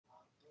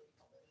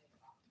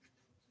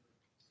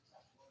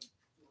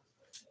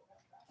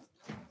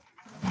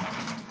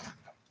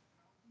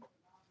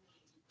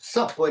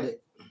Sup with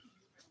it.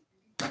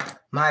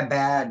 My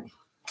bad.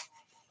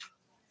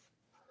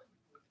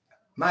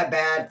 My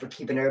bad for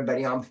keeping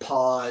everybody on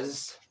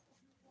pause.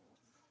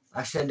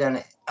 I should have done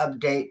an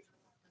update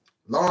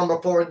long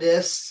before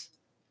this.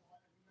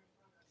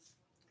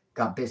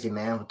 Got busy,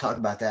 man. We'll talk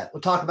about that.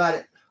 We'll talk about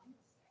it.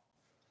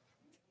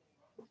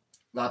 A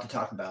lot to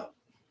talk about.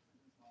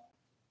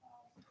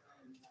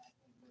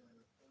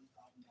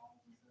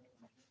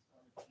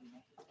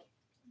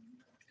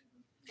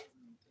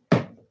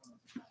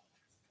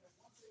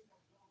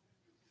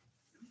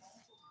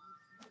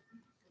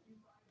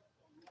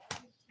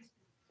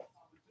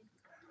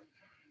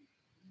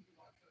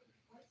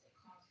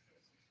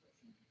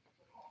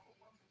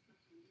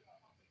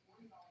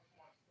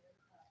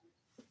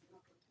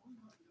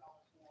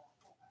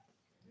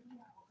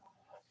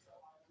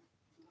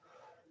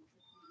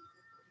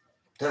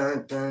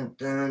 Dun, dun,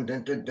 dun,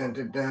 dun, dun, dun,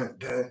 dun, dun,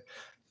 dun.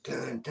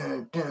 Dun,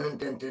 dun, dun,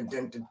 dun, dun,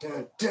 dun,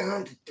 dun,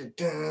 dun, dun,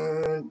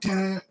 dun,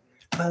 dun,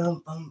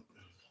 bum, bum.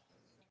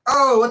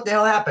 Oh, what the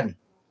hell happened?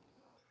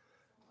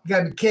 You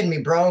gotta be kidding me,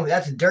 bro.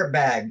 That's a dirt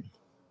bag.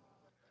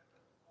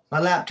 My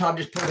laptop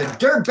just pulled a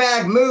dirt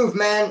bag move,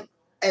 man.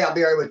 Hey, I'll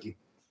be right with you.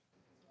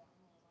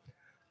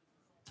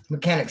 We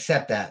can't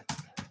accept that.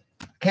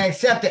 Can't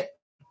accept it.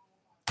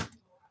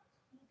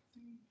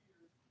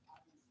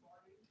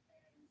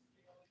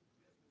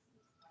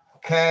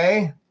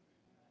 Okay.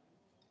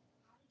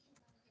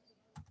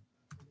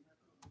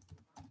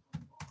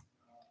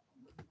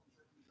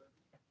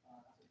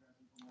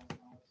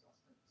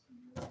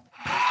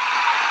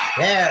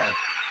 There.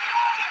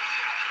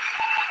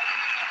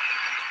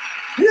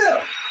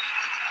 Yeah.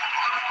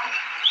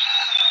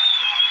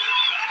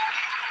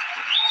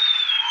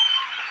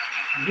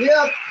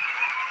 Yep.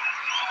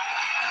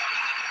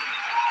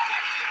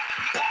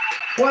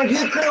 One,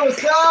 two, crew,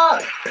 what's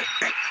up?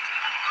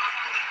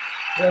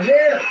 We're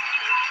here.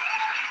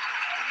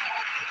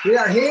 We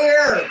are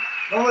here.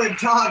 I'm going to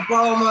talk,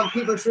 bro. I'm going to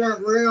keep a short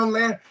room,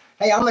 man.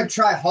 Hey, I'm going to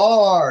try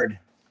hard.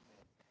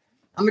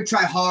 I'm going to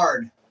try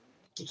hard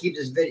to keep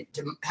this video,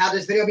 to have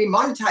this video be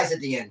monetized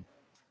at the end.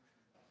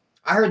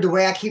 I heard the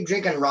way I keep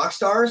drinking rock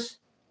stars,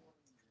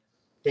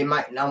 they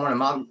might not want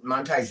to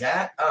monetize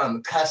that.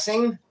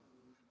 Cussing.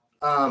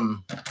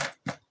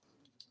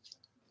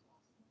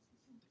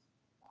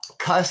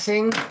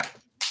 Cussing.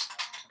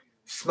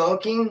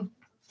 Smoking.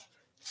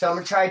 So I'm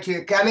going to try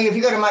to, I mean, if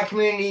you go to my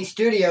community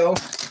studio,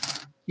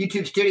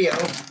 YouTube studio,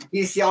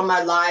 you see all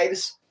my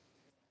lives,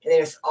 and they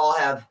just all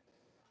have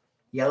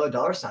yellow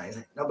dollar signs.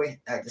 Nobody,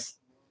 it's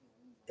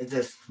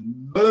just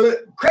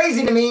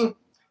crazy to me.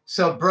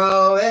 So,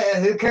 bro,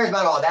 who cares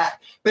about all that?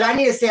 But I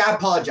need to say I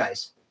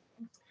apologize.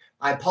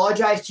 I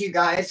apologize to you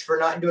guys for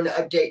not doing an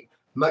update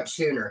much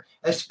sooner,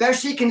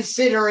 especially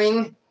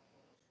considering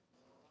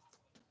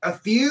a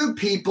few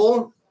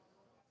people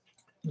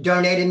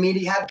donated me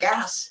to have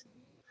gas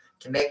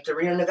to make to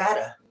Reno,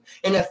 Nevada.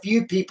 And a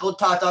few people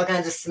talked all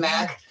kinds of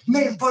smack.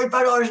 Made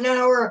 $45 an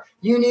hour.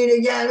 You need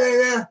it.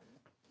 Yeah.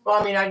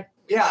 Well, I mean, I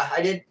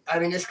did. I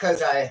mean, just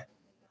because I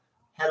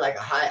had like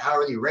a high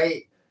hourly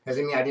rate. Because,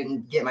 I mean, I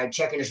didn't get my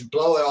check and just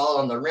blow it all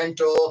on the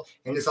rental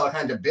and just all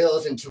kinds of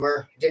bills into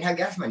where I didn't have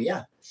gas money.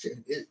 Yeah,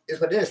 it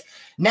is what it is.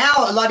 Now,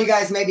 a lot of you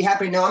guys may be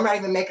happy to know I'm not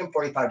even making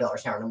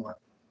 $45 an hour no more.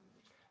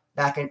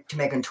 Back to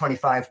making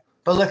 25.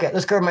 But look at,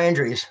 let's go to my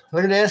injuries.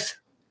 Look at this.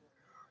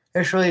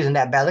 This really isn't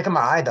that bad. Look at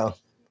my eye, though.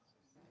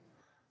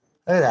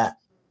 Look at that.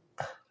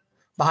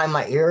 Behind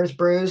my ear is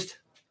bruised.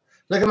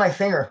 Look at my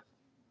finger.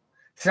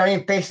 It's not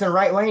even facing the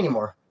right way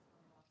anymore.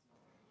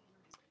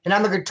 And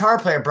I'm a guitar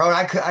player, bro.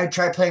 I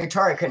tried playing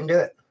guitar. I couldn't do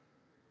it.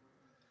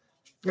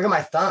 Look at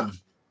my thumb.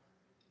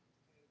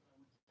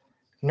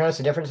 You notice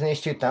the difference in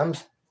these two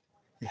thumbs?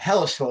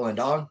 Hella swollen,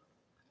 dog.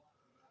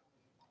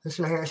 This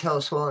one here is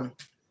hella swollen.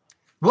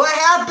 What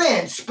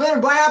happened? Splinter,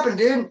 what happened,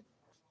 dude?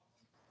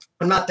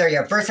 I'm not there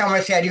yet. First, I want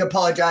to say I do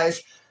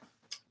apologize.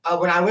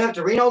 When I went up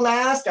to Reno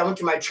last, I went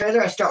to my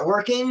trailer. I start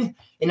working,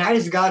 and I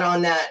just got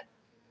on that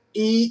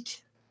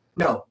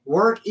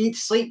work, eat,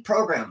 sleep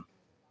program,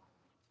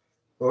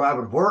 where I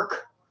would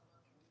work,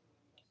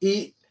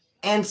 eat,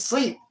 and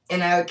sleep.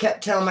 And I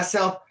kept telling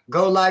myself,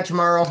 go live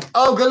tomorrow.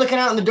 Oh, good looking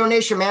out in the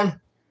donation,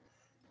 man.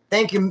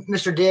 Thank you,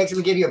 Mr. Diggs. Let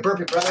me give you a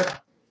burpee, brother.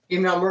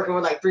 Even though I'm working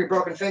with like 3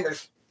 broken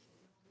fingers.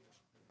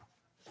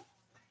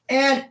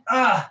 And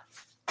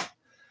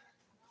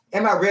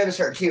my ribs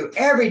hurt too.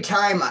 Every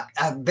time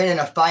I've been in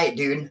a fight,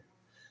 dude,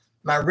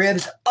 my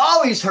ribs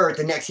always hurt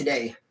the next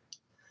day.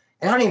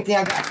 And I don't even think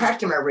I got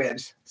cracked in my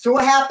ribs. So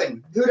what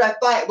happened? Who did I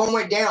fight? One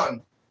went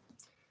down.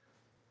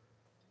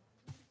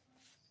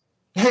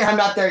 I'm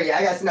not there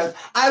yet. I got some notes.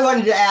 I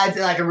wanted to add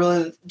like a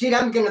really, dude,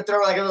 I'm going to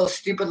throw like a little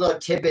stupid little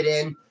tidbit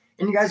in.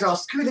 And you guys are all,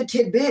 screw the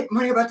tidbit. I'm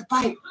about to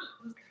fight.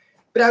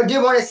 But I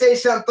did want to say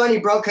something funny,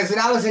 bro, because when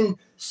I was in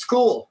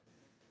school,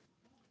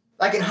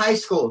 like in high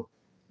school,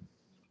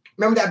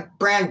 remember that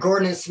brand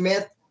Gordon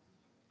Smith?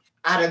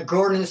 I had a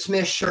Gordon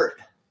Smith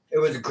shirt. It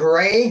was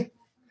gray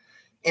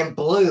and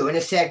blue, and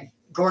it said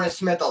Gordon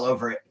Smith all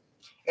over it.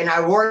 And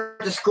I wore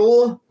it to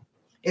school,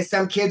 and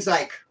some kid's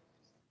like,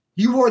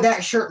 you wore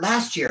that shirt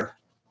last year.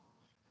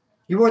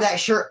 You wore that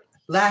shirt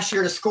last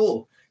year to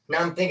school. Now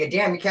I'm thinking,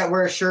 damn, you can't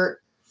wear a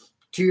shirt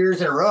 2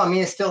 years in a row. I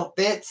mean, it still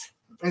fits.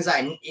 And it's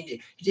like,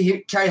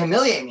 he tried to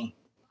humiliate me,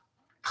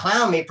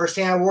 clown me for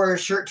saying I wore a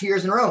shirt 2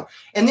 years in a row.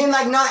 And then,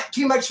 like, not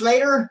too much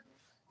later,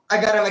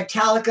 I got a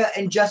Metallica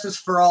and Justice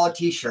for All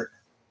t-shirt.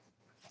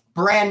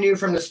 Brand new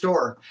from the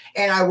store.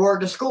 And I wore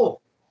it to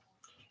school.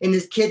 And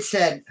this kid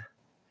said,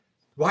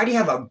 why do you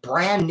have a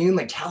brand new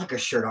Metallica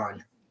shirt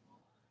on?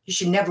 You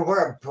should never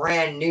wear a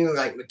brand new,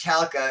 like,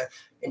 Metallica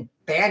and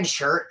band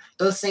shirt.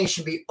 Those things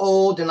should be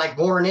old and, like,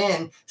 worn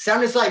in.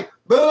 Sounded like,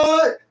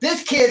 but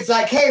this kid's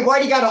like, hey, why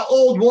do you got an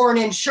old worn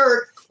in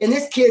shirt? And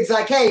this kid's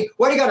like, hey,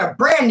 why do you got a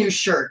brand new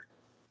shirt?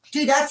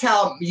 Dude, that's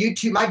how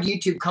my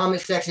YouTube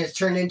comment section has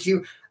turned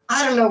into,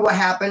 I don't know what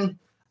happened.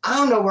 I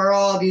don't know where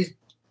all these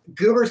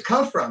goobers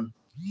come from.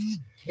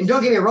 And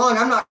don't get me wrong,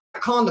 I'm not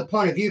calling the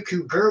Point of View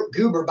crew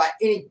goober by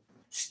any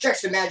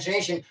stretch of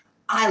imagination.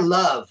 I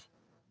love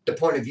the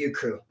Point of View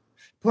crew.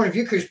 Point of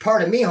View crew is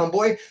part of me,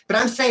 homeboy. But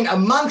I'm saying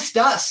amongst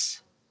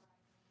us,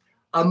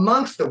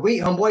 amongst the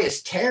wheat, homeboy,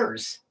 is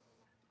tares.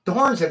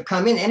 Thorns have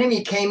come in.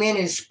 Enemy came in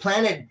and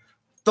planted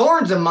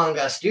thorns among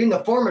us, dude, in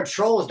the form of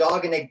trolls,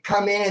 dog. And they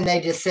come in and they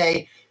just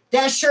say,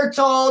 that shirt's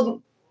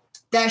old,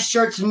 that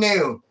shirt's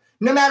new.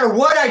 No matter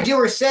what I do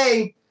or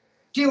say,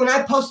 dude, when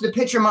I posted a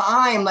picture of my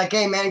eye, I'm like,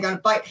 hey, man, I'm going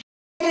to fight.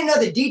 They didn't know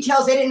the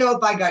details. They didn't know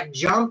if I got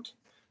jumped,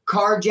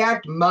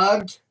 carjacked,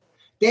 mugged.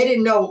 They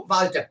didn't know if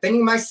I was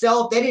defending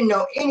myself. They didn't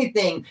know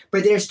anything.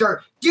 But they just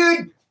start,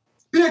 dude,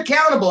 be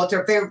accountable. It's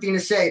their favorite thing to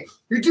say.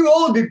 You're too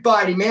old to be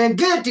fighting, man.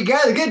 Get it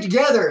together. Get it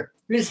together.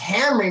 You're just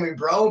hammering me,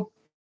 bro.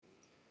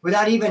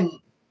 Without even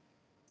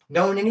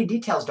knowing any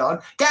details,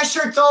 dog. That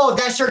shirt's old.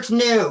 That shirt's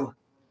new.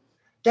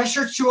 That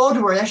shirt's too old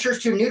to wear. That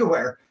shirt's too new to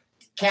wear.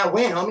 Can't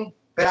win, homie.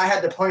 But I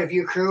had the Point of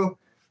View crew,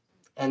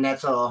 and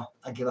that's all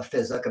I give a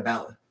fizzuck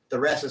about. The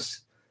rest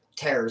is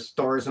tares,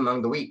 thorns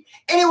among the wheat.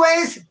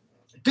 Anyways,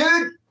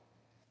 dude,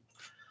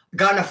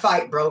 got in a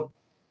fight, bro.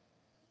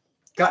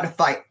 Got in a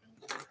fight.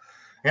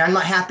 And I'm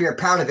not happy or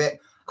proud of it.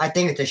 I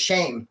think it's a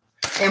shame.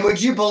 And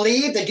would you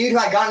believe the dude who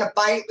I got in a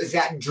fight was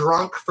that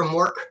drunk from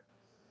work?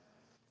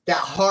 That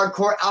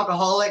hardcore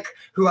alcoholic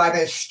who I've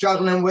been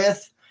struggling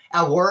with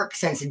at work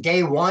since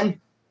day one?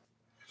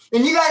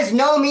 And you guys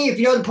know me, if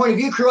you know the Point of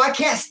View crew, I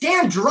can't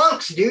stand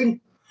drunks, dude.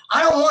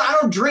 I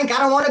don't drink. I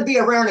don't want to be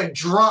around a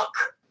drunk.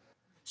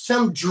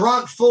 Some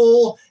drunk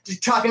fool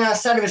just talking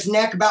outside of his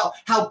neck about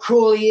how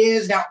cool he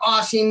is and how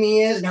awesome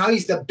he is and how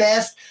he's the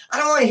best. I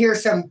don't want to hear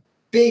some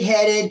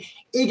big-headed,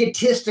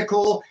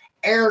 egotistical,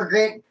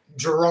 arrogant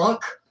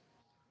drunk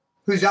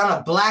who's on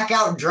a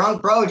blackout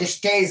drunk, bro, just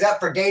stays up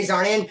for days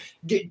on end,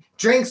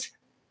 drinks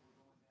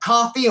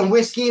coffee and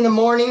whiskey in the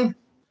morning,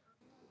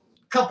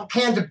 couple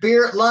cans of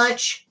beer at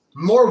lunch,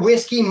 more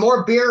whiskey,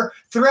 more beer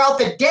throughout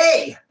the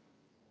day.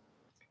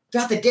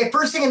 Throughout the day,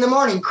 first thing in the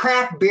morning,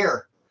 craft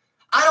beer.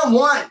 I don't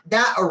want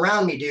that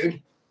around me,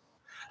 dude.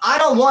 I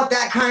don't want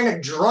that kind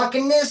of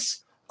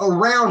drunkenness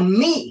around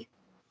me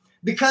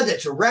because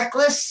it's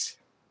reckless.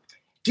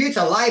 Dude, it's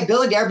a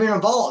liability to everyone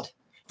involved.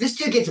 This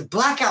dude gets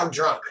blackout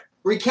drunk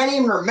where he can't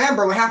even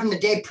remember what happened the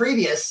day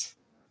previous.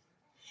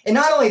 And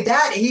not only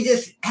that, he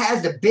just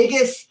has the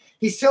biggest,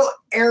 he's so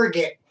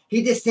arrogant.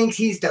 He just thinks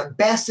he's the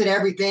best at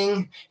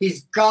everything.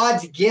 He's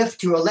God's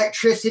gift to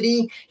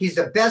electricity. He's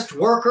the best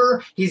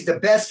worker. He's the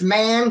best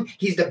man.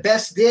 He's the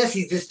best this.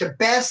 He's just the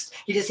best.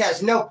 He just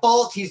has no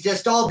faults. He's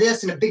just all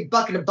this in a big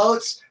bucket of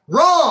boats.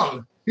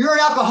 Wrong. You're an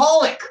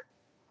alcoholic.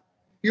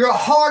 You're a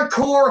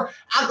hardcore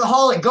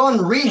alcoholic. Go in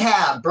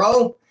rehab,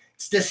 bro.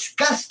 It's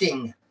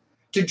disgusting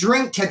to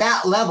drink to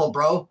that level,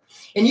 bro.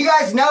 And you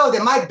guys know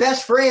that my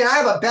best friend, I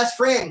have a best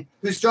friend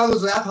who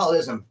struggles with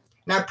alcoholism.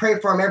 And I pray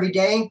for him every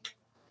day.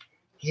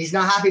 He's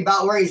not happy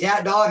about where he's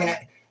at, dog,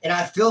 and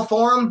I feel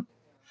for him.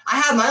 I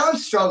have my own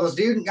struggles,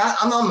 dude.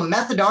 I'm on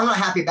methadone. I'm not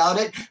happy about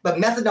it, but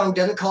methadone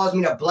doesn't cause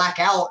me to black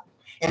out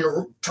and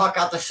talk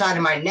out the side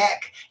of my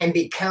neck and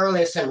be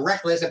careless and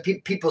reckless and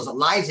people's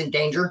lives in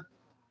danger.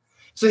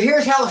 So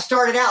here's how it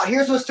started out.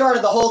 Here's what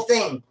started the whole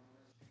thing.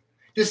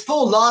 This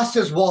fool lost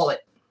his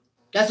wallet.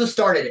 That's what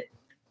started it.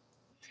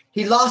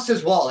 He lost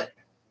his wallet.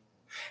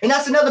 And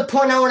that's another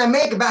point I want to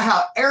make about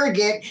how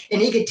arrogant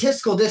and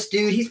egotistical this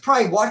dude, he's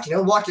probably watching,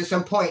 he'll watch at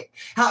some point,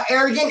 how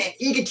arrogant and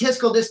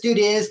egotistical this dude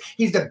is.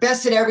 He's the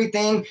best at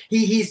everything.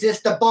 He's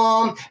just the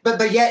bomb,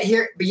 but yet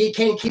you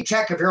can't keep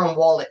track of your own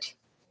wallet.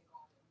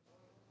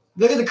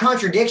 Look at the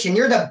contradiction.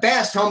 You're the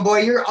best,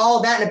 homeboy. You're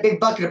all that in a big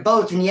bucket of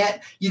boats, and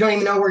yet you don't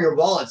even know where your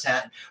wallet's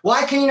at.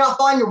 Why can you not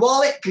find your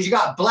wallet? Because you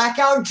got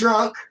blackout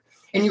drunk,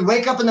 and you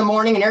wake up in the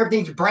morning and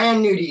everything's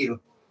brand new to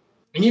you.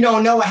 And you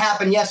don't know what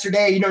happened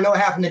yesterday. You don't know what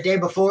happened the day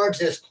before. It's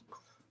just,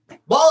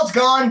 wallet's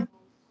gone.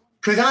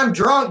 Because I'm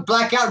drunk,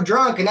 blackout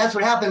drunk. And that's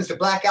what happens to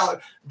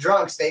blackout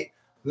drunks. They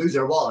lose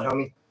their wallet,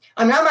 homie.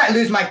 I mean, I might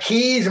lose my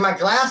keys or my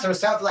glass or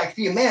something for like a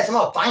few minutes. I'm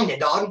going to find it,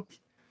 dog.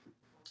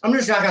 I'm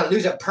just not going to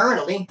lose it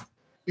permanently.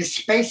 Just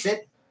space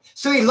it.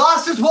 So he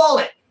lost his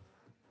wallet.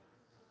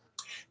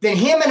 Then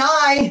him and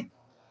I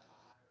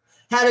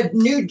had a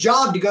new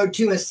job to go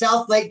to in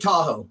South Lake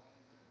Tahoe.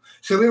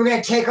 So we were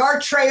going to take our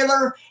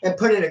trailer and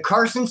put it in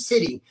Carson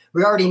City.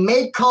 We already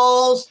made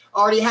calls,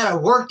 already had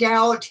it worked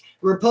out.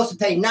 We were supposed to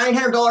pay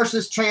 $900 for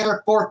this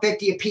trailer,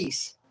 $450 a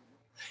piece.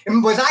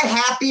 And was I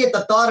happy at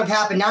the thought of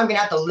having, now I'm going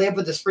to have to live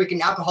with this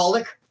freaking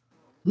alcoholic?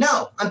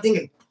 No. I'm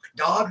thinking,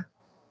 dog,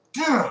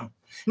 damn.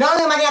 Not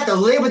only am I going to have to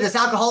live with this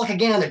alcoholic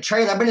again in the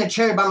trailer, I've been in the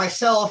trailer by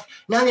myself.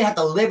 Now I'm going to have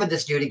to live with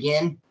this dude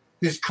again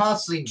who's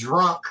constantly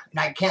drunk, and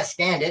I can't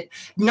stand it.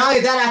 Not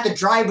only that, I have to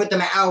drive with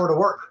him an hour to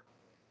work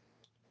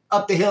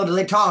up the hill to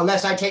Lake Tahoe,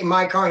 unless I take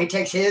my car and he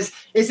takes his.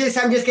 It's just,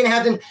 I'm just going to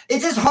have to,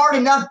 it's just hard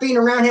enough being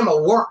around him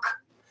at work.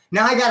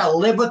 Now I got to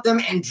live with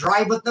them and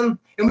drive with them.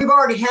 And we've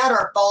already had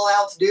our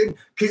fallouts, dude,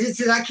 because it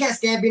says I can't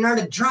stand being around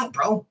a drunk,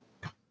 bro.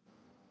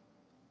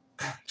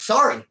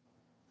 Sorry.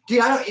 Dude,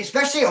 I don't,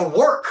 especially at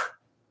work.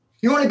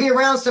 You want to be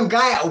around some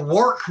guy at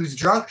work who's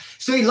drunk?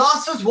 So he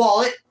lost his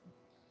wallet,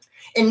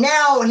 and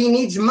now he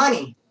needs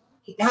money.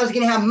 How's he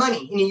going to have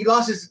money? And he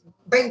lost his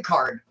bank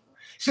card.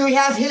 So he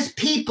has his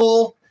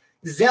people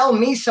Zelle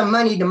me some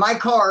money to my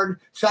card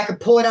so I could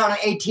pull it out on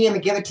an ATM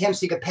and give it to him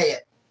so he could pay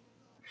it.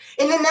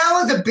 And then that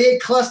was a big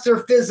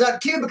cluster fizz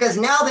up too, because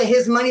now that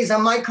his money's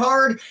on my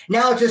card,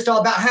 now it's just all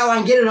about how I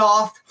can get it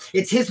off.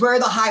 It's his way or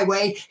the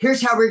highway.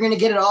 Here's how we're going to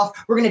get it off.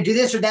 We're going to do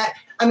this or that.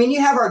 I mean, you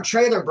have our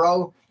trailer,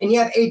 bro, and you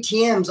have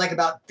ATMs like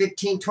about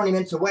 15, 20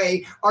 minutes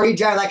away, or you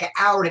drive like an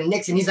hour to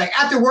Nixon. He's like,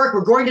 after work,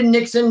 we're going to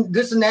Nixon,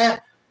 this and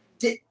that.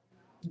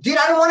 Dude,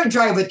 I don't want to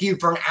drive with you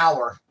for an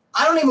hour.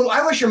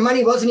 I wish your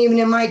money wasn't even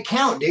in my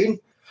account, dude.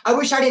 I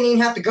wish I didn't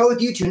even have to go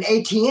with you to an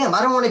ATM.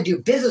 I don't want to do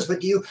business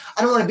with you.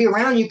 I don't want to be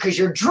around you because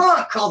you're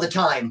drunk all the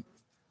time.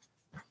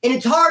 And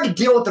it's hard to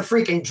deal with the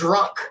freaking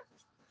drunk.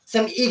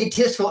 Some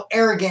egotistical,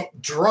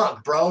 arrogant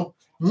drunk, bro.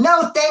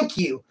 No, thank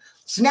you.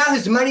 So now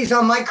his money's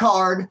on my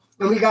card,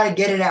 and we got to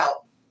get it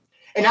out.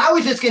 And I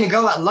was just going to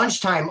go at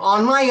lunchtime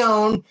on my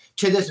own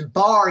to this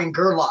bar in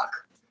Gerlach,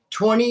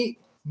 20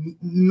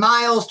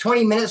 miles,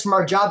 20 minutes from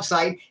our job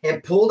site,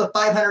 and pull the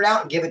 500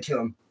 out and give it to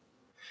him.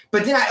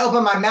 But then I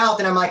open my mouth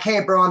and I'm like,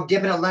 hey, bro, I'm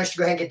dipping at lunch to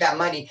go ahead and get that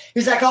money.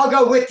 He's like, I'll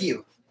go with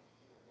you.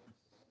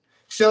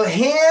 So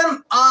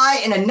him,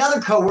 I, and another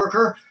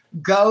coworker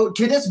go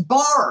to this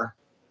bar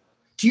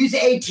to use the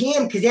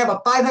ATM because they have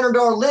a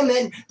 $500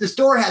 limit. The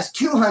store has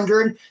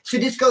 $200, so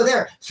just go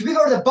there. So we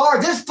go to the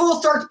bar. This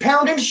fool starts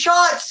pounding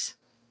shots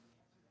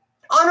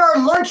on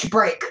our lunch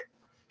break.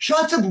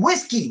 Shots of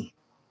whiskey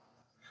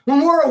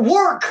when we're at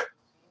work.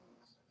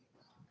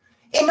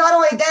 And not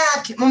only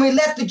that, when we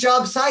left the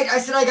job site, I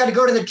said I got to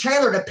go to the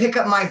trailer to pick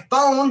up my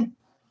phone.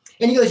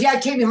 And he goes, yeah,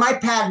 take me my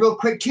pad real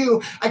quick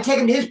too. I take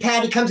him to his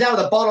pad. He comes out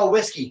with a bottle of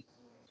whiskey.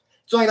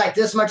 It's only like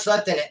this much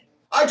left in it.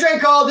 I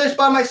drank all this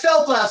by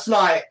myself last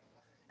night.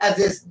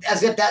 As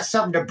if that's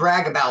something to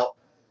brag about.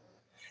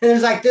 And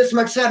there's like this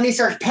much stuff. And he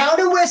starts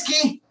pounding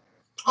whiskey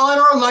on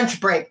our lunch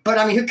break. But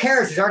I mean, who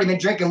cares? He's already been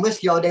drinking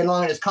whiskey all day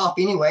long in his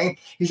coffee anyway.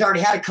 He's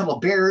already had a couple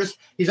beers.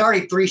 He's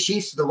already 3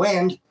 sheets to the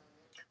wind.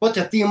 What's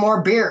a few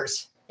more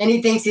beers? And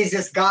he thinks he's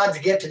just God's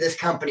gift to this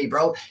company,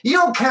 bro. You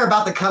don't care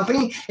about the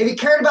company. If you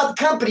cared about the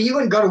company, you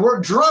wouldn't go to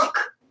work drunk.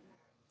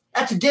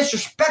 That's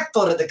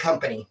disrespectful to the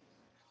company.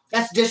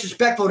 That's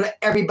disrespectful to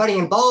everybody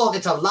involved.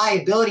 It's a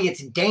liability.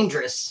 It's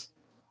dangerous.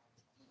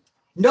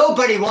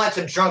 Nobody wants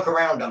a drunk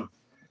around them.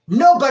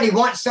 Nobody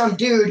wants some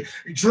dude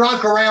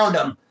drunk around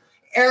them.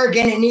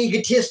 Arrogant and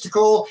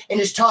egotistical and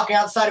just talking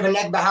outside of a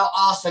neck about how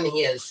awesome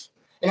he is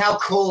and how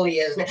cool he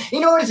is. You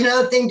know what is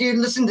another thing, dude?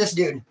 Listen to this,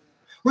 dude.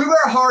 We wear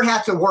hard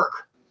hats at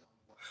work.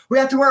 We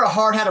have to wear a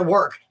hard hat at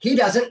work. He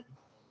doesn't.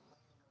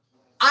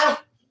 I'm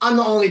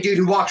the only dude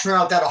who walks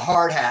around without a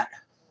hard hat.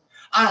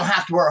 I don't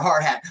have to wear a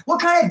hard hat.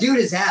 What kind of dude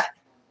is that?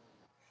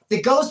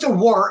 That goes to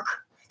work.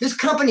 This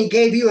company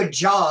gave you a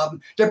job.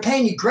 They're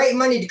paying you great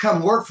money to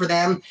come work for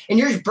them. And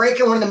you're just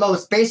breaking one of the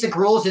most basic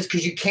rules just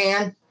because you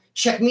can.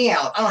 Check me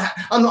out.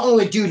 I'm the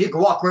only dude that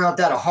can walk around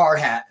without a hard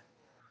hat.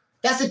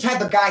 That's the type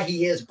of guy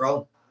he is,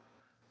 bro.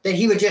 That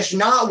he would just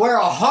not wear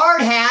a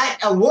hard hat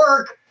at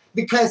work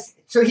because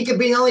so he could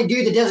be the only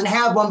dude that doesn't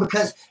have one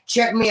because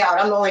check me out.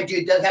 I'm the only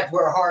dude that doesn't have to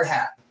wear a hard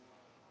hat.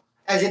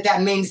 As if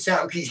that means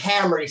something because he's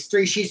hammered. He's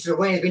 3 sheets to the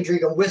wind. He's been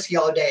drinking whiskey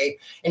all day.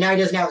 And now he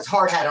doesn't have his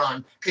hard hat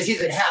on because he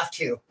doesn't have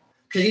to.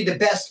 Because he's the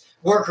best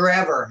worker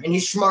ever. And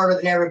he's smarter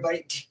than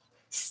everybody.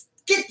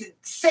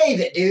 Save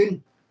it,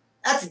 dude.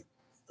 That's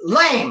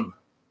lame.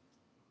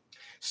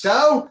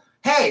 So,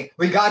 hey,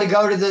 we got to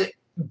go to the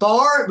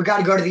bar. We got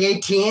to go to the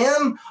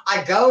ATM.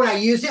 I go and I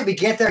use it. We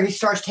get there. He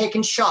starts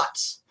taking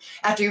shots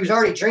after he was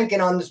already drinking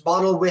on this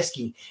bottle of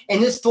whiskey.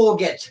 And this fool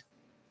gets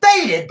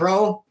faded,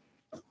 bro.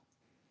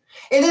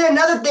 And then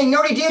another thing, you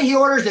know what he did? He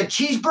orders a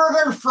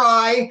cheeseburger and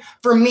fry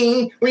for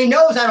me when he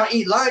knows I don't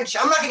eat lunch.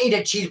 I'm not going to eat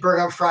a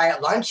cheeseburger and fry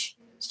at lunch.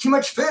 It's too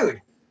much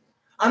food.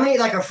 I'm going to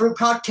eat like a fruit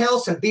cocktail,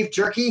 some beef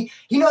jerky.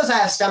 He knows I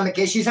have stomach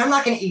issues. I'm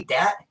not going to eat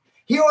that.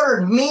 He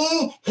ordered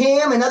me,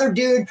 him, another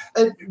dude,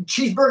 a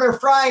cheeseburger,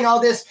 fry, and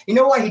all this. You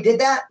know why he did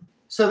that?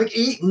 So we can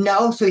eat?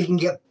 No, so he can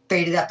get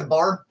faded at the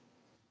bar.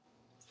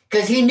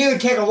 Because he knew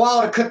it'd take a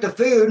while to cook the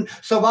food.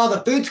 So while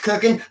the food's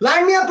cooking,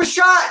 line me up a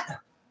shot.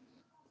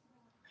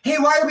 Hey,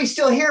 why are we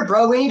still here,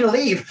 bro? We need to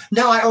leave.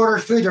 No, I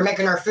ordered food. They're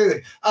making our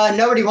food.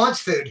 Nobody wants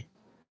food.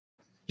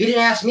 You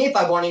didn't ask me if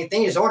I want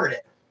anything. You just ordered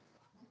it.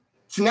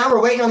 So now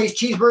we're waiting on these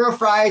cheeseburger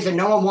fries that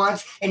no one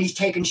wants, and he's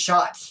taking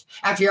shots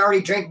after he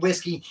already drank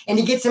whiskey. And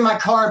he gets in my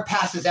car and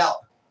passes out.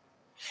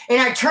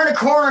 And I turn a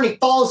corner, and he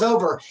falls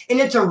over.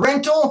 And it's a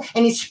rental,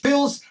 and he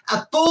spills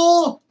a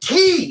full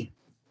tea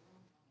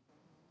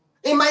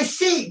in my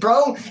seat,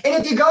 bro. And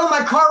if you go in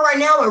my car right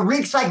now, it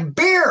reeks like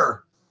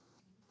beer.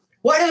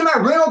 Why does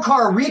my rental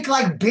car reek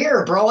like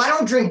beer, bro? I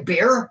don't drink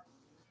beer.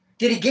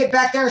 Did he get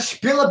back there and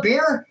spill a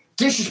beer?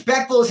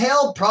 Disrespectful as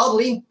hell?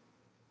 Probably.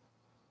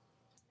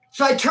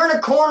 So I turn a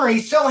corner.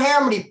 He's so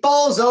hammered, he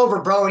falls over,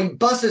 bro, and he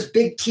busts this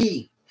big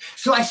T.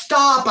 So I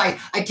stop.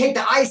 I take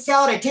the ice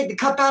out. I take the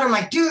cup out. I'm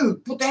like,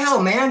 dude, what the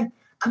hell, man?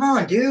 Come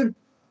on, dude.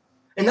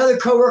 Another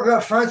coworker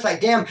up front's like,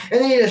 damn.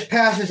 And then he just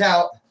passes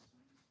out.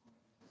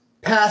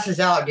 Passes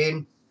out,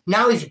 dude.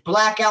 Now he's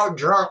blackout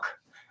drunk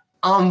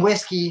on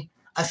whiskey,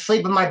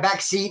 asleep in my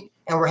back seat,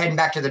 and we're heading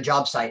back to the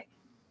job site.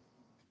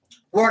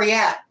 Where are you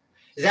at?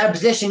 Is that a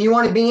position you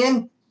want to be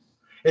in?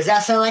 Does that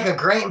sound like a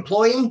great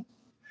employee?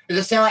 Does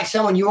it sound like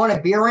someone you want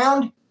to be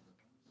around?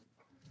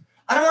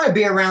 I don't want to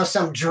be around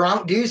some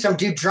drunk dude, some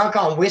dude drunk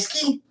on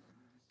whiskey.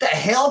 The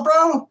hell,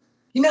 bro?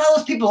 You know how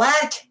those people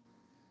act?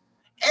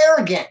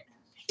 Arrogant,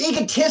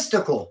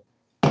 egotistical.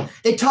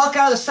 They talk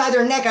out of the side of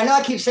their neck. I know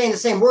I keep saying the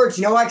same words.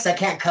 You know why? Because I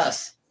can't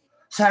cuss.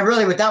 So I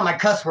really, without my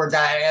cuss words,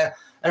 I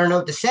don't know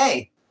what to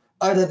say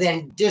other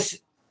than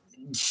just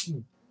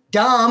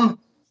dumb.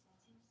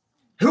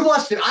 Who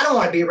wants to? I don't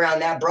want to be around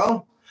that,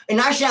 bro.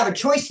 And I should have a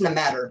choice in the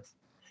matter.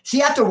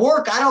 See, after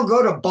work, I don't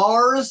go to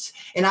bars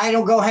and I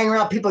don't go hang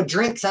around people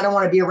drink because I don't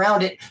want to be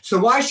around it. So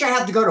why should I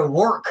have to go to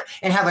work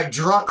and have a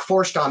drunk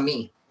forced on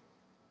me?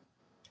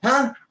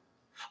 Huh?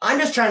 I'm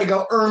just trying to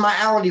go earn my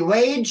hourly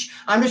wage.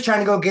 I'm just trying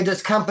to go give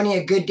this company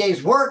a good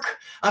day's work.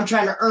 I'm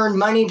trying to earn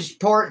money to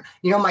support,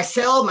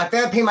 myself, my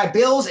family, pay my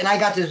bills, and I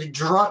got this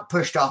drunk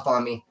pushed off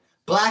on me.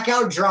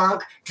 Blackout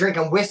drunk,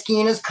 drinking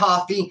whiskey in his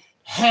coffee,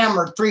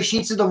 hammered, 3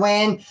 sheets of the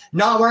wind,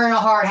 not wearing a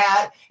hard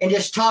hat, and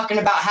just talking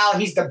about how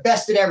he's the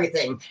best at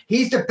everything.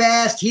 He's the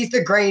best. He's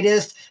the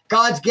greatest.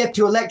 God's gift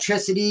to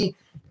electricity.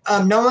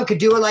 No one could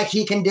do it like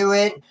he can do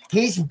it.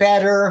 He's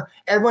better.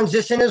 Everyone's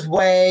just in his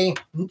way.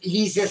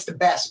 He's just the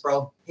best,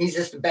 bro. He's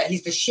just the best.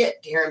 He's the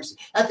shit, to hear him.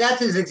 That's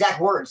his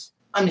exact words.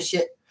 I'm the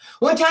shit.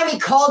 One time he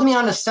called me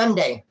on a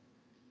Sunday.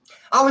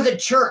 I was at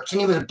church, and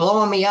he was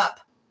blowing me up.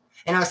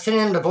 And I was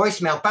sending him the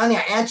voicemail. Finally,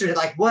 I answered it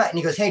like, what? And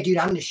he goes, hey, dude,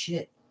 I'm the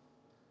shit.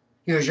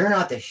 He goes, you're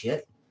not the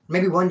shit.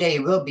 Maybe one day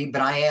you will be,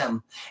 but I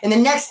am. And the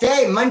next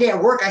day, Monday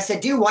at work, I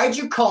said, dude, why'd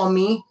you call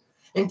me?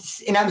 And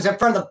I was in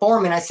front of the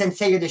foreman. I said,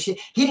 say you're the shit.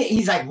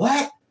 He's like,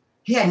 what?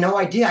 He had no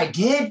idea I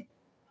did.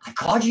 I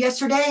called you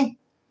yesterday?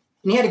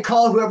 And he had to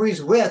call whoever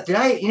he's with. Did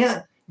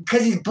I,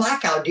 because he's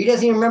blackout, dude. He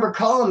doesn't even remember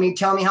calling me,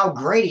 telling me how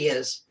great he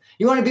is.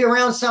 You want to be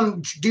around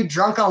some dude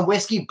drunk on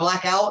whiskey,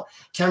 blackout,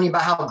 telling you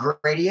about how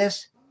great he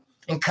is?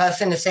 And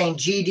cussing and saying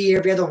GD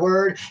every other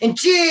word. And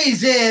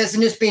Jesus!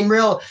 And just being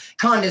real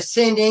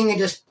condescending. And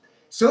just,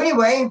 so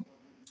anyway,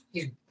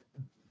 he's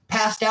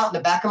passed out in the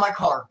back of my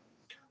car.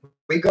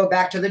 We go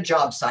back to the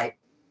job site.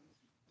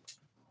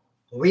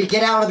 We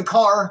get out of the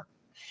car,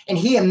 and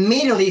he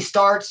immediately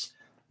starts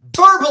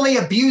verbally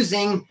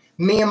abusing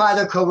me and my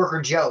other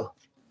coworker, Joe.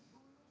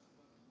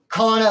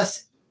 Calling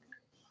us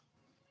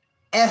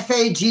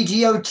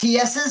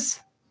FAGGOTSs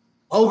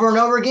over and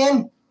over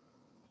again.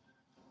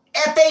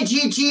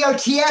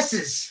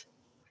 FAGGOTSs.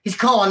 He's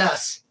calling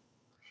us.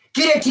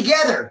 Get it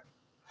together.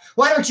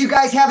 Why don't you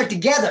guys have it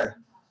together?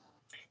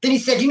 Then he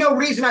said,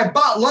 reason I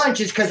bought lunch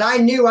is because I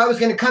knew I was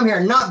going to come here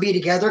and not be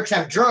together because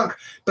I'm drunk.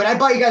 But I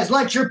bought you guys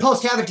lunch. You're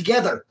supposed to have it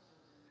together.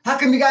 How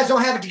come you guys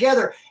don't have it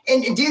together?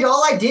 And dude,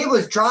 all I did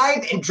was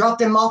drive and drop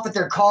them off at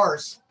their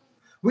cars.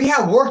 We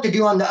have work to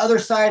do on the other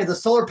side of the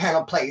solar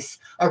panel place,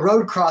 a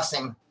road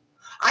crossing.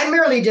 I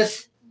merely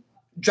just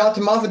dropped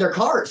them off at their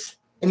cars.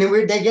 And then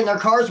they get in their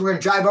cars. We're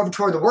going to drive over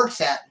to where the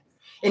work's at.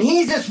 And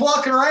he's just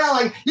walking around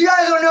like, you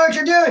guys don't know what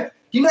you're doing.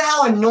 You know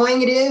how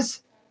annoying it is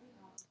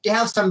to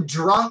have some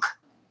drunk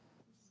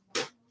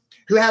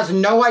who has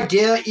no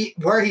idea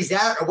where he's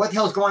at or what the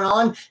hell's going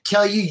on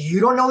tell you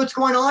don't know what's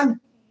going on?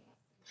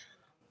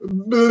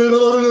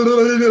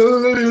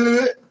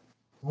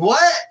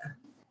 What?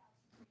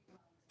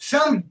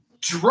 Some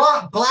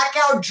drunk,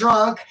 blackout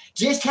drunk,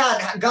 just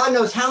had God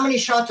knows how many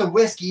shots of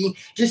whiskey,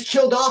 just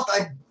killed off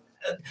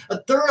a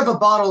third of a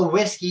bottle of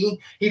whiskey.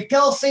 He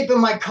fell asleep in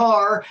my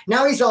car.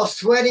 Now he's all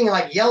sweating and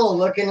like yellow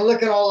looking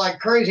all like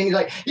crazy. And he's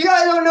like, you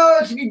guys don't know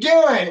what you're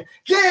doing.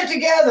 Get it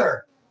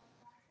together.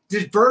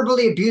 Just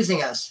verbally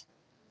abusing us.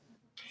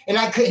 And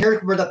I couldn't hear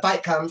where the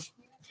fight comes.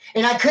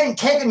 And I couldn't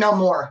take it no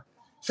more.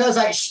 So I was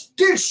like,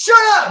 dude, shut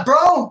up,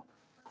 bro.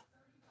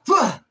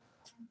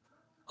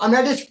 I'm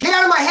going to just get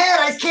out of my head.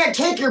 I just can't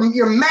take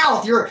your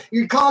mouth. You're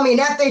calling me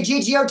an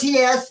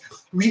FAGGOTS.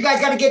 You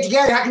guys got to get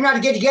together. How come not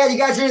to get together? You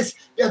guys are just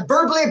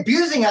verbally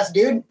abusing us,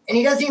 dude. And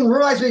he doesn't even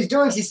realize what he's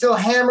doing because he's so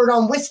hammered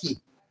on whiskey.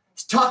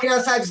 He's talking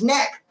outside his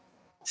neck.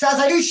 So I was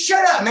like, dude,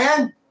 shut up,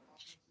 man.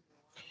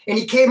 And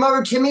he came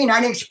over to me, and I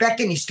didn't expect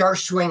it, and he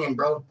starts swinging,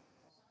 bro.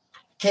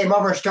 Came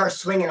over and started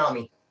swinging on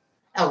me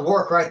at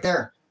work right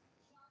there.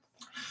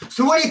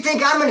 So what do you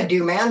think I'm going to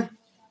do, man?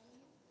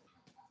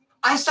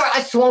 I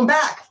swung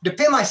back,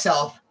 defend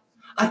myself.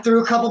 I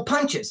threw a couple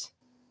punches.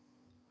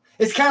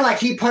 It's kind of like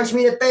he punched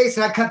me in the face,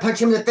 and I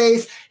punch him in the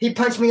face. He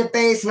punched me in the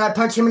face, and I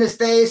punch him in his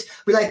face.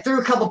 We like threw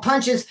a couple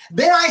punches.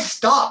 Then I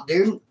stopped,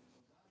 dude.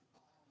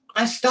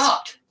 I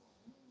stopped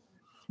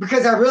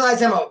because I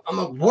realized I'm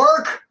at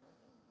work.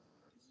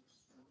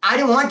 I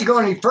didn't want to go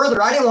any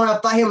further. I didn't want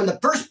to fight him in the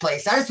first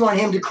place. I just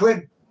wanted him to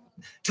quit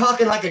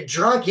talking like a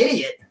drunk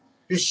idiot.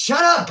 Just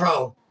shut up,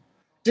 bro.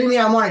 Didn't mean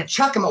I wanted to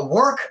chuck him at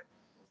work.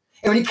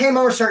 And when he came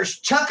over and started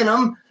chucking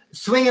him,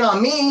 swinging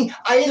on me,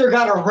 I either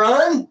got to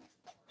run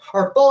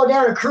or fall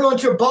down and curl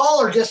into a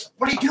ball or just,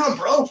 what are you doing,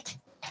 bro?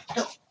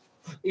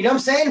 You know what I'm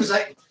saying? It was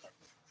like,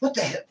 what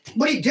the hell?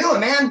 What are you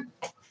doing, man?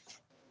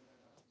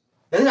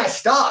 And then I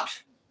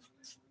stopped.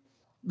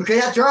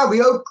 Because after all,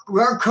 we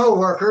are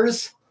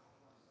co-workers,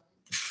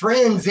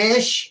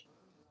 friends-ish.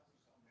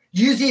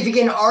 Usually if you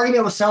get in an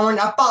argument with someone,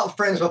 I fought with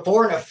friends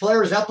before and it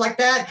flares up like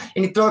that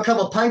and you throw a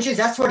couple punches,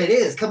 that's what it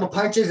is. A couple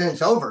punches and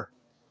it's over.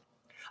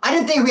 I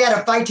didn't think we had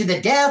a fight to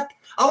the death.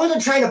 I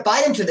wasn't trying to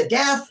fight him to the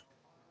death.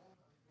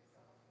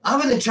 I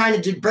wasn't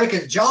trying to break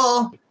his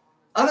jaw.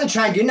 I wasn't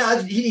trying to do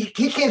nothing. He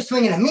came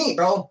swinging at me,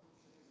 bro.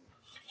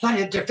 So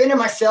I defended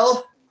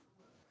myself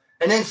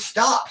and then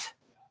stopped.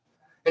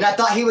 And I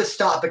thought he would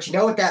stop. But you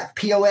know what that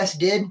POS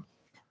did?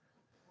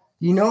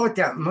 You know what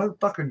that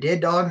motherfucker did,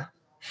 dog?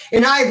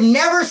 And I've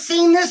never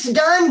seen this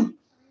done.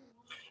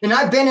 And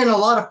I've been in a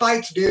lot of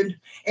fights, dude.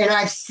 And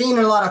I've seen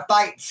a lot of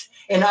fights.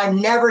 And I've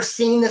never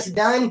seen this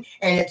done.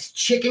 And it's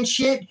chicken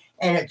shit.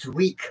 And it's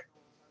weak.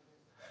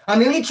 I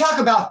mean, when you talk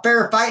about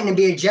fair fighting and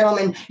be a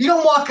gentleman, you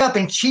don't walk up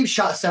and cheap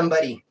shot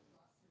somebody.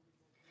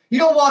 You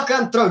don't walk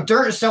up and throw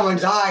dirt in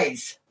someone's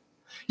eyes.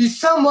 You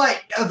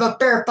somewhat of a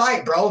fair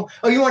fight, bro.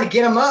 Oh, you want to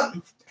get him up?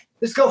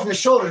 Let's go from the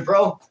shoulders,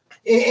 bro.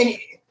 And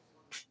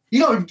you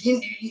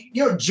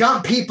don't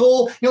jump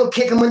people. You don't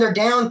kick them when they're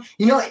down.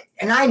 You know,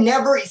 and I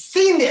never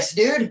seen this,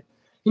 dude.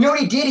 You know what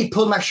he did? He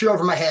pulled my shirt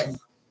over my head.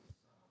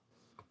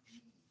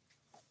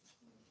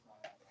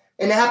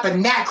 And it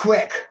happened that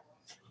quick.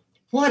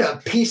 What a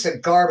piece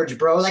of garbage,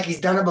 bro. Like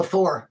he's done it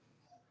before.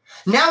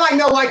 Now I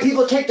know why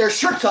people take their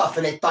shirts off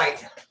when they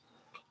fight.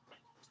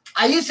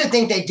 I used to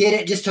think they did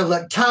it just to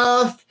look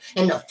tough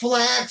and to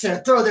flex and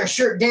to throw their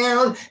shirt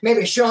down,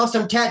 maybe show off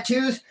some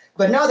tattoos.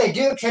 But no, they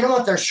do because they don't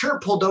want their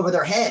shirt pulled over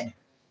their head.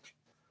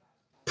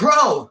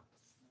 Bro,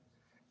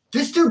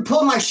 this dude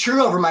pulled my shirt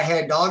over my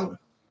head, dog.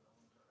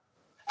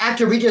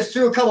 After we just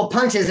threw a couple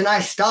punches and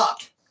I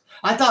stopped.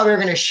 I thought we were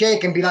going to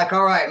shake and be like,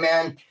 all right,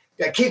 man,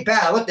 keep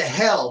back. What the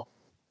hell?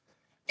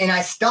 And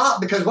I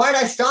stopped because why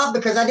did I stop?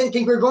 Because I didn't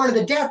think we were going to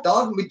the death,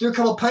 dog. We threw a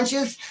couple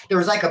punches. There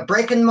was like a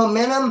break in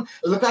momentum.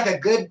 It looked like a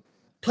good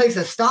place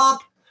to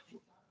stop.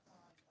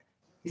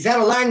 He's out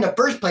of line in the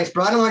first place,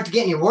 bro. I don't want it to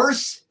get any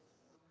worse.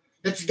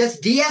 Let's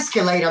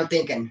de-escalate, I'm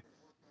thinking.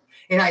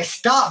 And I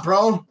stopped,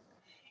 bro.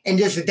 And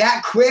just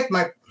that quick,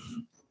 my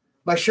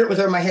shirt was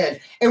over my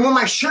head. And when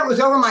my shirt was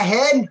over my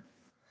head,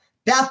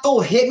 that fool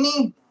hit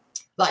me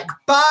like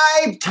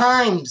 5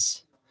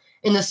 times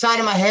in the side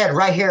of my head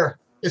right here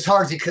as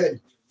hard as he could.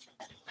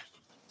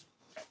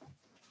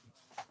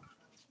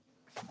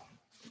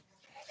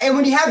 And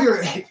when you have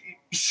your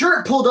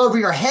shirt pulled over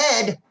your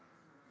head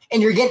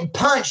and you're getting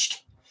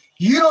punched,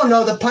 you don't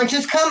know the punch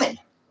is coming.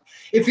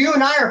 If you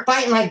and I are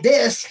fighting like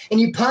this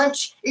and you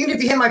punch, even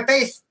if you hit my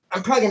face,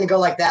 I'm probably gonna go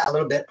like that a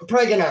little bit.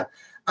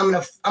 I'm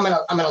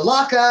gonna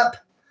lock up.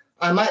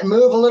 I might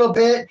move a little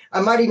bit.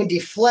 I might even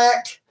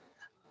deflect.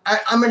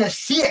 I'm gonna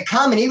see it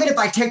coming. Even if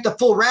I take the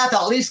full wrath,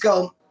 I'll at least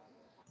go.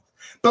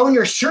 But when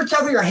your shirt's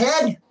over your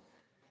head,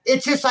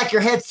 it's just like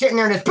your head's sitting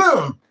there and it's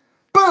boom,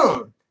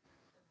 boom.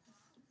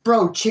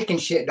 Bro, chicken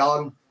shit,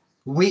 dog.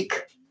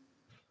 Weak.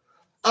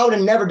 I would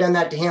have never done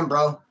that to him,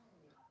 bro.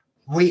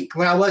 Weak.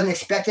 When I wasn't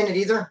expecting it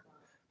either.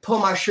 Pull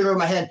my shirt over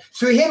my head.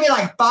 So he hit me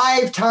like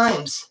 5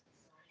 times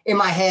in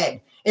my head.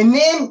 And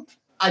then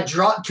I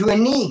dropped to a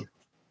knee.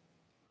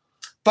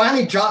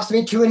 Finally drops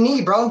me to a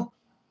knee, bro.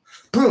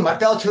 Boom, I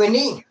fell to a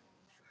knee.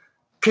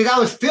 Because I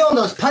was feeling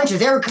those punches.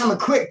 They were coming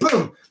quick.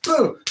 Boom,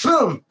 boom,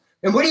 boom.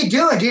 And what are you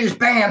doing, dude? Just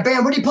bam,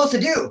 bam. What are you supposed to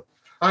do?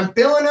 I'm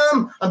feeling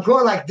them. I'm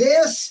going like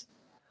this.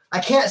 I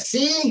can't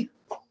see.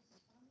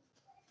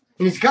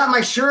 And he's got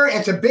my shirt. And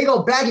it's a big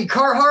old baggy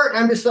Carhartt. And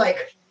I'm just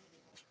like.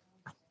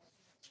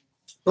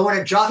 But when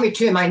it dropped me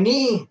to my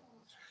knee,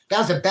 that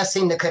was the best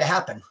thing that could have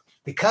happened.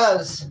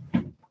 Because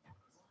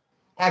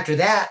after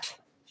that,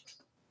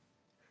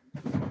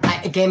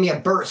 it gave me a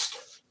burst.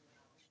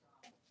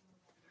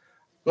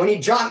 When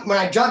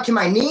I dropped to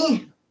my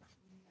knee,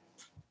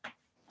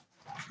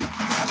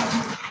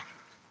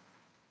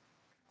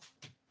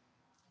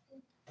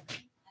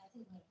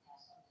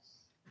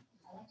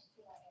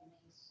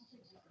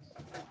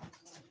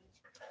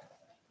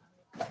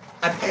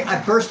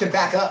 I bursted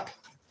back up.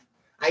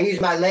 I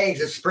used my legs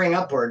to spring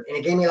upward, and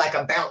it gave me like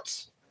a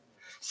bounce.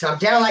 So I'm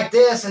down like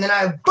this, and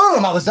then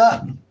boom, I was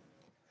up.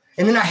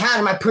 And then I had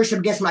him, I pushed him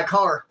against my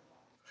car.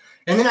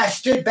 And then I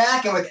stood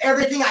back, and with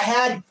everything I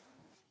had,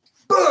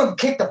 boom,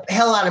 kicked the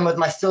hell out of him with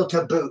my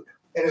steel-toe boot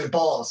in his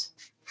balls.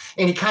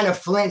 And he kind of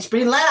flinched, but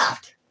he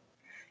laughed.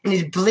 And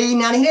he's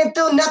bleeding out. He didn't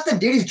feel nothing,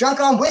 dude. He's drunk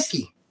on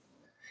whiskey.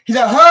 He's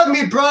like, hug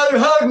me, brother,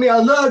 hug me. I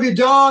love you,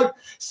 dog.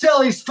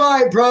 Selly's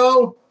fight,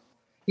 bro.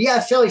 Yeah,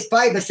 Selly's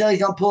fight, but Selly's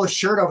don't pull his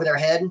shirt over their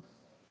head.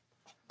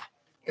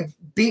 And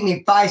beat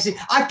me 5-6.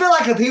 I feel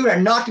like if he would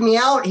have knocked me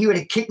out, he would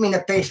have kicked me in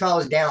the face while I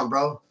was down,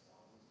 bro.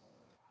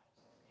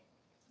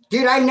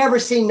 Dude, I never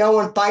seen no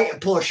one fight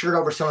and pull a shirt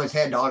over someone's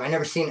head, dog. I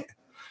never seen it.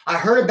 I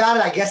heard about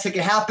it. I guess it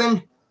could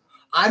happen.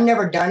 I've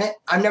never done it.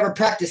 I've never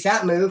practiced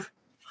that move.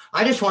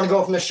 I just want to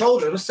go from the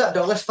shoulders. What's up,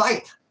 dog? Let's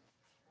fight.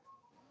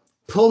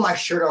 Pull my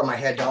shirt over my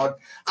head, dog.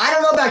 I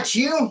don't know about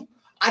you.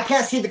 I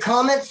can't see the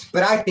comments,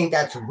 but I think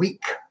that's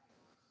weak.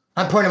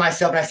 I'm pointing at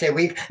myself and I say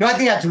weak. No, I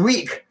think that's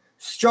weak.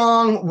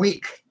 Strong,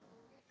 weak.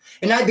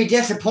 And I'd be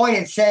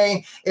disappointed,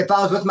 say, if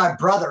I was with my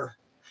brother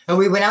and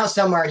we went out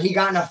somewhere and he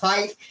got in a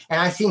fight and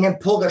I seen him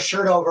pull their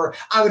shirt over,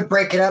 I would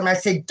break it up and I'd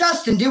say,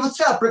 Dustin, dude,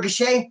 what's up,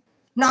 Ricochet?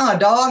 Nah,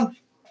 dog.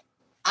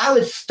 I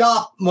would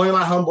stop one of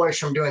my homeboys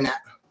from doing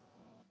that.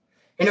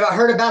 And if I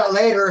heard about it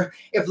later,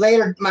 if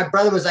later my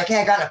brother was like,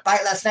 hey, I got in a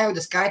fight last night with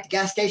this guy at the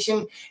gas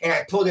station and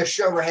I pulled his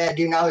shirt overhead,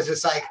 dude, and I was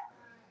just like,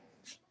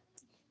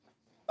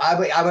 I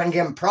wouldn't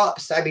give him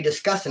props. I'd be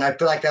disgusting. I'd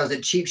feel like that was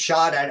a cheap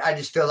shot. I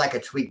just feel like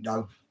it's weak,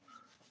 dog.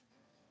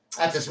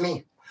 That's just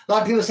me. A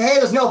lot of people say, hey,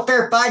 there's no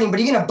fair fighting, but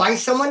are you going to bite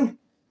someone?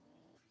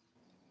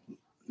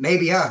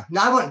 Maybe, huh?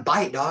 No, I wouldn't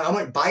bite, dog. I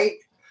wouldn't bite.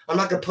 I'm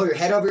not going to pull your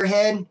head over your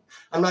head.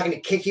 I'm not going to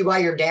kick you while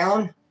you're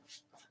down.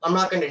 I'm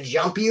not going to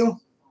jump you.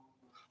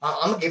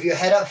 I'm going to give you a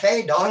head up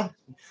fade, dog.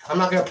 I'm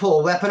not going to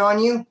pull a weapon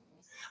on you.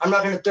 I'm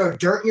not going to throw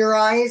dirt in your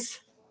eyes.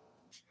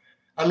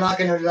 I'm not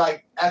going to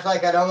like act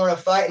like I don't want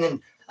to fight. And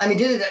then, I mean,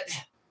 dude,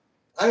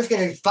 I'm just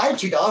going to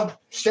fight you, dog.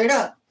 Straight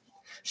up.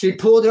 She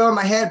pulled it over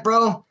my head,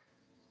 bro.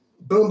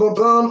 Boom, boom,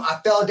 boom. I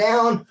fell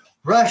down,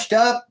 rushed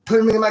up,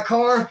 put me in my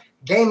car,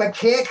 gave him a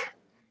kick,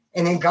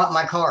 and then got in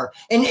my car.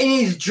 And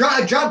he's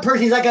drunk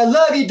person. He's like, I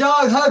love you,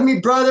 dog. Hug me,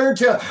 brother. I'm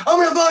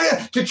going to vote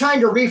you. To trying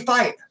to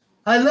refight.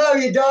 I love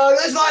you, dog.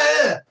 Let's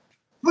fight.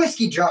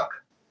 Whiskey drunk.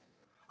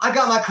 I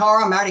got my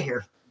car. I'm out of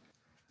here.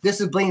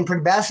 This is bleeding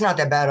pretty bad. It's not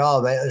that bad at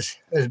all, but it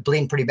was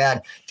bleeding pretty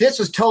bad. This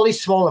was totally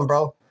swollen,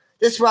 bro.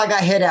 This is where I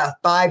got hit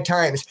at 5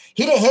 times.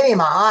 He didn't hit me in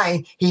my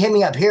eye. He hit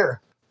me up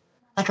here,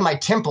 like in my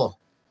temple.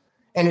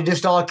 And it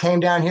just all came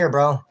down here,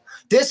 bro.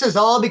 This is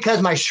all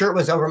because my shirt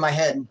was over my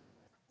head.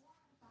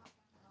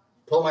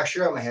 Pull my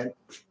shirt on my head.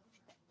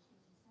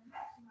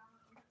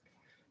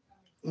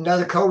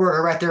 Another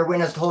coworker right there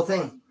witnessed the whole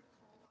thing.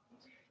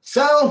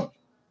 So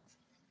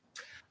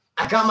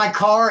I got my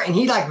car and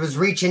he like was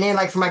reaching in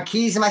like for my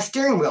keys and my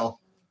steering wheel.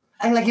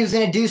 Acting like he was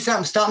gonna do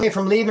something, stop me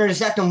from leaving or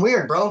just acting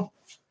weird, bro.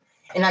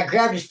 And I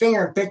grabbed his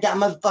finger and bent that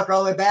motherfucker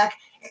all the way back.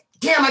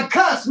 Damn, I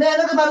cussed, man.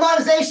 Look at my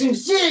monetization.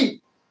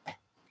 Gee.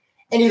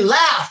 And he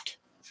laughed.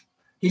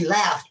 He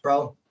laughed,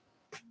 bro.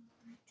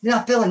 He's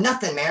not feeling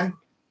nothing, man.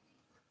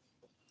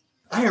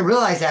 I didn't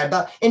realize that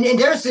about. And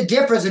there's the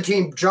difference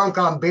between drunk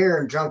on beer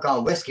and drunk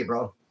on whiskey,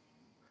 bro.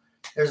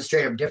 There's a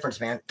straight up difference,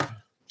 man.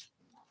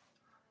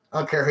 I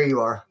don't care who you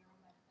are.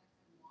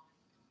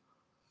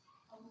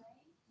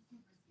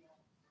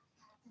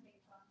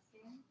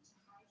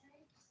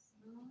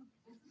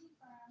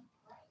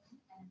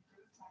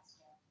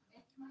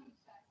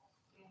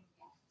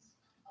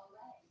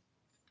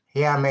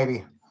 Yeah,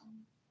 maybe.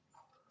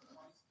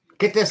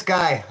 Get this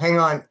guy. Hang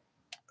on.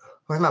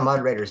 Where's my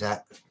moderators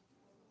at?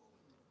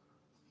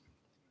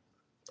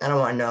 I don't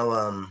want to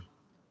know.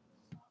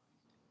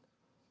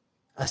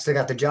 I still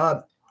got the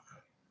job.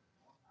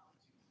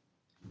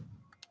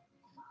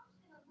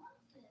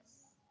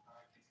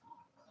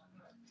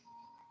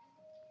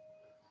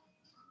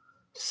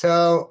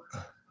 So,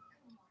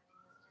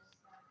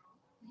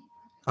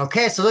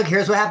 okay, so look,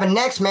 here's what happened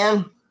next,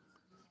 man.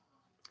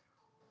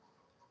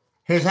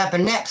 Here's what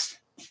happened next.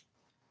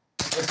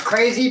 It's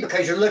crazy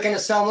because you're looking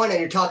at someone and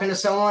you're talking to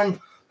someone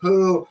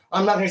who,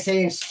 I'm not going to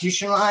say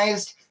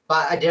institutionalized,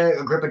 but I did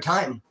a grip of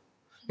time.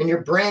 And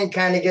your brain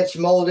kind of gets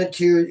molded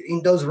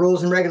to those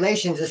rules and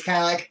regulations. It's kind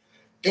of like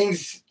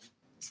things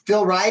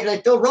feel right or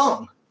they feel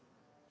wrong.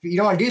 If you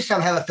don't want to do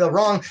something, have it feel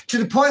wrong. To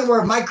the point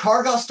where if my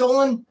car got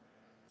stolen,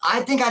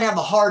 I think I'd have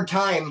a hard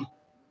time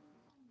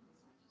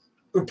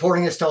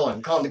reporting it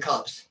stolen, calling the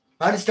cops.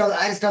 I just don't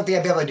think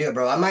I'd be able to do it,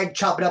 bro. I might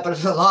chop it up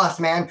as a loss,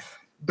 man,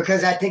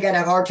 because I think I'd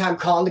have a hard time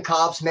calling the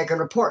cops, making a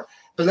report.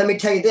 But let me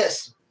tell you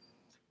this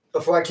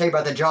before I tell you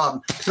about the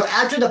job. So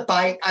after the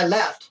fight, I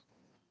left.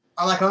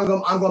 I'm like, I'm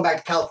going back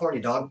to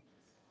California, dog.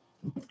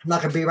 I'm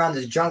not going to be around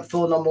this junk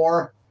fool no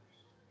more.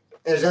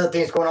 There's other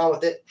things going on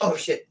with it. Oh,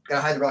 shit. Got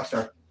to hide the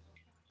Rockstar.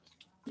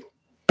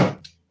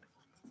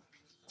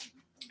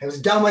 It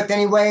was done with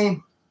anyway.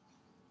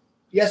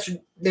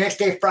 Yesterday, the next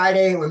day,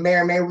 Friday, we may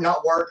or may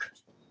not work.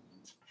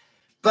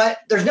 But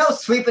there's no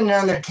sweeping it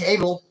under the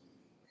table.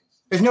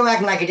 There's no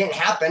acting like it didn't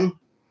happen.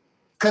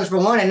 Because for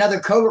one, another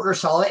coworker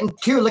saw it, and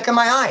two, look at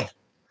my eye,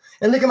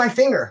 and look at my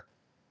finger,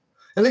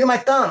 and look at my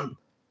thumb.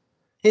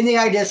 And the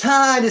guy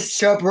just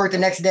show up at work the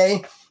next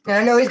day, and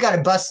I know he's got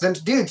to bust them.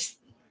 Dudes,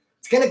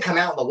 it's going to come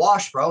out in the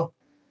wash, bro.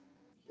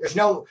 There's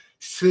no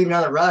sweeping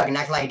on the rug and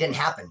acting like it didn't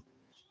happen.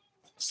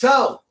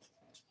 So,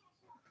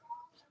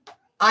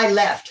 I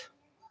left.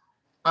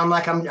 I'm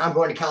like, I'm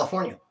going to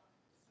California.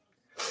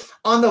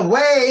 On the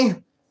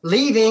way,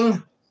 leaving,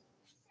 let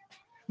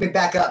me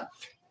back up.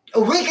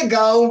 A week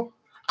ago,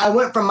 I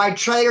went from my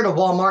trailer to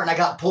Walmart and I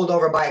got pulled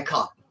over by a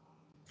cop.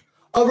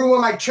 Over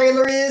where my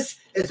trailer is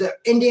an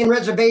Indian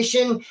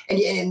reservation, and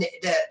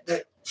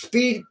the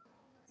speed,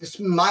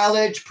 the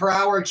mileage per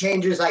hour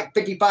changes like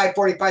 55,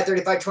 45,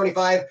 35,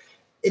 25.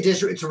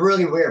 It's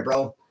really weird,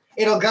 bro.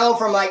 It'll go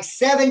from like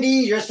 70,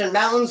 you're just in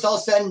mountains, all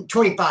of a sudden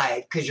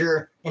 25 because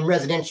you're in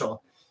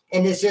residential.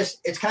 And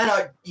it's kind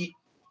of,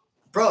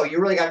 bro, you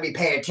really got to be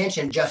paying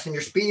attention, adjusting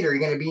your speed, or you're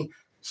going to be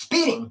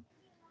speeding.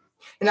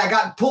 And I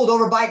got pulled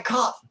over by a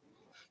cop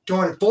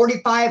doing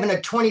 45 and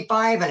a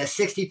 25 and a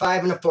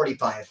 65 and a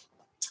 45.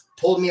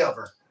 Pulled me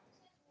over.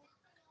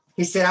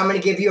 He said, I'm going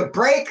to give you a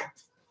break,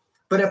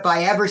 but if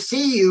I ever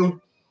see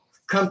you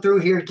come through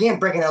here again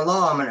breaking the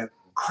law, I'm going to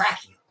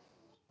crack you.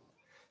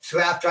 So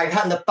after I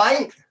got in the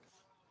fight,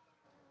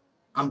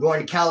 I'm going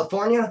to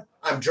California.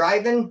 I'm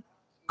driving.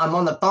 I'm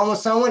on the phone with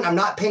someone. I'm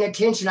not paying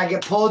attention. I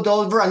get pulled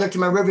over. I looked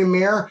in my rearview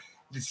mirror.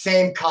 The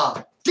same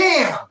cop.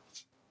 Damn!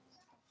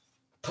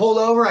 Pulled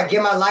over. I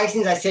get my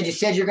license. I said, you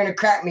said you're going to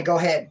crack me. Go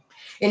ahead.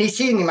 And he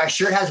sees me. My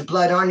shirt has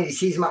blood on it. He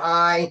sees my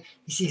eye.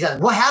 He sees,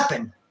 what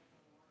happened?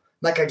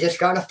 Like I just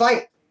got in a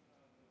fight.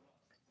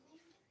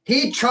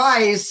 He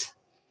tries,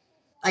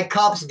 like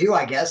cops do,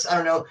 I guess. I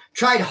don't know.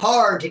 Tried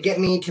hard to get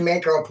me to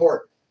make a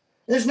report.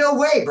 There's no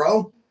way,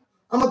 bro.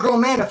 I'm a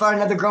grown man to fight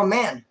another grown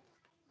man.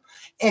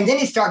 And then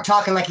he started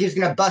talking like he was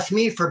going to bust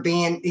me for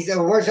being, he said,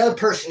 where's the other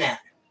person at?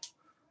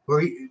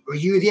 Were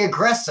you the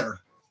aggressor?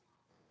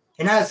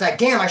 And I was like,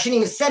 damn, I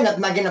shouldn't even said nothing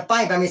about getting a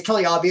fight. But I mean, it's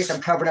totally obvious.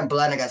 I'm covered in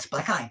blood and I got a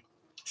black eye.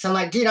 So I'm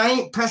like, dude, I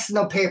ain't pressing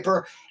no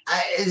paper.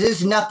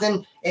 There's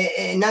nothing,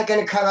 and not going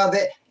to cut of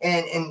it.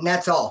 And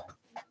that's all.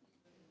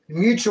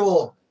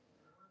 Mutual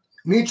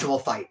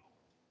fight.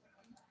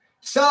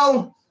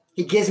 So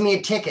he gives me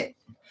a ticket.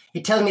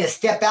 He tells me to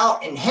step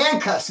out and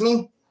handcuffs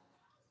me.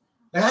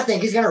 And I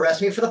think he's going to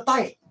arrest me for the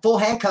fight. Full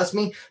handcuffs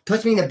me,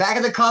 puts me in the back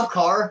of the cop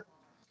car.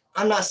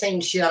 I'm not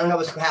saying shit. I don't know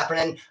what's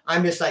happening.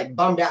 I'm just like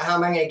bummed out. How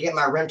am I going to get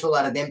my rental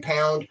out of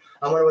impound?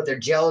 I wonder what their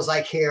jail is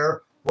like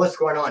here. What's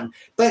going on?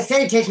 But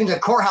instead he takes me to the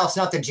courthouse,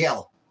 not the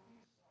jail.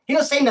 He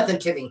don't say nothing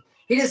to me.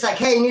 He just like,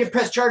 hey, you need to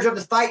press charge of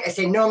this fight. I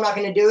say, no, I'm not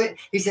going to do it.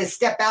 He says,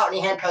 step out, and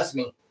he handcuffs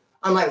me.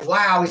 I'm like,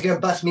 wow, he's going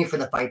to bust me for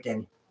the fight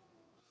then.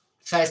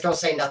 So I just don't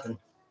say nothing.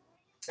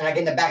 And I get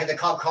in the back of the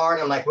cop car,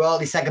 and I'm like, well,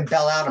 at least I can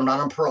bail out. I'm not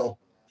on parole.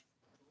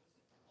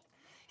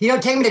 He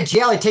don't take me to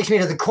jail. He takes me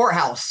to the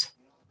courthouse.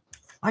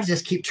 I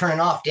just keep turning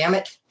off, damn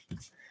it.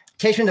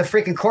 Takes me to the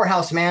freaking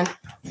courthouse, man.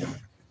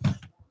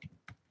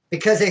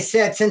 Because they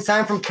said, since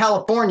I'm from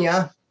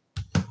California,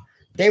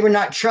 they would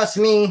not trust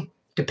me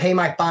to pay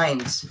my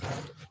fines.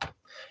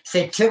 So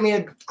they took me to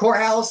the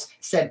courthouse,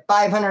 said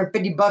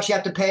 $550 you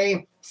have to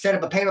pay, set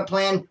up a payment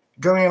plan,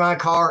 drove me in my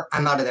car,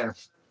 I'm out of there.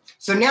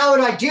 So now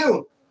what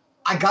do?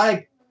 I got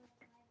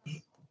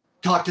to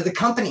talk to the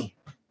company.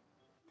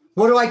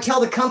 What do I tell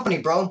the company,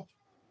 bro?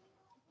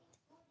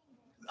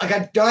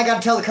 Don't I got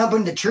to tell the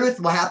company the truth?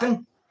 What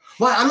happened?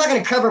 Well, I'm not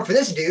going to cover for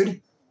this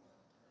dude.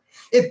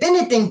 If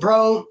anything,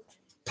 bro,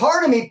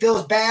 part of me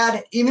feels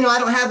bad, even though I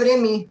don't have it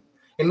in me.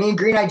 And me and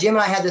Green Eye Jim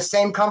and I had the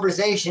same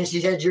conversation.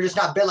 She said, you're just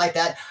not built like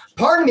that.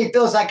 Part of me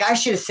feels like I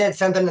should have said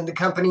something to the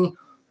company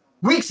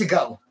weeks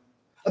ago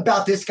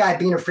about this guy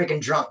being a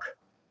freaking drunk.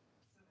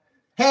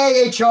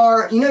 Hey,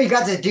 HR, you know you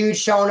got this dude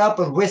showing up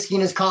with whiskey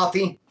in his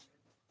coffee?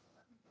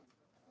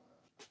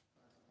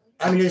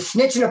 I mean, does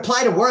snitching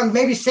apply to work?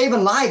 Maybe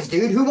saving lives,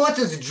 dude. Who wants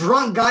this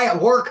drunk guy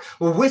at work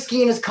with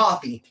whiskey in his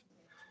coffee?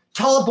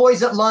 Tall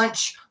boys at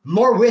lunch,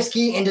 more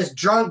whiskey, and just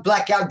drunk,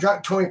 blackout,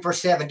 drunk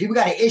 24/7. Dude, we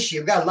got an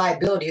issue. We got a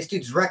liability. This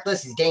dude's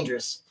reckless. He's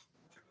dangerous.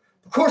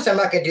 Of course I'm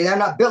not going to do that. I'm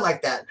not built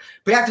like that.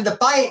 But after the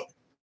fight,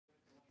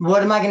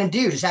 what am I going to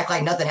do? Just act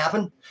like nothing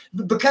happened?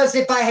 Because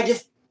if I had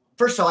just,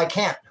 first of all, I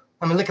can't.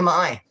 I mean, look at my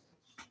eye.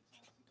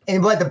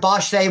 And what the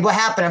boss say, what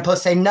happened? I'm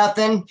supposed to say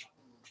nothing.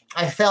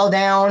 I fell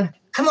down.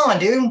 Come on,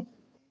 dude.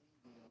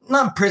 I'm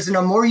not in prison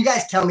no more. You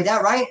guys tell me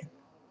that, right?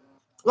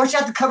 Why don't you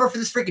have to cover for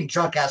this freaking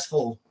drunk ass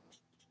fool?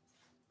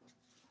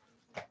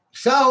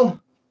 So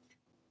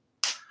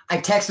I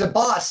texted the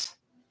boss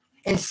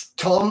and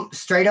told him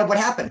straight up what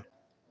happened.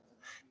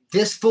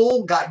 This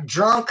fool got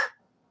drunk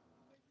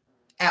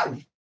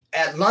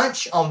at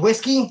lunch on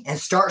whiskey and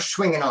started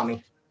swinging on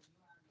me.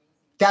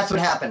 That's what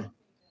happened.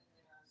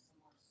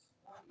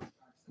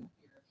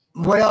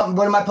 What else,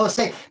 what am I supposed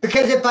to say?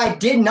 Because if I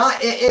did not,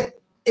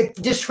 if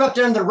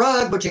disrupted under the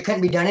rug, which it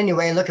couldn't be done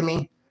anyway, look at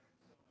me.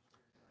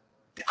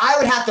 I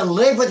would have to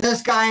live with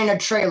this guy in a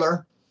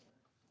trailer,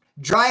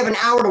 drive an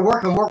hour to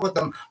work and work with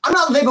them. I'm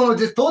not living with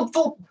this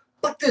fool.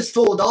 Fuck this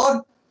fool,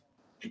 dog.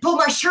 He pulled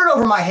my shirt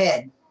over my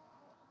head.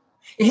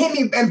 It hit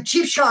me and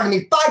cheap shot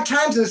me 5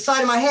 times in the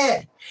side of my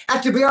head.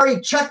 After we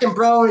already checked him,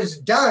 bro, and it's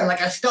done.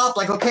 Like, I stopped,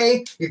 like,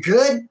 okay, you're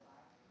good?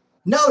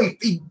 No,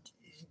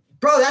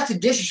 bro, that's a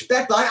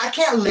disrespectful. I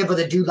can't live with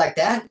a dude like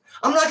that.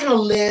 I'm not going to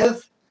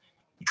live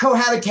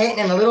cohabitating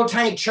in a little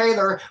tiny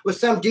trailer with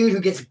some dude who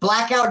gets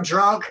blackout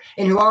drunk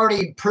and who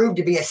already proved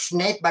to be a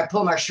snake by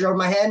pulling my shirt over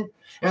my head.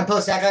 And I'm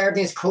supposed to act like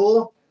everything's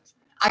cool.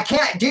 I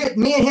can't, dude.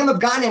 Me and him have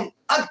gotten in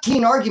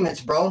up-teen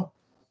arguments, bro.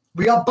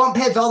 We all bump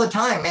heads all the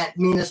time, man,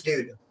 me and this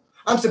dude.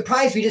 I'm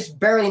surprised we just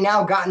barely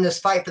now got in this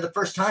fight for the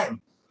first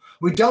time.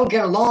 We don't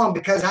get along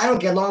because I don't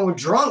get along with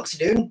drunks,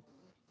 dude.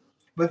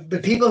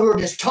 With people who are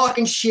just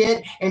talking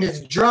shit and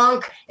just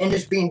drunk and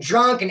just being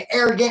drunk and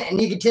arrogant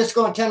and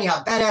egotistical and telling you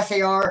how badass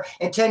they are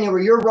and telling you where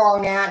you're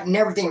wrong at and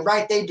everything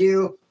right they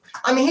do.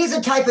 I mean, he's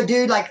the type of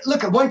dude, like,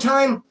 look, at one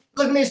time,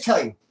 look, let me just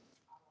tell you.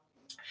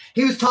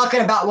 He was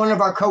talking about one of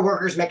our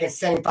coworkers making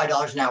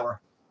 $75 an hour.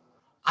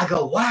 I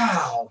go,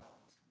 wow.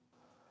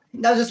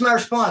 That was just my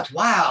response.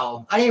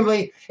 Wow. I didn't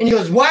really, and he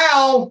goes,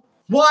 wow.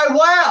 Why,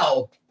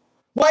 wow?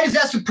 Why does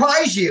that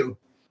surprise you?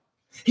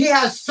 He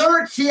has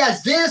certs. He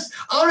has this.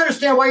 I don't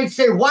understand why you'd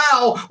say,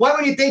 wow. Why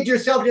would you think to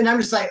yourself? And I'm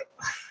just like,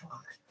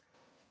 oh,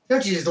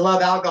 don't you just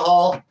love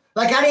alcohol?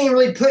 Like, I didn't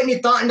really put any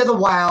thought into the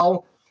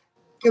wow.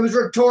 It was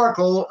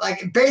rhetorical.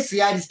 Like,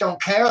 basically, I just don't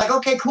care. Like,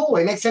 okay, cool.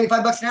 He makes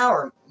 $75 an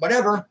hour.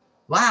 Whatever.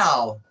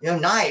 Wow. You know,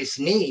 nice,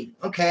 neat.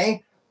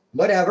 Okay.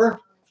 Whatever.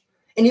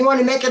 And you want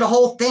to make it a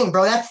whole thing,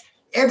 bro. That's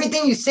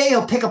everything you say,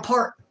 he'll pick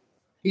apart.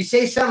 You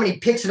say something, he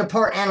picks it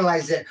apart,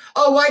 analyzes it.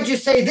 Oh, why'd you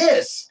say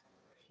this?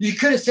 You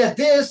could have said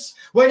this.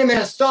 Wait a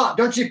minute, stop.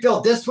 Don't you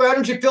feel this way? Why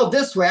don't you feel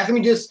this way? How come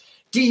you just,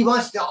 dude, he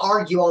wants to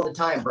argue all the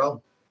time,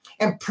 bro.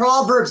 And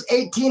Proverbs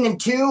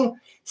 18:2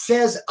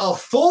 says, a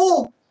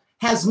fool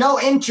has no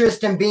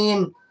interest in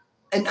being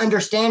and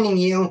understanding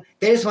you.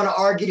 They just want to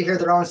argue to hear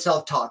their own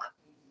self-talk.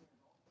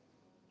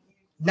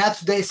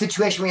 That's the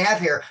situation we have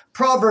here.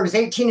 Proverbs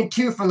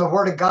 18:2 from the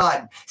Word of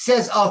God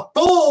says, a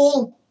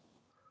fool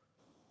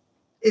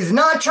is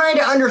not trying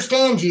to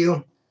understand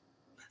you.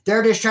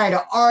 They're just trying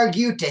to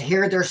argue to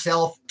hear their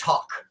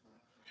self-talk.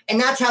 And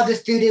that's how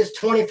this dude is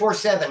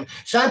 24/7.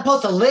 So I'm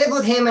supposed to live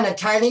with him in a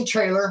tiny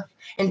trailer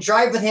and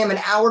drive with him an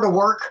hour to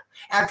work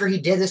after he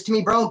did this to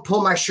me, bro.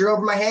 Pull my shirt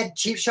over my head,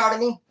 cheap shot at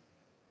me,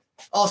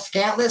 all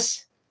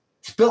scantless,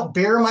 spilt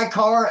beer in my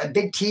car, a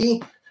big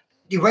T.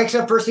 He wakes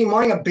up first thing in the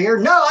morning, a beer.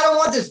 No, I don't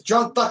want this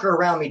drunk fucker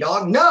around me,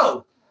 dog.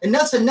 No,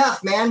 enough's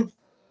enough, man.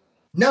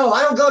 No,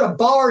 I don't go to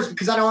bars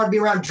because I don't want to be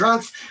around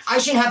drunks. I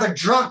shouldn't have a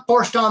drunk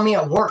forced on me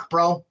at work,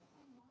 bro.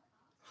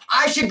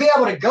 I should be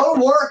able to go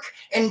to work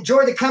and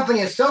enjoy the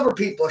company of sober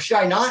people, should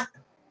I not?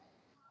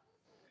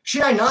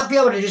 Should I not be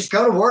able to just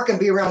go to work and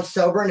be around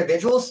sober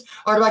individuals?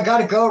 Or do I got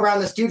to go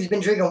around this dude who's been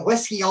drinking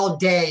whiskey all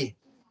day?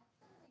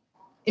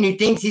 And he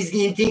thinks he's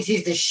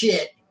the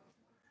shit.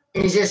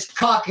 And he's just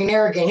cocky and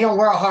arrogant. He don't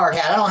wear a hard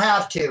hat. I don't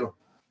have to.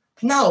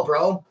 No,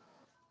 bro.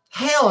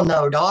 Hell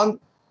no, dog.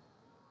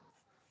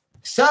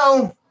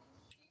 So,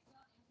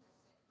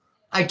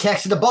 I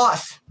texted the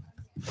boss.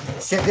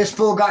 Said this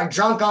fool got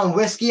drunk on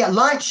whiskey at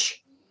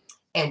lunch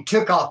and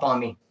took off on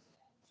me.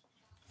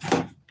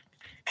 Because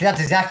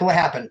that's exactly what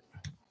happened.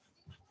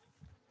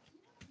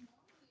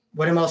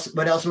 What else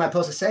am I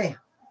supposed to say?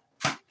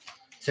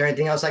 Is there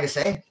anything else I can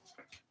say?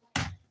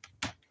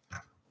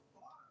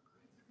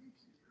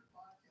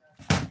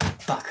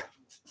 Fuck.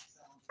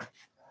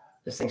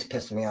 This thing's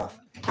pissing me off.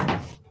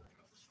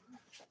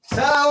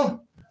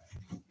 So,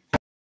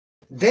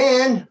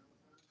 then,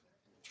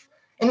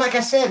 and like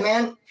I said,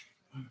 man,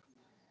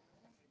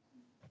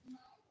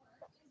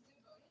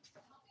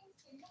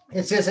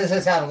 it's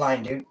out of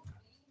line, dude.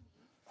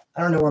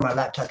 I don't know where my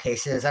laptop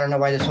case is. I don't know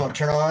why this won't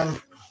turn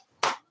on.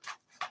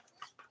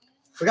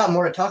 We got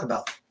more to talk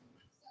about.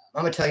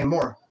 I'm going to tell you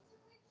more.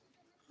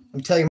 I'm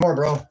going to tell you more,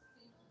 bro.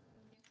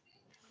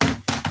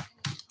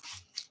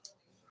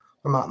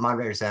 Where my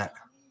moderator's at?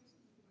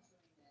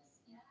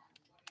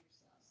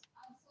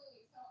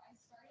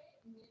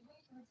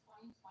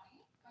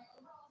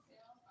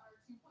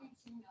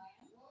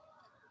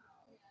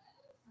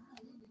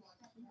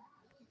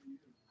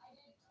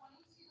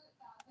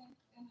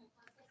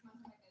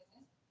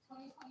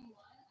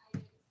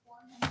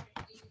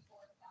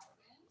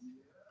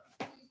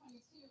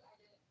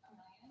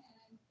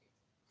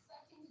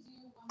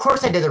 Of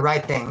course I did the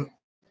right thing.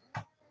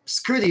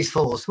 Screw these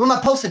fools. What am I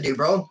supposed to do,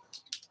 bro?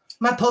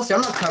 What am I supposed to?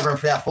 I'm not covering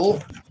for that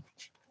fool.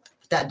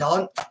 That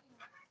dog.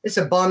 It's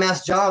a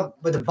bomb-ass job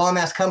with a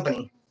bomb-ass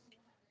company.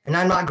 And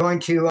I'm not going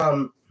to,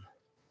 I'm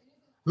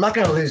not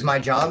going to lose my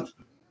job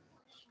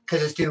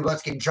because this dude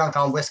wants to get drunk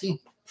on whiskey.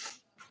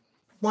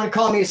 Want to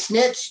call me a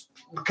snitch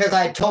because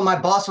I told my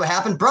boss what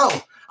happened? Bro,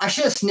 I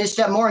should have snitched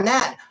up more than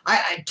that.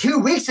 I 2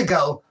 weeks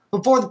ago,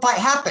 before the fight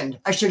happened,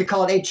 I should have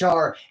called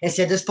HR and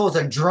said, this fool's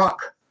a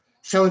drunk.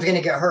 Someone's going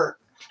to get hurt.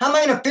 How am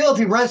I going to feel if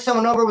he runs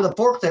someone over with a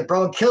forklift,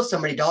 bro, and kills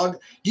somebody, dog?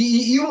 Do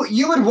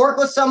you would work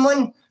with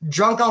someone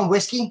drunk on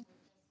whiskey?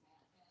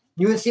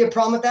 You would see a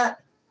problem with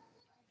that?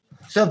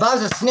 So if I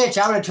was a snitch,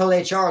 I would have told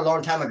HR a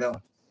long time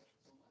ago.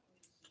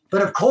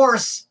 But of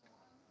course,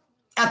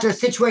 after a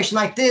situation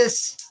like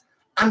this,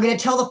 I'm going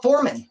to tell the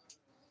foreman.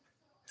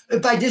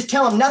 If I just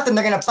tell them nothing,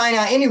 they're going to find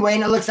out anyway,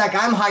 and it looks like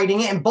I'm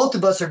hiding it, and both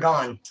of us are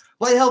gone.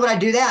 Why the hell would I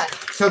do that?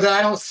 So that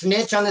I don't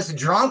snitch on this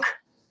drunk?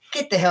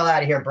 Get the hell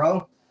out of here,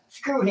 bro.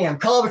 Screw him.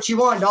 Call it what you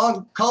want,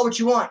 dog. Call it what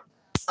you want.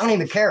 I don't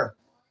even care.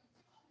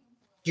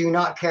 Do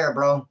not care,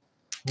 bro.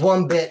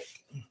 One bit.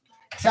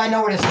 So I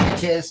know what a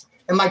snitch is.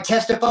 Am I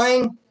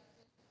testifying?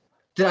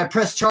 Did I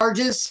press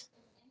charges?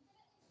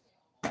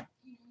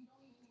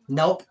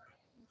 Nope.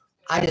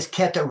 I just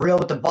kept it real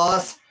with the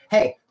boss.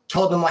 Hey,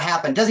 told him what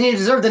happened. Doesn't he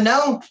deserve to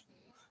know?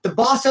 The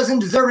boss doesn't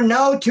deserve to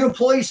know 2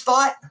 employees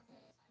fought.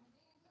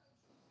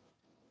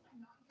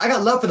 I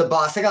got love for the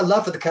boss. I got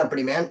love for the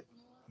company, man.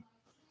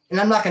 And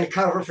I'm not going to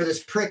cover for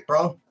this prick,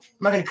 bro. I'm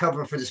not going to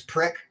cover for this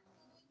prick.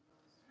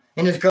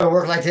 And just go to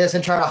work like this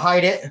and try to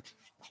hide it.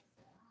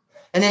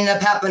 And then end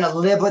up having to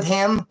live with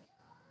him.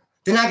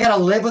 Then I got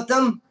to live with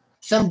them.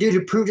 Some dude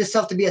who proved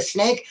himself to be a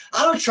snake.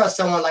 I don't trust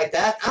someone like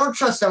that. I don't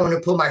trust someone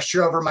who pulled my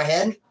shirt over my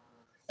head.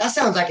 That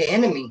sounds like an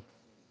enemy.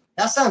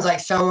 That sounds like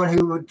someone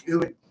who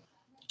would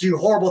do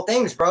horrible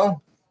things, bro.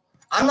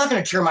 I'm not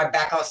going to turn my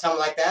back on someone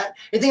like that.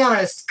 You think I'm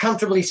going to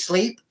comfortably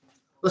sleep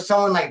with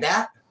someone like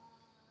that?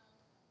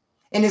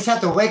 And just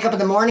have to wake up in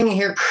the morning and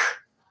hear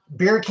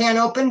beer can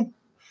open,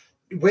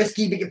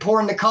 whiskey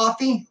pouring the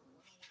coffee.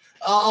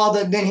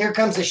 Then here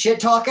comes the shit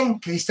talking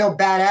because he's so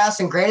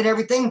badass and great at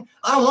everything.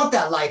 I don't want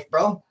that life,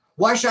 bro.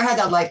 Why should I have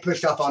that life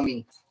pushed off on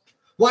me?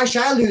 Why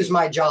should I lose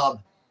my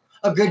job?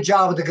 A good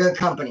job with a good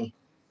company.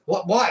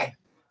 What? Why?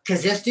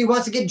 Because this dude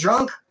wants to get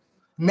drunk?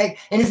 And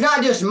it's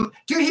not just,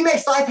 dude, he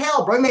makes life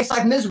hell, bro. He makes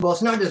life miserable.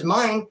 It's not just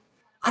mine.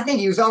 I think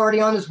he was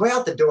already on his way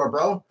out the door,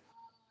 bro.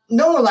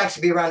 No one likes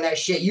to be around that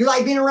shit. You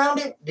like being around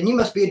it? Then you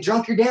must be a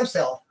drunk your damn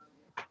self.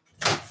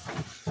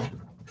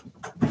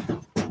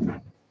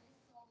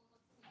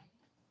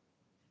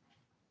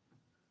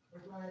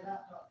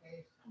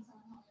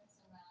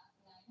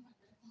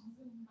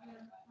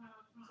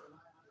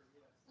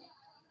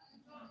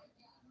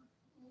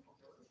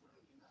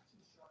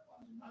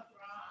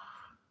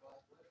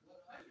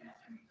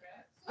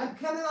 I'm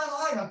coming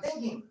online. I'm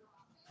thinking.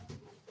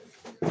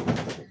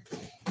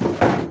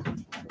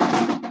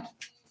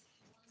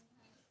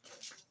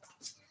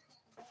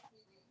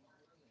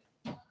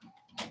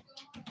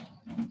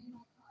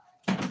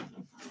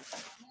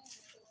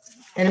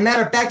 And a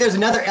matter of fact, there's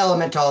another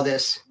element to all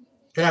this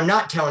that I'm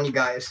not telling you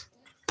guys.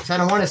 So I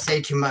don't want to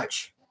say too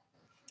much.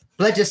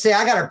 But let's just say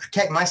I gotta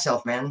protect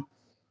myself, man.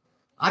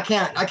 I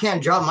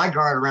can't drop my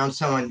guard around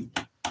someone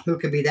who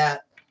could be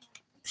that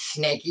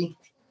snaky.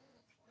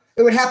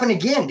 It would happen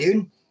again,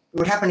 dude. It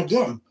would happen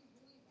again.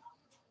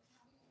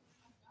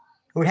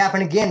 It would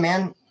happen again,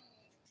 man.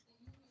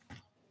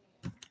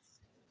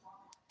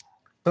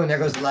 Boom, there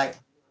goes the light.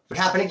 It would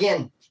happen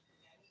again.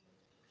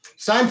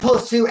 So I'm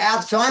supposed to,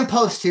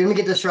 let me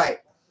get this right.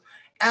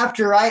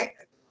 After I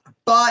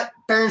fought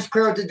fair and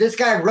square, this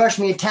guy rushed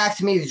me,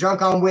 attacked me, he's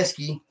drunk on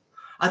whiskey.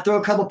 I throw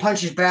a couple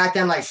punches back,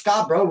 I'm like,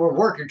 stop, bro, we're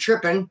working, you're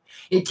tripping.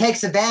 He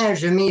takes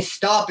advantage of me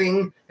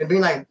stopping and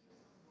being like,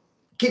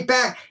 kick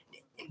back,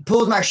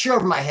 pulls my shirt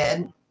over my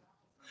head,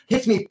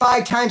 hits me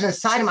 5 times on the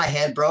side of my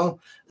head, bro.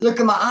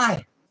 Look at my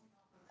eye.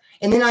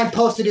 And then I'm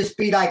supposed to just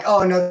be like,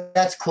 oh, no,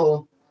 that's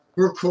cool.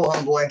 We're cool,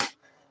 homeboy.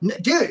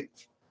 Dude,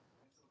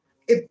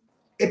 if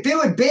it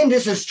would have been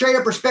just a straight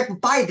up respectful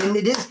fight, then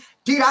it is.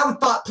 Dude, I would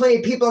fight plenty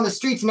of people on the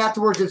streets, and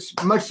afterwards it's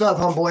much love,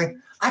 homeboy.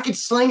 I could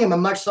sling him a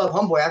much love,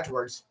 homeboy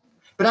afterwards.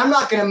 But I'm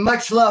not going to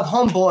much love,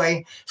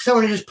 homeboy,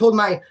 someone who just pulled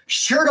my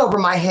shirt over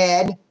my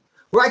head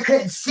where I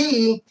couldn't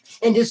see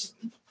and just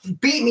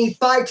beat me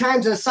 5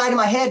 times on the side of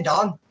my head,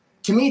 dog.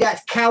 To me,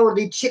 that's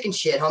cowardly chicken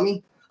shit,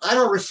 homie. I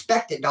don't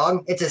respect it,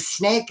 dog. It's a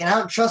snake, and I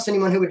don't trust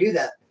anyone who would do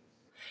that.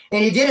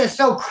 And he did it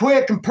so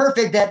quick and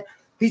perfect that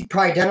he's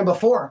probably done it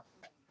before.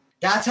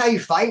 That's how you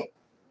fight?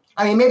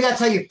 I mean, maybe that's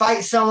how you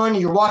fight someone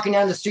and you're walking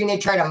down the street and they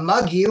try to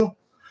mug you.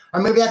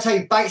 Or maybe that's how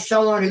you fight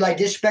someone who, like,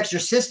 disrespects your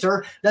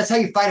sister. That's how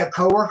you fight a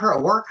coworker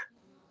at work.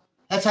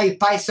 That's how you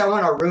fight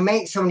someone, a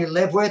roommate, someone you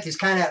live with, who's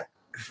kind of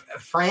a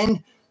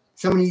friend,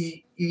 someone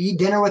you eat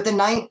dinner with at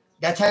night.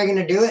 That's how you're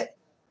going to do it?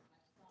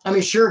 I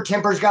mean, sure,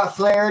 tempers got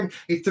flared.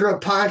 You threw a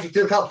punch. You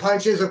threw a couple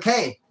punches.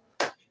 Okay.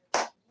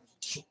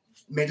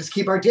 May just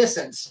keep our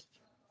distance.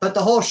 But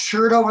the whole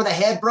shirt over the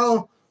head,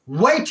 bro,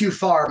 way too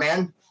far,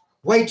 man.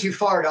 Way too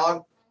far,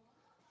 dog.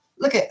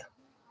 Look at,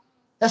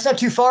 that's not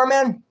too far,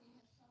 man.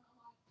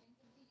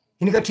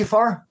 Can you go too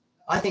far?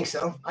 I think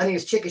so. I think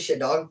it's chicken shit,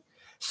 dog.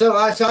 So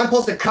I'm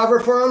supposed to cover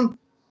for him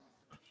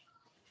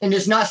and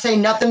just not say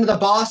nothing to the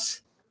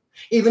boss,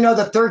 even though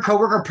the third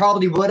coworker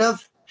probably would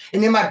have.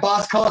 And then my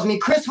boss calls me,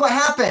 Chris, what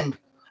happened?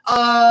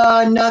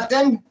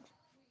 Nothing.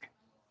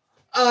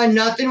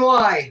 Nothing.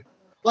 Why?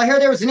 Well, I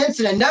heard there was an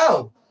incident.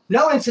 No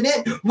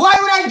incident. Why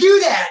would I do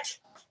that?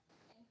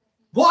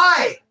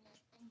 Why?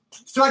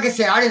 So like I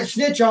said, I didn't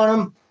snitch on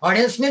him.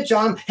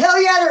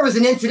 Hell yeah, there was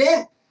an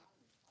incident.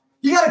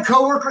 You got a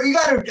coworker, you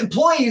got an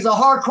employee who's a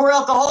hardcore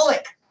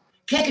alcoholic.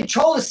 Can't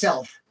control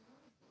himself.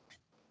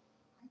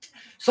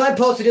 So I'm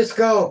supposed to just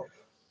go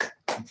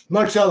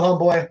Much love,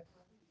 homeboy.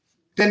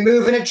 Then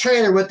move in a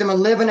trailer with them and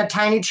live in a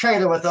tiny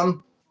trailer with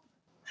them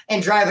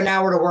and drive an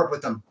hour to work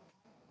with them.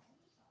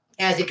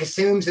 As he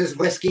consumes his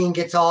whiskey and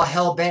gets all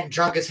hell-bent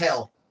drunk as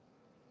hell.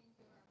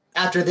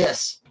 After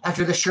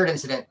the shirt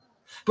incident.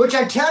 Which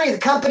I'm telling you,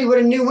 the company would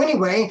have knew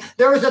anyway.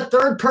 There was a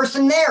third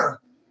person there.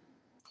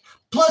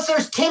 Plus,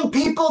 there's 10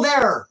 people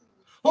there.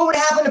 What would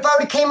happen if I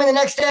would have came in the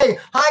next day?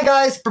 Hi,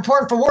 guys,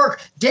 reporting for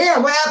work.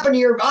 Damn, what happened to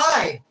your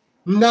eye?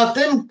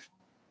 Nothing.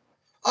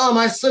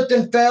 I slipped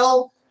and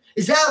fell.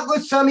 Is that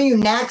what some of you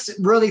knacks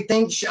really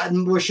think should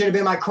have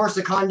been my course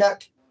of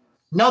conduct?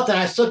 Nothing.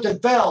 I slipped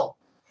and fell.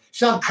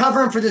 So I'm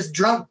covering for this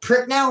drunk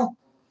prick now?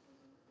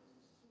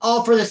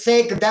 All for the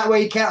sake of that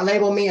way you can't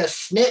label me a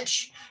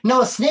snitch?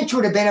 No, a snitch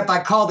would have been if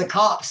I called the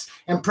cops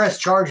and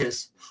pressed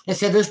charges and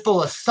said this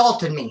fool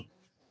assaulted me.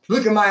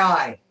 Look at my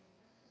eye.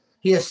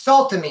 He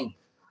assaulted me.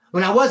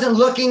 When I wasn't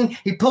looking,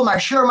 he pulled my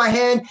shirt on my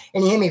head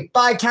and he hit me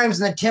 5 times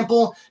in the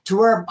temple to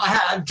where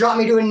dropped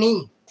me to a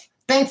knee.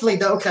 Thankfully,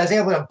 though, because I was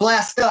able to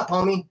blast up,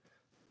 homie.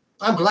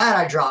 I'm glad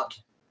I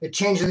dropped. It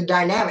changed the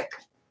dynamic.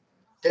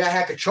 Then I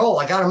had control.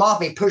 I got him off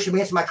me, pushing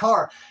me into my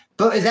car.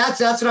 But that's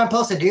what I'm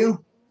supposed to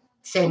do?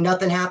 Say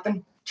nothing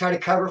happened? Try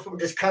to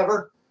just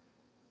cover?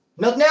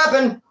 Nothing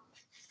happened.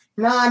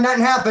 Nah,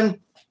 nothing happened.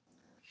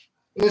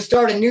 I'm going to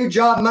start a new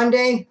job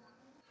Monday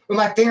with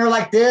my finger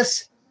like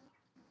this.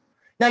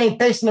 Not even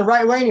facing the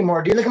right way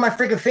anymore, dude. Look at my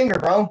freaking finger,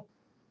 bro.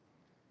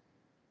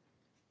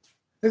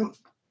 Can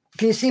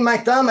you see my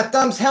thumb? My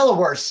thumb's hella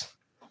worse.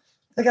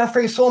 Look how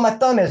freaking swollen my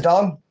thumb is,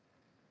 dog.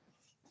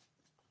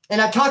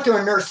 And I talked to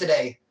a nurse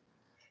today.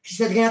 She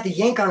said they're going to have to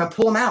yank on him and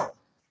pull him out.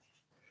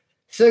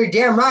 So you're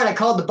damn right. I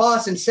called the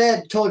boss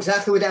and told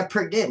exactly what that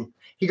prick did.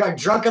 He got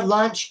drunk at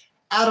lunch,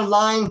 out of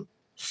line,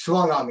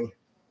 swung on me.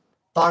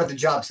 Fought at the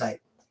job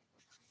site.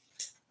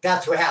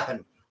 That's what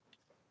happened.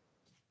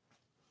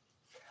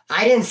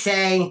 I didn't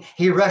say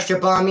he rushed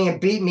up on me and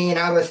beat me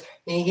and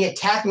he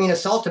attacked me and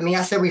assaulted me.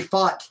 I said we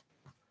fought.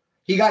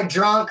 He got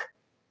drunk.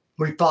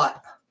 We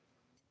fought.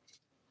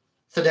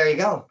 So there you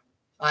go.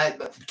 I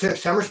took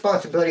some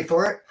responsibility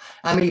for it.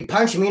 I mean, he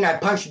punched me and I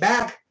punched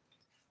back.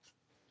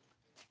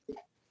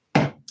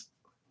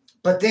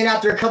 But then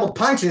after a couple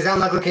punches, I'm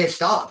like, okay,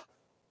 stop.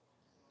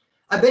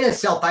 I've been in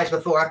self-fights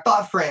before. I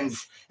fought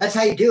friends. That's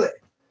how you do it.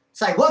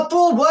 It's like, what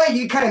fool? What?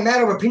 You kind of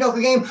mad over a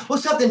Pinocchio game?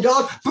 What's up then,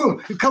 dog?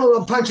 Boom. A couple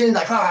of punches,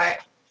 like, all right.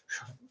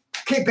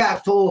 Kick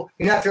back, fool.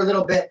 And after a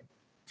little bit,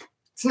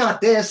 it's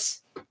not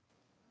this.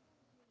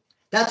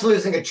 That's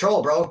losing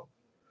control, bro.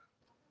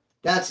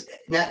 That's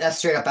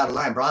straight up out of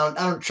line, bro. I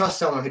don't trust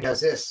someone who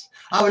does this.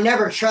 I would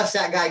never trust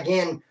that guy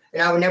again,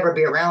 and I would never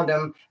be around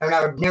him, and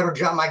I would never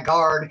drop my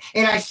guard,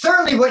 and I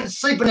certainly wouldn't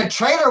sleep in a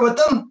trailer with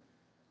him.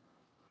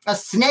 A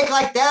snake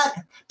like that?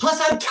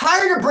 Plus, I'm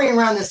tired of bringing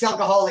around this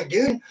alcoholic,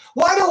 dude.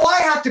 Why do I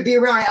have to be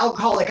around an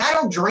alcoholic? I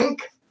don't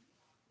drink.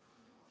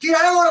 Dude,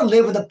 I don't want to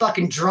live with a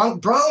fucking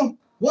drunk, bro.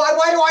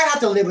 Why do I have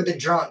to live with a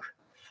drunk?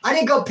 I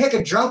didn't go pick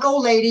a drunk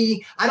old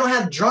lady. I don't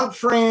have drunk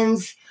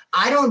friends.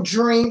 I don't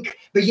drink.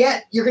 But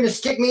yet, you're going to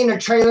stick me in a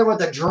trailer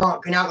with a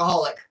drunk, an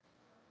alcoholic.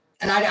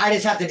 And I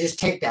just have to just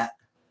take that.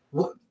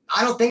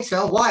 I don't think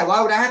so. Why?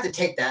 Why would I have to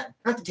take that? I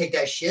don't have to take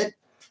that shit.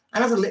 I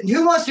don't have to.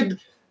 Who wants to...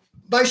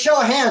 By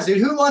show of hands, dude,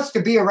 who wants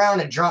to be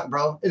around a drunk,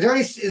 bro? Is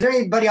there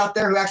anybody out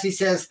there who actually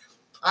says,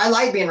 I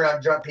like being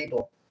around drunk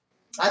people?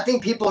 I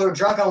think people who are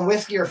drunk on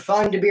whiskey are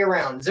fun to be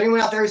around. Is there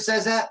anyone out there who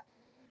says that?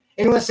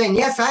 Anyone saying,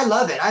 yes, I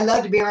love it. I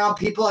love to be around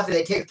people after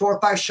they take 4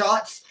 or 5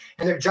 shots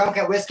and they're drunk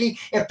at whiskey.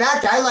 In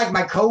fact, I like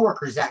my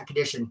coworkers that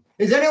condition.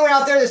 Is there anyone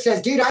out there that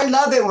says, dude, I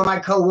love it when my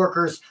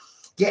coworkers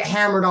get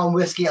hammered on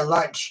whiskey at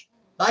lunch?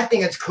 I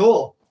think it's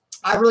cool.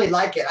 I really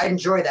like it. I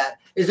enjoy that.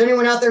 Is there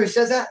anyone out there who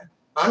says that?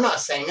 I'm not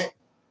saying it.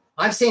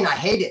 I'm saying I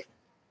hate it.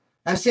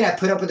 I'm saying I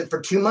put up with it for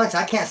 2 months.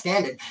 I can't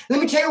stand it. Let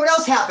me tell you what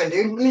else happened,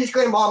 dude. Let me just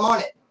go ahead while I'm on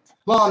it.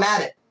 While I'm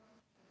at it.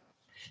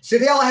 So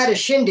they all had a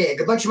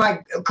shindig. A bunch of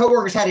my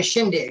coworkers had a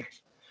shindig.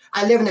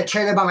 I live in a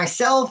trailer by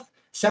myself.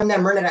 Some of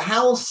them rented a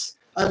house.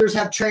 Others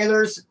have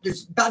trailers.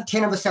 There's about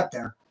 10 of us up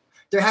there.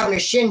 They're having a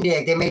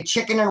shindig. They made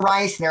chicken and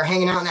rice, and they're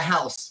hanging out in the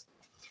house.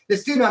 The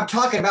student I'm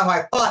talking about, who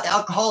I fought, the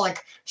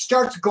alcoholic,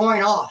 starts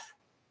going off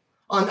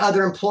on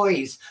other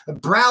employees,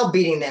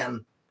 browbeating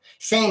them,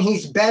 saying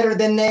he's better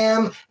than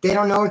them. They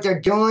don't know what they're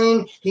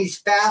doing. He's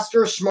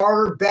faster,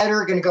 smarter,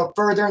 better, going to go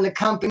further in the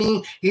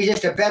company. He's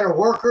just a better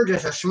worker,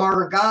 just a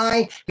smarter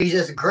guy. He's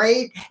just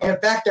great. And in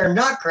fact, they're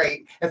not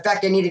great. In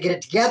fact, they need to get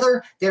it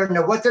together. They don't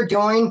know what they're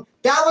doing.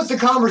 That was the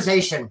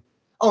conversation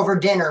over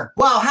dinner.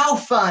 Wow, how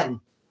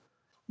fun.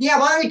 Yeah,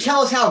 why don't you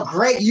tell us how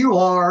great you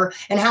are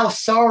and how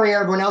sorry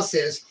everyone else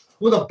is?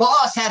 Well, the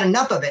boss had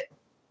enough of it.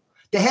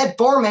 The head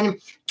foreman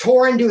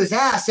tore into his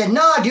ass, said,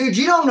 nah, dude,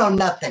 you don't know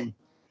nothing.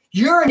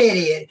 You're an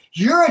idiot.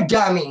 You're a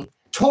dummy.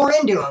 Tore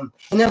into him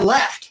and then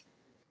left.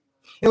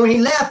 And when he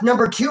left,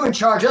 number 2 in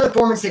charge, other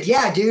foreman said,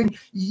 yeah, dude,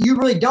 you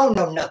really don't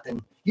know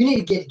nothing. You need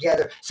to get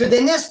together. So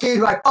then this dude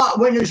who I fought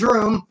went in his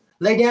room,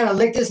 lay down and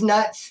licked his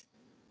nuts.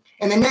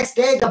 And the next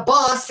day, the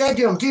boss said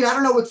to him, dude, I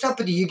don't know what's up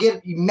with you.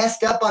 You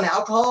messed up on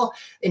alcohol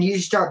and you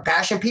start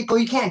bashing people.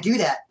 You can't do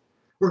that.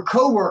 We're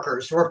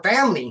co-workers. We're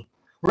family.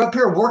 We're up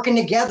here working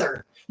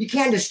together. You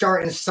can't just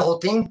start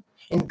insulting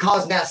and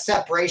causing that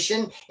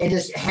separation and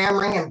just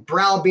hammering and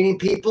browbeating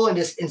people and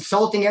just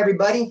insulting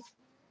everybody.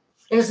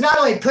 And it's not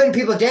only putting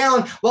people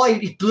down while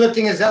he's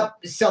lifting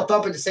himself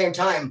up at the same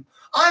time.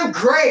 I'm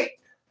great.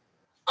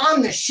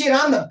 I'm the shit.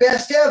 I'm the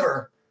best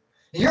ever.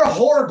 You're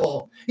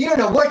horrible. You don't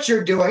know what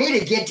you're doing. You need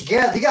to get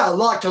together. You got a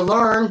lot to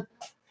learn.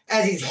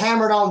 As he's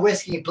hammered on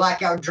whiskey,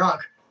 blackout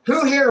drunk.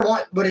 Who here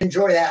would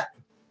enjoy that?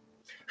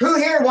 Who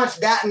here wants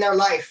that in their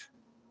life?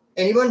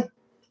 Anyone?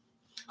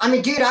 I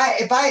mean, dude,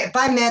 if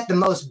I met the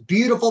most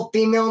beautiful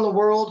female in the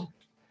world,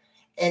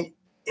 and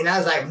I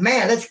was like,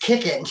 man, let's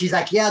kick it. And she's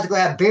like, yeah, let's go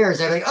have beers.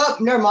 I'm like, oh,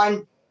 never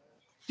mind.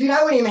 Dude,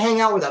 I wouldn't even hang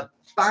out with a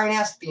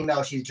fine-ass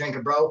female she's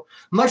drinking, bro.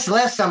 Much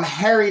less some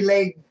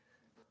hairy-legged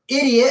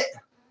idiot.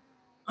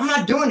 I'm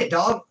not doing it,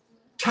 dog.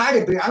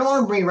 Tired of beer. I don't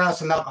want to bring around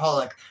some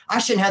alcoholic. I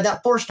shouldn't have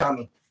that forced on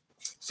me.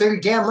 So you're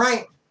damn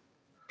right.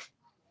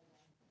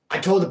 I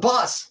told the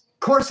boss. Of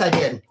course I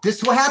did. This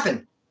is what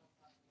happened.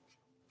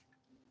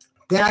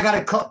 Then I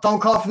got a phone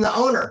call from the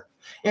owner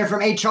and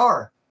from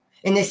HR.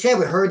 And they said,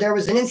 we heard there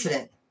was an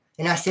incident.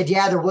 And I said,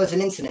 yeah, there was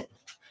an incident.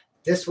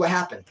 This is what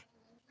happened.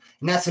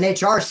 And that's when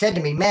HR said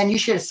to me, man, you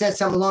should have said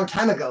something a long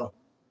time ago.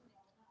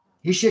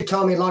 You should have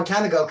told me a long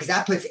time ago because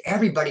that puts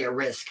everybody at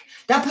risk.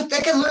 That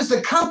could lose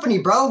the company,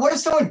 bro. What if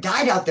someone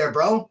died out there,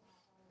 bro?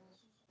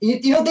 You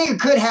don't think it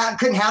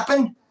couldn't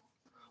happen?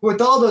 With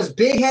all those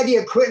big, heavy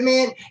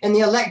equipment and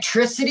the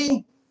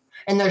electricity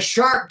and the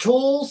sharp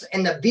tools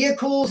and the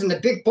vehicles and the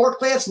big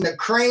forklifts and the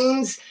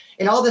cranes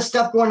and all this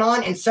stuff going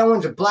on, and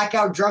someone's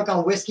blackout drunk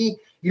on whiskey,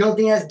 you don't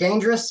think that's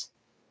dangerous?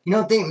 You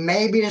don't think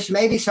maybe, just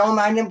maybe, someone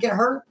might end up getting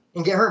hurt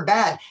and get hurt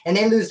bad and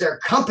they lose their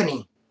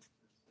company?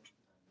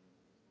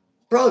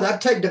 Bro,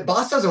 the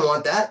boss doesn't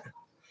want that.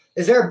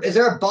 Is there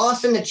a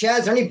boss in the chat?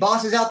 Is there any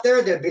bosses out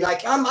there that'd be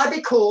like, I'd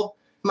be cool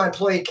if my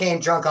employee came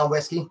drunk on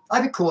whiskey?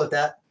 I'd be cool with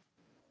that.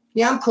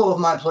 Yeah, I'm cool if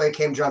my employee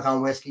came drunk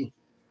on whiskey.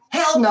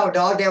 Hell no,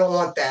 dog. They don't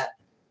want that.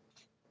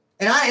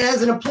 And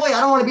as an employee, I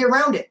don't want to be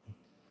around it.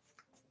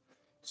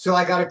 So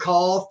I got a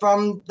call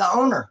from the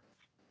owner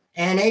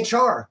and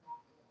HR.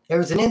 There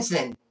was an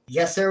incident.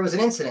 Yes, there was an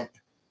incident.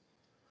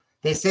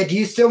 They said, do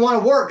you still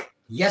want to work?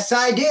 Yes,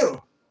 I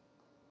do.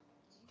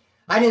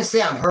 I didn't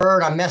say I'm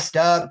hurt. I'm messed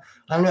up.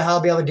 I don't know how I'll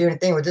be able to do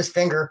anything with this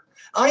finger.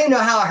 I don't even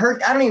know how I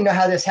hurt. I don't even know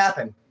how this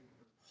happened.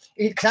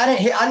 Because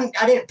I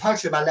didn't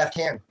punch with my left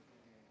hand.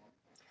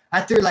 I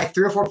threw like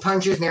 3 or 4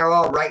 punches and they were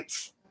all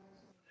rights.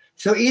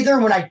 So either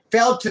when I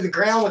fell to the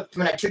ground,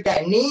 when I took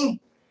that knee,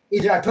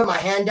 either I put my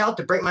hand out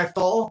to break my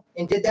fall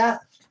and did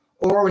that,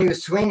 or when he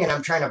was swinging,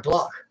 I'm trying to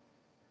block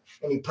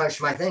and he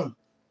punched my thing.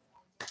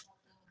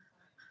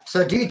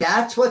 So, dude,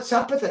 that's what's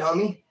up with it,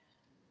 homie.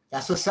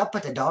 That's what's up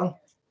with it, dog.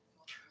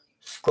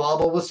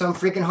 Squabble with some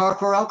freaking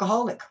hardcore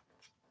alcoholic.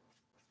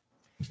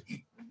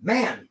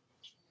 Man.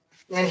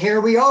 And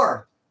here we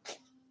are.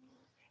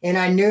 And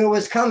I knew it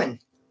was coming.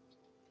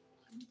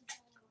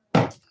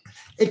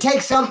 It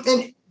takes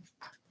something.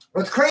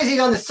 What's crazy is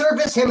on the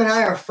surface, him and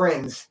I are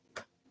friends.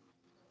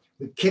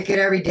 We kick it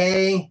every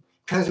day.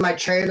 Comes to my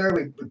trailer.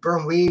 We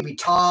burn weed. We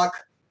talk.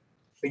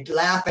 We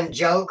laugh and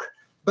joke.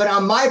 But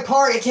on my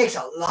part, it takes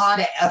a lot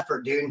of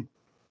effort, dude.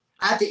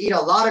 I have to eat a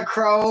lot of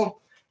crow.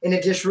 And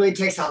it just really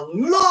takes a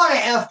lot of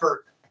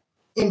effort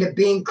into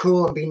being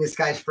cool and being this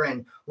guy's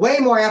friend. Way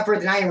more effort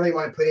than I really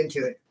want to put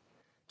into it.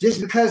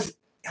 Just because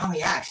how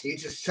he acts,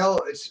 dude.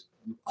 It's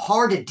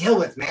hard to deal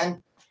with,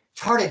 man.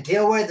 It's hard to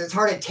deal with. It's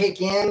hard to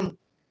take in.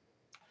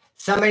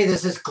 Somebody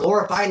that's just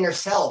glorifying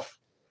themselves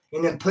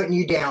and then putting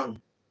you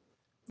down.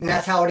 And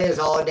that's how it is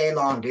all day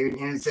long, dude.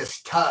 And it's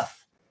just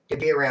tough to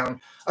be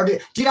around. Or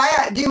dude,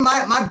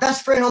 my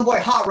best friend, homeboy,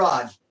 Hot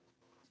Rod,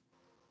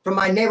 from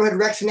my neighborhood,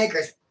 Rex and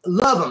Acres,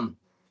 love him.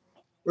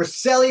 We're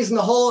cellies in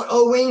the whole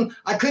O-wing.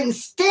 I couldn't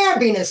stand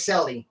being a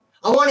celly.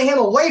 I wanted him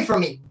away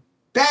from me.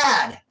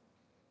 Bad.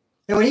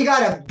 And when he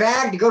got a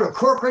bag to go to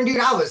Corcoran,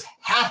 dude, I was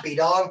happy,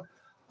 dog.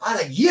 I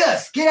was like,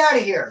 yes, get out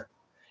of here.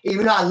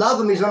 Even though I love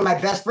him, he's one of my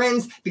best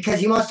friends because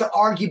he wants to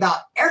argue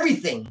about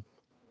everything.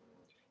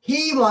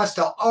 He wants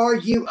to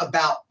argue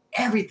about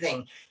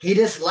everything. He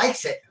just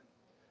likes it.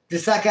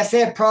 Just like I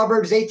said,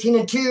 Proverbs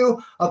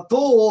 18:2, a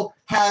fool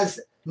has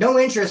no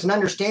interest in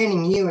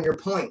understanding you and your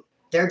point.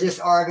 They're just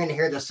arguing to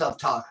hear the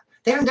self-talk.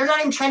 They're not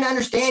even trying to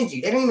understand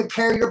you. They don't even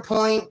care your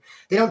point.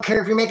 They don't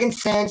care if you're making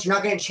sense. You're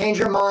not going to change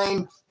your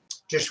mind.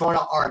 Just want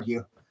to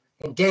argue.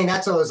 And dang,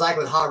 that's what it was like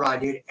with Hot Rod,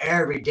 dude.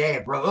 Every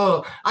day, bro.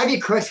 Oh, I'd be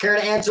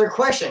scared to answer a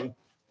question.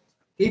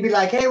 He'd be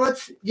like, hey,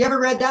 you ever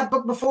read that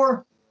book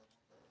before?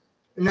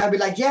 And I'd be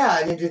like,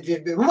 yeah.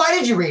 Why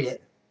did you read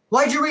it?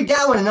 Why did you read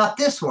that one and not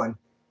this one?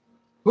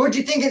 What would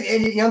you think?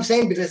 You know what I'm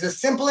saying? But it's the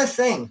simplest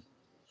thing.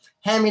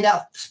 Hand me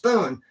that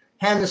spoon.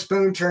 Hand the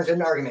spoon turns into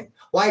an argument.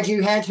 Why did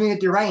you hand it to me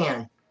with your right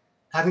hand?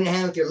 Having to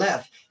hand with your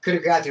left. Could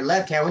have grabbed your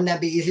left hand. Wouldn't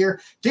that be easier?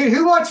 Dude,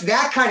 who wants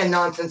that kind of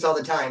nonsense all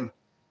the time?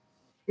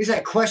 He's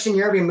like questioning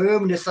your every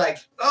move and just like,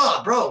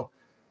 oh, bro.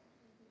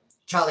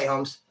 Charlie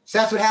Holmes. So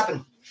that's what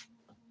happened.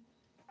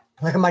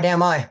 Look at my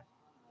damn eye.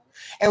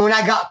 And when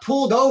I got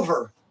pulled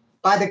over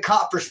by the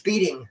cop for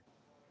speeding.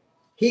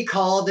 He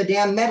called the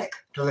damn medic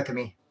to look at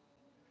me.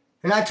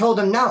 And I told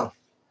him no.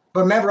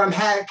 But remember, I'm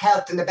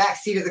handcuffed in the back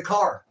seat of the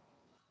car.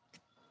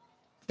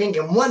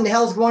 Thinking, what in the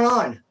hell's going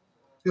on?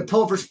 We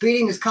pull for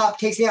speeding, this cop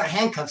takes me out and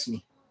handcuffs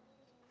me.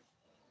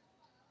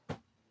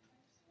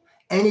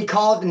 And he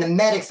called, and the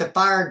medics, the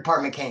fire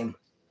department came.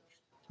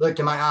 Looked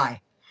in my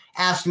eye.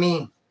 Asked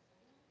me,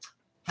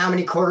 how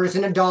many quarters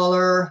in a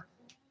dollar?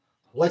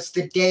 What's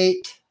the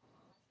date?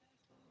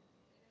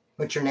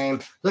 What's your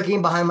name?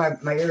 Looking behind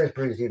my ear is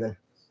bruised even.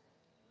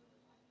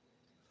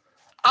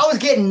 I was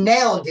getting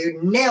nailed,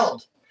 dude.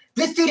 Nailed.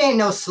 This dude ain't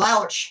no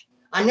slouch.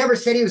 I never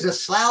said he was a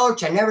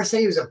slouch. I never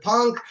said he was a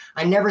punk.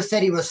 I never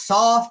said he was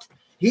soft.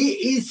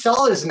 He's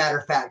solid, as a matter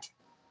of fact.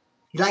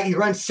 He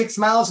runs 6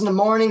 miles in the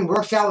morning,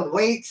 works out with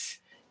weights.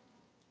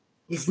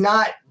 He's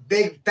not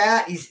big,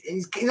 fat.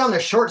 He's on the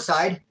short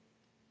side.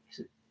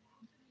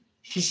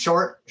 He's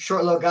short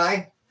little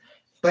guy.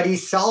 But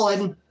he's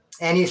solid,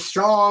 and he's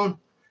strong,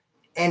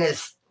 and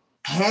his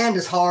hand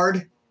is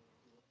hard,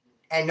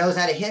 and knows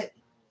how to hit.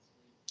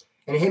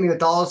 And he hit me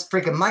with all his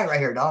freaking might right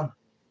here, dog.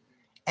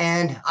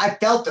 And I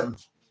felt them.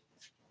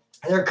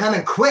 And they're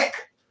coming quick.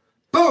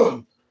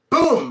 Boom,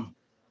 boom.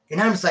 And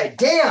I'm just like,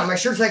 damn, my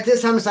shirt's like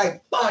this. I'm just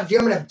like, fuck, dude,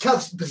 I'm in a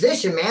tough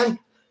position, man.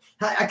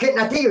 I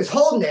think he was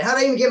holding it. How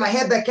did I even get my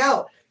head back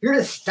out? You're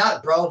just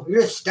stuck, bro.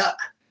 You're just stuck.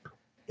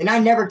 And I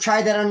never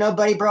tried that on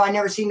nobody, bro. I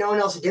never seen no one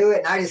else do it.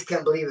 And I just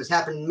couldn't believe it was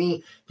happening to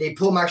me. They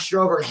pulled my shirt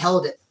over and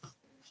held it.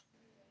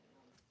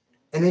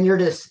 And then you're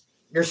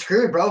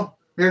screwed, bro.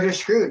 You're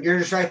just screwed. You're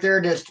just right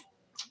there. Just,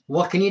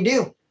 what can you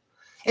do?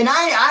 And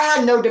I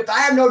have no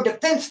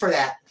defense for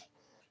that.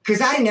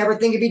 Because I didn't ever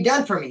think it'd be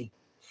done for me.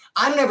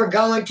 I'm never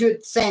going to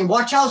it saying,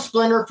 watch out,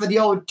 Splinter, for the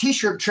old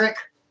t-shirt trick.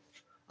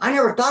 I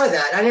never thought of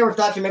that. I never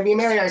thought to maybe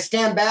I need to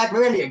stand back.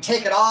 Maybe I need to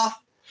take it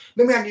off.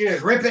 Maybe I need to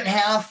just rip it in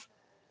half.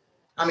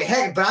 I mean,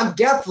 heck, but I'm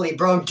definitely,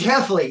 bro,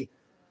 definitely.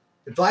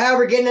 If I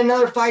ever get in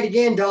another fight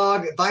again,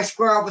 dog, if I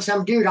square off with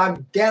some dude,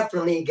 I'm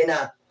definitely going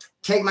to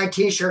take my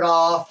t-shirt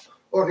off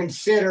or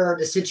consider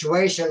the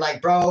situation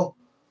like, bro,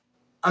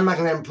 I'm not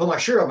going to let him pull my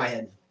shirt over my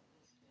head.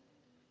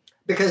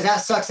 Because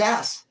that sucks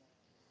ass.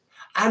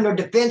 I have no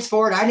defense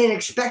for it. I didn't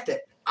expect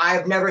it.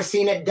 I've never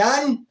seen it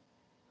done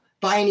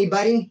by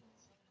anybody.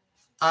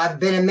 I've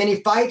been in many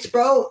fights,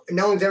 bro.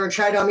 No one's ever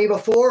tried on me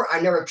before. I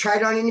never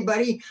tried on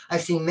anybody.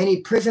 I've seen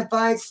many prison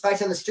fights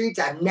on the streets.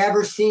 I've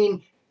never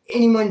seen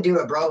anyone do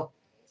it, bro.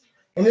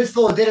 And this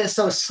fool did it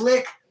so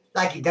slick,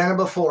 like he done it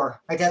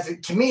before. Like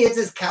to me, it's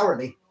just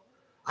cowardly.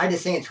 I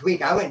just think it's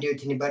weak. I wouldn't do it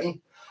to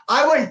anybody.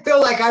 I wouldn't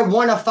feel like I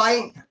won a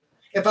fight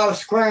if I was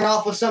squaring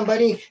off with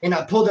somebody and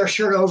I pulled their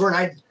shirt over and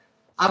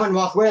I wouldn't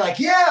walk away like,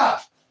 yeah.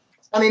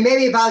 I mean,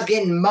 maybe if I was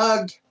getting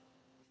mugged,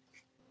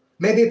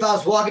 maybe if I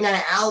was walking down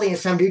an alley and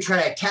some dude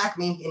tried to attack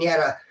me and he had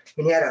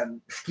a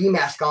ski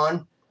mask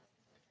on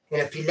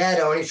and a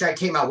filetto and he tried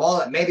to take my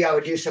wallet, maybe I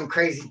would do some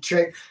crazy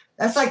trick.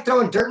 That's like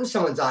throwing dirt in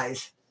someone's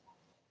eyes.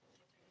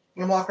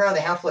 You walk around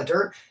with a handful of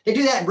dirt. They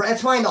do that.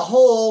 That's why in the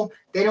hole,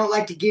 they don't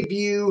like to give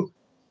you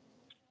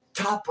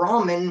top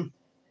ramen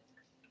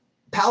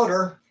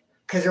powder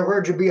because they're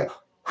worried you'll be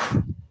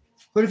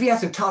what if you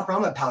have some top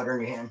ramen powder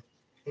in your hand?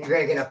 And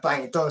you're going to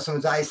fight and throw in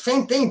someone's eyes.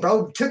 Same thing,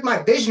 bro. Took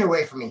my vision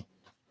away from me.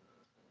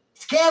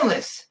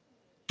 Scandalous.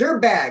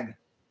 Dirtbag.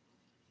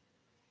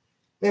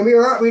 And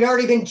we'd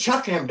already been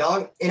chucking him,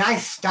 dog. And I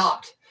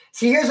stopped.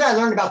 See, here's what I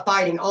learned about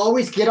fighting.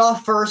 Always get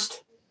off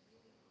first.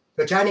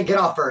 Which I didn't get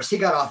off first. He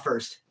got off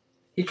first.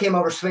 He came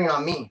over swinging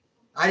on me.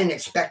 I didn't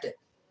expect it.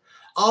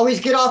 Always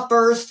get off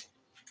first.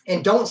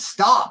 And don't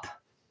stop.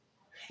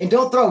 And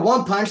don't throw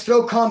one punch.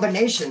 Throw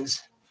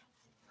combinations.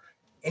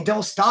 And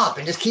don't stop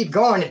and just keep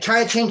going and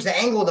try to change the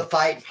angle of the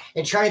fight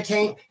and try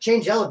to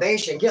change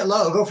elevation, get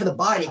low, go for the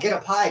body, get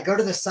up high, go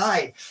to the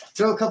side,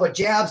 throw a couple of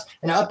jabs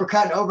and an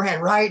uppercut and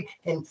overhand right.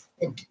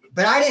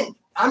 But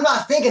I'm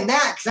not thinking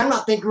that because I'm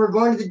not thinking we're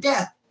going to the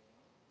death.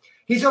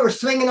 He's over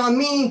swinging on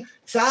me.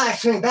 So I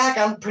swing back.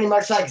 I'm pretty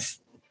much like,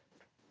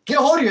 get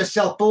a hold of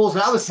yourself, fools.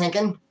 What I was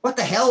thinking, what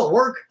the hell at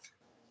work?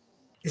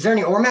 Is there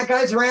any Ormac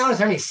guys around? Is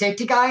there any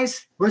safety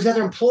guys? Where's the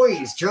other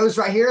employees? Joe's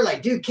right here.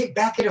 Like, dude, kick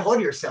back, get a hold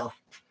of yourself.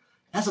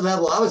 That's the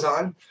level I was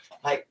on.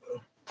 Like,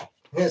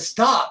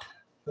 stop.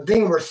 The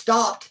thing we're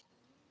stopped.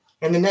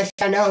 And the next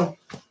thing I know,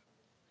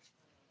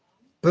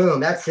 boom,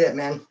 that's it,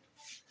 man.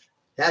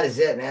 That is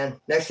it, man.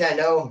 Next thing I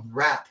know,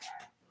 wrap.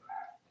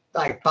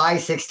 Like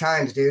 5-6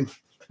 times, dude.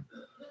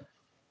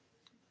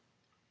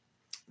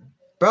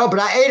 Bro, but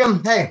I ate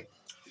him. Hey.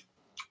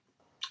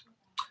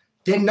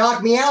 Didn't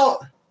knock me out.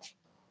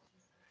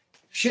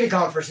 Should have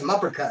gone for some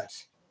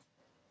uppercuts.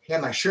 He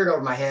had my shirt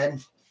over my head.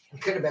 He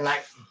could have been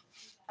like...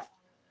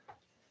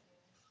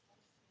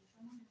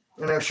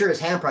 And I'm sure his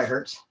hand probably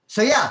hurts.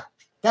 So, yeah,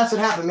 that's what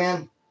happened,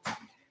 man.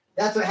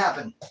 That's what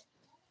happened.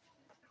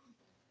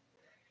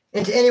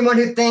 And to anyone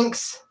who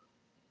thinks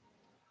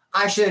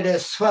I should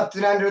have swept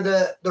it under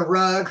the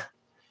rug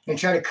and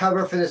tried to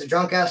cover for this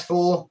drunk-ass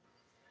fool,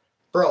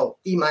 bro,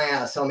 eat my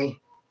ass, homie.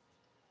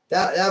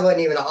 That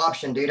wasn't even an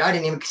option, dude. I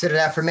didn't even consider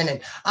that for a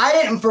minute. I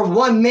didn't for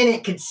 1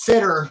 minute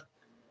consider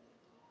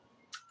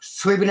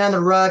sweeping it under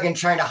the rug and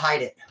trying to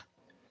hide it.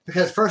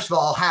 Because first of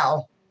all,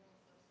 how?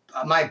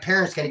 My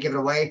parents going to give it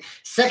away.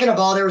 Second of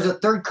all, there was a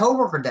third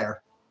coworker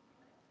there.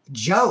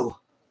 Joe.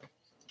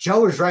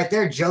 Joe was right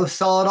there. Joe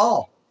saw it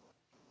all.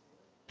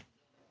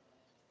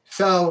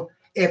 So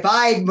if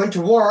I went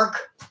to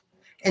work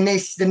and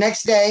the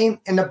next day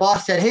and the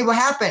boss said, hey, what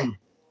happened?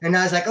 And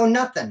I was like, oh,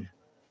 nothing.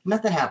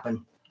 Nothing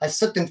happened. I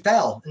slipped and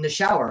fell in the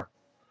shower.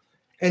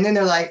 And then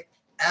they're like,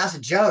 ask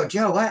Joe,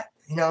 what?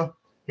 You know, and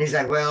he's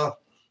like, well,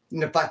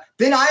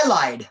 then I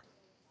lied.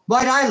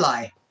 Why'd I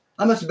lie?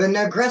 I must have been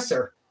the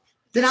aggressor.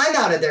 Then I'm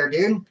out of there,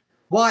 dude.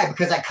 Why?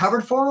 Because I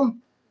covered for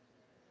him?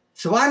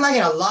 So why am I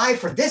going to lie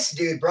for this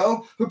dude,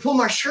 bro, who pulled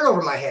my shirt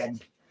over my head?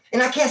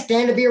 And I can't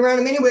stand to be around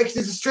him anyway because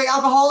he's a straight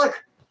alcoholic.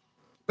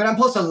 But I'm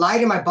supposed to lie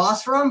to my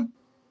boss for him?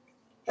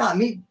 You got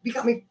me.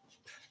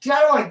 Dude, I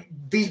don't want to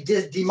be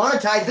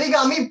demonetized. They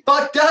got me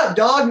fucked up,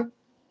 dog.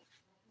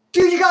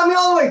 Dude, you got me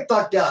all the way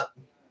fucked up.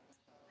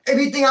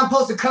 Everything I'm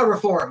supposed to cover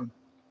for him.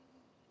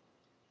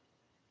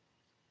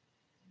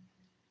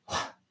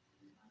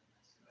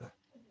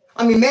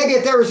 I mean, maybe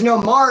if there was no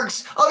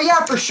marks. Oh,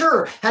 yeah, for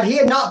sure. Had he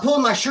not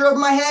pulled my shirt over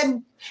my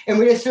head and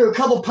we just threw a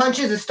couple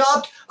punches and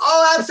stopped?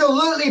 Oh,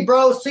 absolutely,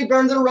 bro. Sleep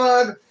under the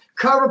rug,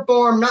 cover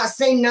for him, not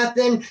say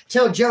nothing.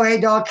 Tell Joe, hey,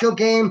 dog, kill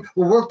game.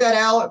 We'll work that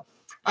out.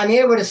 I mean,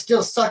 it would have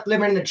still sucked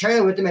living in the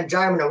trailer with him and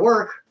driving to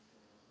work.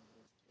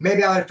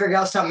 Maybe I would have figured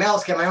out something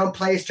else, get my own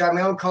place, drive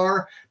my own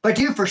car. But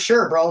dude, for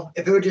sure, bro,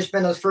 if it would just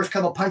been those first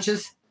couple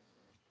punches,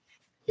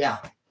 yeah.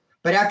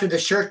 But after the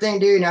shirt thing,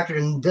 dude, and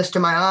after this to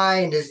my eye,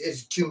 and this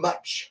is too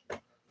much. I'm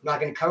not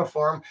going to cover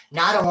for him.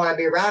 Now I don't want to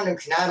be around him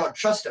because now I don't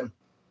trust him.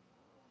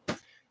 I'm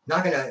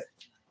not going to,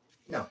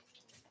 no.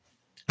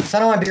 So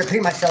I don't want to be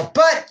repeating myself,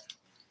 but.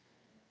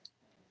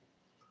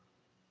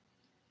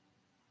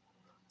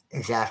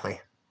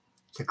 Exactly.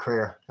 It's a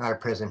career, not a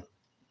prison.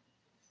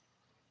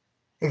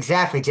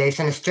 Exactly,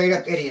 Jason, a straight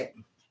up idiot.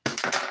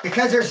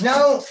 Because there's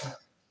no.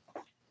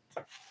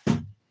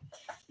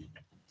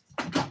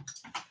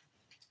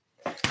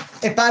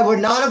 If I would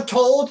not have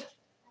told,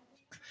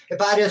 if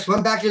I just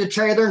went back to the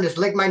trailer and just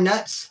licked my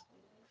nuts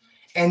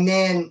and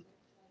then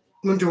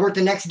went to work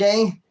the next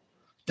day,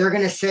 they're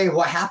going to say,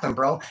 what happened,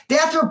 bro? They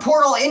have to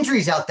report all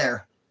injuries out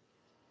there.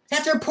 They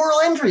have to report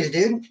all injuries,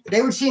 dude.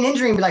 They would see an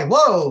injury and be like,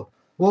 whoa,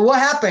 well, what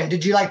happened?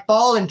 Did you like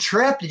fall and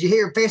trip? Did you hit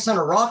your face on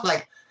a rock?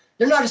 Like,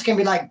 they're not just going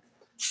to be like,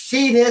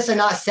 see this and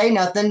not say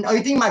nothing. Oh,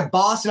 you think my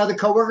boss and other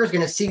coworkers are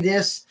going to see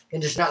this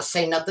and just not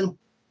say nothing?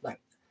 Like,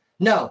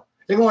 no.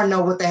 They're going to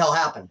know what the hell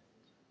happened.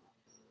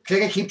 Because they're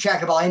going to keep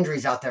track of all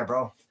injuries out there,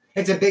 bro.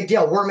 It's a big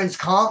deal. Workman's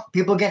comp,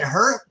 people getting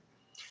hurt.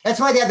 That's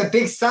why they have the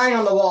big sign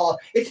on the wall.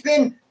 It's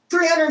been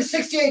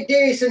 368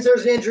 days since there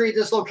was an injury at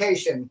this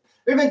location.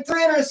 There have been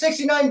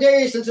 369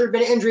 days since there's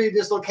been an injury at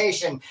this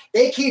location.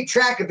 They keep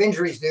track of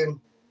injuries, dude.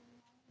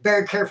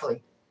 Very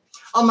carefully.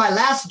 On my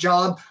last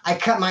job, I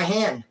cut my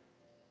hand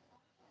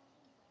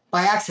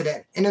by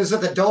accident. And it was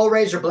with a dull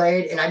razor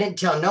blade, and I didn't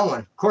tell no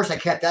one. Of course, I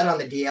kept that on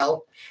the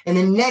DL. And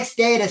the next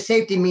day at a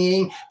safety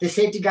meeting, the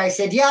safety guy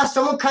said, yeah,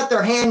 someone cut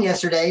their hand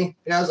yesterday.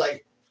 And I was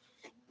like,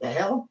 the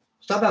hell?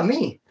 It's not about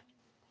me.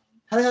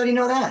 How the hell do you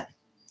know that?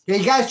 Yeah,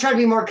 you guys try to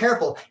be more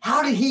careful.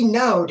 How did he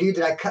know, dude,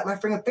 that I cut my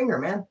freaking finger,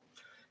 man?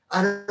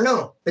 I don't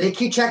know. But they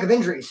keep track of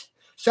injuries.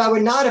 So I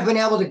would not have been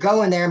able to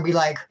go in there and be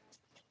like,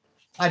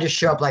 I just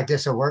show up like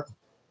this at work.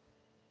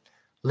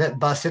 Lip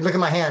busted. Look at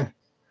my hand.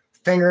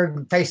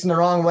 Finger facing the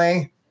wrong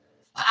way.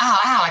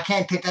 Ow, I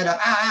can't pick that up.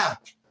 Ow.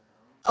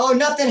 Oh,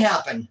 nothing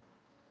happened.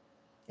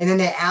 And then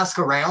they ask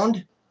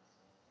around.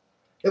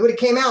 It would have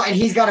came out, and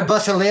he's got a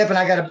busted lip, and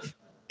I got a,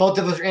 both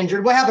of us are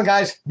injured. What happened,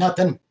 guys?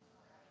 Nothing.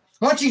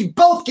 Why don't you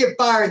both get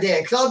fired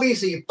then? Because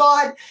obviously you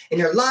fought, and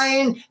you're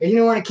lying, and you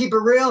don't want to keep it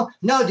real.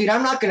 No, dude,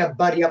 I'm not going to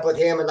buddy up with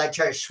him and like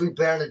try to sweep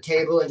it under the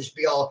table and just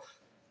be all,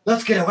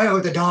 let's get away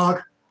with the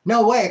dog.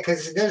 No way,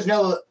 because there's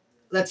no,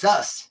 that's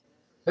us.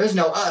 There's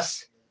no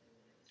us.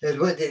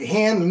 There's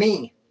him,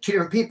 me, two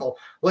different people.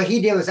 What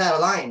he did was out of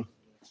line.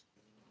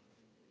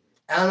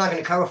 And I'm not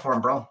going to cover for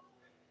him, bro.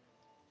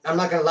 I'm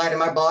not going to lie to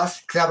my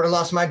boss because I would have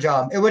lost my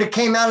job. It would have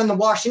came out in the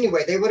wash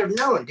anyway. They would have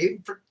known,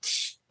 dude.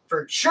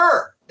 For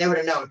sure, they would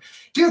have known.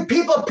 Dude,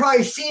 people have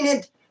probably seen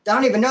it. I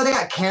don't even know. They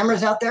got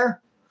cameras out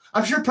there.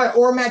 I'm sure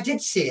probably Ormat did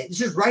see it. It's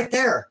just right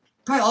there.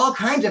 Probably all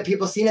kinds of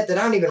people seen it that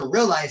I don't even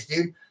realize,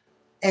 dude.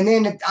 And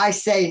then if I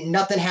say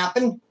nothing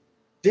happened,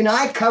 then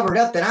I covered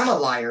up that I'm a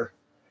liar.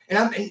 And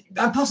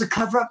I'm supposed to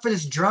cover up for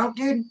this drunk,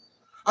 dude?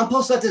 I'm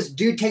supposed to let this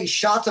dude take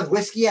shots of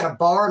whiskey at a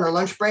bar on our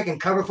lunch break and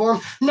cover for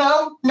him?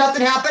 No,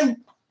 nothing happened.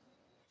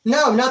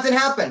 No, nothing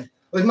happened.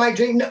 Was Mike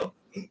drinking? No.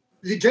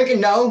 Was he drinking?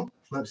 No.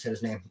 I said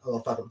his name. Oh,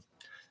 fuck him.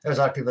 There's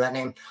a lot of people that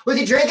name. Was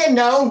he drinking?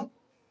 No.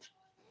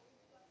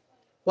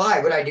 Why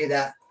would I do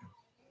that?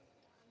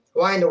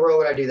 Why in the world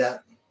would I do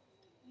that?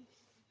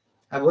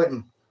 I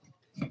wouldn't.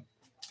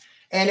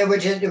 And it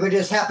would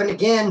just happen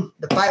again.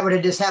 The fight would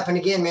have just happened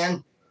again,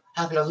 man.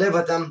 Having to live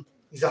with him.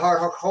 He's a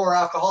hardcore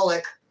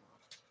alcoholic.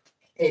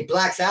 And he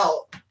blacks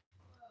out.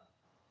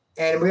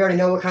 And we already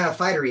know what kind of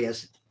fighter he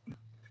is.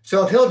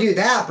 So if he'll do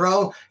that,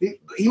 bro,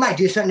 he might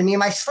do something to me in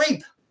my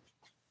sleep.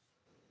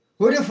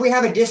 What if we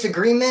have a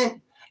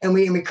disagreement and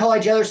we call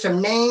each other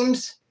some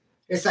names?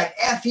 It's like,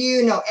 F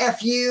you, no,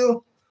 F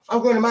you.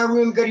 I'm going to my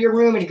room, go to your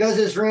room. And he goes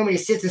to his room and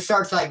he sits and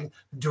starts like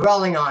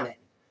dwelling on it.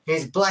 And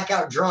he's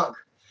blackout drunk.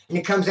 And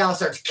he comes out and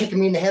starts kicking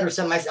me in the head or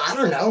something. I said, I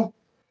don't know.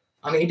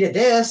 I mean, he did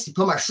this. He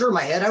put my shirt in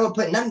my head. I wouldn't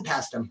put nothing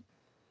past him.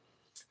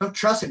 Don't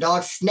trust a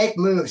dog. Snake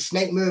move,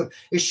 snake move.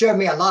 It showed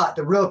me a lot.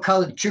 The real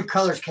color, the true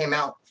colors came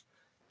out.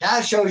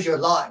 That shows you a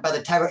lot about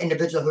the type of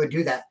individual who would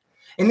do that.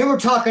 And then we're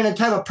talking the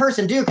type of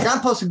person, dude, because I'm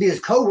supposed to be his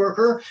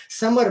coworker,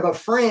 somewhat of a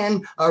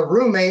friend, a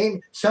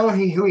roommate, someone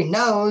who he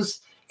knows.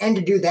 And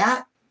to do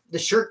that, the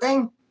shirt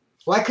thing,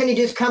 why couldn't he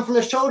just come from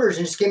the shoulders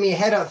and just give me a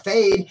head up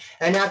fade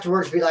and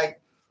afterwards be like,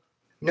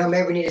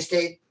 maybe we need to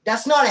stay.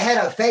 That's not a head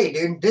up fade,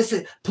 dude. This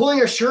is pulling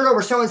your shirt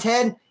over someone's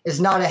head is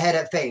not a head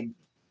up fade.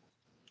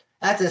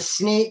 That's a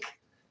snake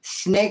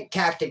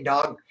tactic,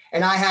 dog.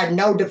 And I had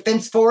no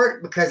defense for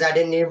it because I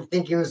didn't even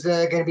think it was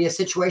going to be a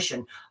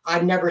situation.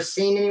 I'd never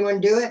seen anyone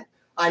do it.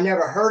 I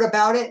never heard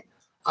about it.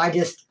 I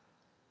guess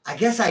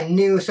I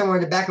knew somewhere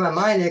in the back of my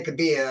mind that it could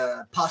be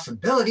a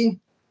possibility.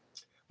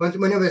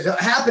 When it was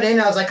happening,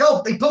 I was like,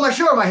 oh, he put my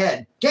shirt on my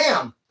head.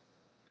 Damn.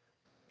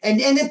 And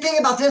the thing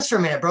about this for a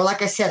minute, bro,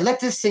 like I said, let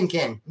this sink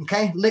in,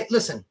 okay?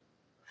 Listen,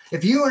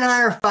 if you and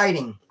I are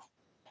fighting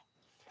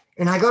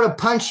and I go to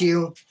punch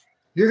you,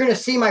 you're going to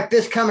see my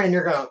fist coming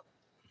and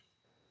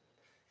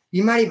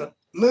you might even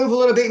move a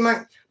little bit.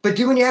 But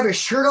dude, when you have your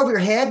shirt over your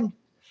head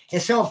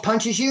and someone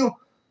punches you,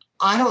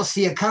 I don't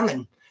see it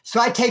coming.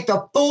 So I take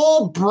the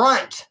full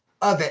brunt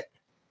of it.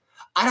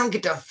 I don't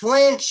get to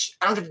flinch.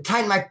 I don't get to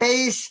tighten my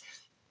face.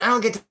 I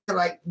don't get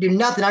to do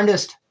nothing. I'm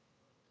just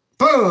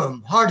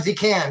boom, hard as he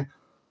can.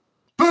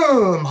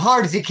 Boom,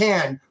 hard as he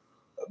can.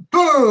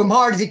 Boom,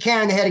 hard as he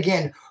can in the head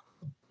again.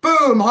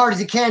 Boom, hard as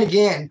he can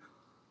again.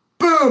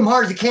 Boom,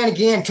 hard as he can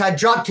again until I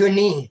drop to a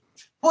knee.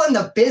 What in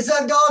the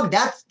bizzug, dog?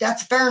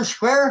 That's fair and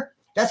square?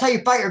 That's how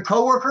you fight your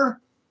coworker?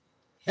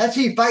 That's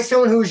how you fight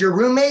someone who's your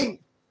roommate?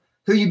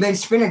 Who you've been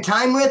spending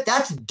time with?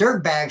 That's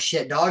dirtbag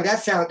shit, dog.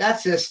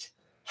 That's just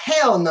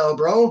hell no,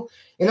 bro.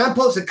 And I'm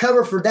supposed to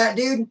cover for that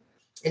dude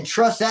and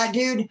trust that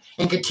dude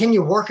and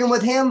continue working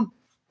with him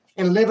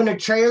and live in a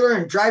trailer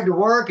and drive to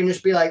work and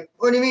just be like,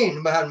 what do you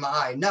mean behind my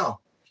eye? No.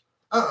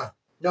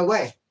 No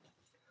way.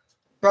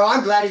 Bro,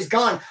 I'm glad he's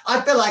gone.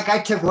 I feel like I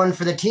took one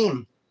for the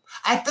team.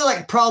 I feel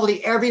like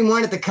probably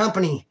everyone at the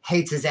company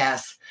hates his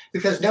ass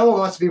because no one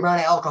wants to be around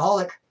an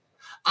alcoholic.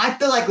 I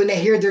feel like when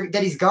they hear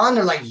that he's gone,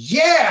 they're like,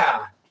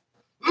 yeah.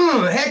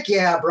 Heck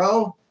yeah,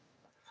 bro.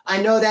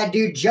 I know that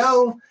dude,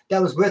 Joe,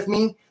 that was with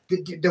me,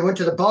 that went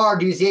to the bar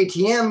to use the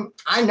ATM.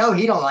 I know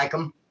he don't like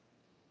him.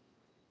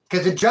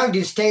 Because the drug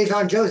dude stays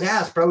on Joe's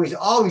ass, bro. He's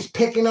always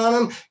picking on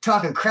him,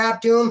 talking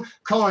crap to him,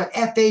 calling him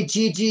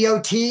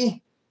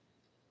F-A-G-G-O-T.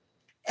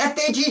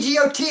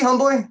 F-A-G-G-O-T,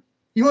 homeboy.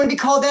 You want to be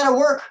called that at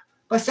work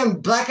by some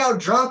blackout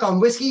drunk on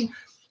whiskey?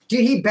 Dude,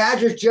 he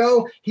badgers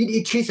Joe.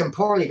 He treats him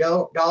poorly,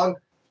 dog.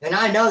 And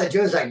I know that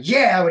Joe's like,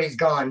 yeah, when he's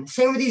gone.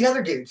 Same with these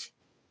other dudes.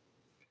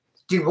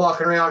 Dude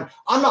walking around,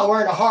 I'm not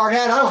wearing a hard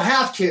hat. I don't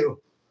have to.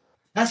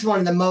 That's one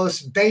of the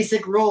most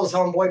basic rules,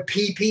 homeboy.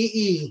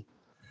 PPE.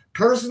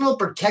 Personal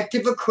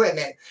protective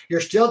equipment.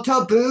 Your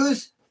steel-toe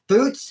boots.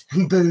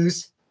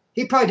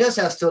 He probably does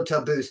have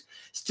steel-toe boots.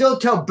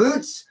 Steel-toe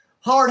boots,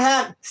 hard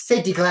hat,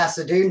 safety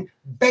glasses, dude.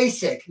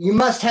 Basic. You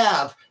must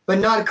have, but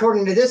not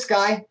according to this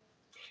guy.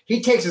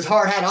 He takes his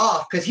hard hat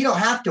off because he don't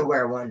have to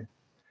wear one.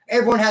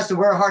 Everyone has to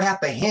wear a hard hat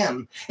but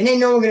him. And ain't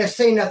no one going to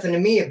say nothing to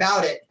me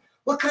about it.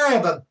 What kind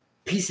of a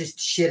piece of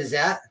shit is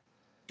that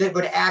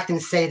would act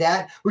and say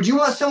that? Would you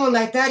want someone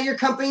like that at your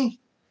company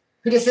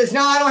who just says,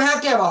 no, I don't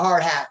have to have a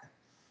hard hat?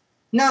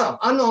 No,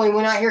 I'm the only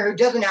one out here who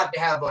doesn't have to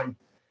have one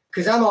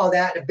because I'm all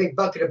that in a big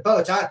bucket of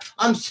boats.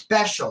 I'm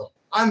special.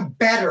 I'm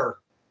better.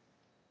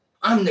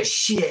 I'm the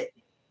shit.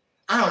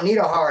 I don't need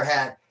a hard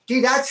hat.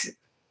 Dude,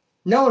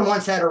 no one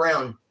wants that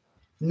around.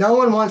 No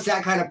one wants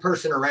that kind of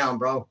person around,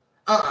 bro.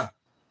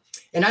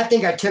 And I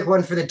think I took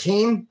one for the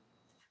team.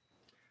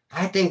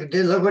 I think,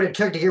 dude, look what it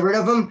took to get rid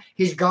of him.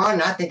 He's gone,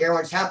 and I think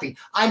everyone's happy.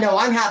 I know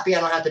I'm happy I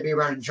don't have to be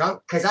around a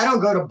drunk because I don't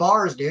go to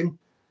bars, dude,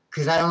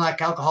 because I don't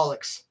like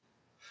alcoholics.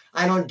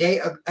 I don't date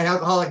an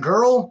alcoholic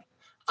girl.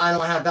 I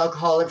don't have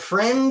alcoholic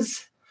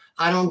friends.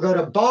 I don't go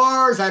to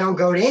bars. I don't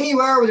go to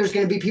anywhere where there's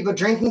going to be people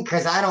drinking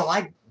because I don't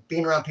like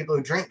being around people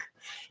who drink.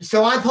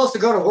 So I'm supposed to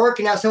go to work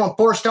and have someone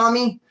forced on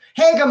me.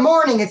 Hey, good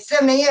morning. It's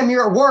 7 a.m.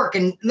 You're at work,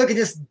 and look at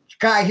this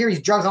guy here.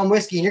 He's drunk on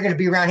whiskey, and you're going to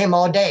be around him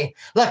all day.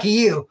 Lucky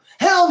you.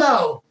 Hell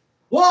no.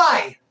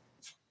 Why?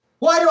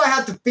 Why do I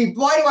have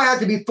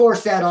to be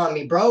forced that on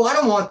me, bro? I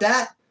don't want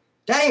that.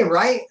 That ain't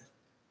right.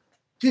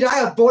 Dude,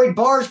 I avoid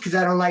bars because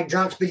I don't like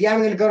drunks, but yeah,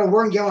 I'm going to go to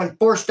work and get one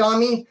forced on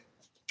me.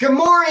 Good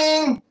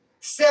morning.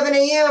 7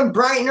 a.m.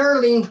 bright and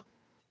early. I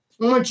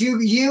want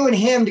you and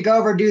him to go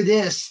over and do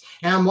this.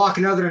 And I'm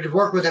walking over to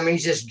work with him, and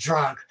he's just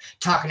drunk,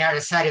 talking out of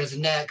the side of his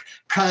neck,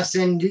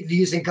 cussing,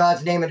 using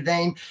God's name in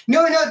vain. You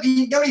know what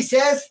he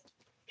says?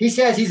 He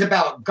says he's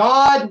about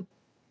God,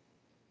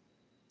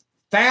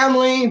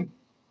 family,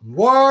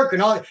 work,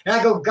 and all. And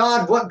I go,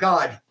 God, what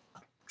God?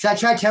 Because I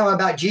tried to tell him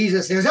about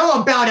Jesus. And he goes, I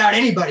won't bow down to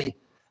anybody.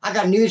 I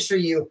got news for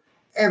you.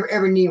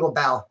 Every knee will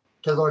bow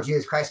to the Lord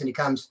Jesus Christ when he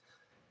comes,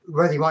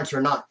 whether he wants to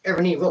or not.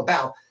 Every knee will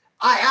bow.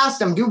 I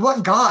asked him, dude,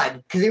 what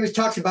God? Because he was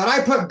talking about,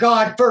 I put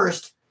God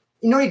first.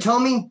 You know what he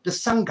told me? The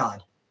sun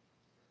God.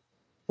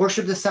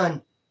 Worship the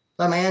sun,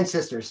 like my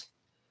ancestors.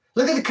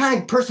 Look at the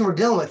kind of person we're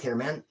dealing with here,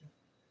 man.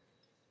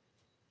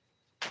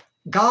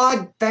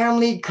 God,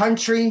 family,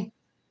 country.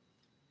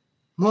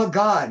 What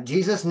God?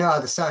 Jesus? No,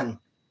 the sun.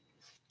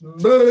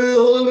 That's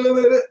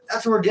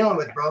what we're dealing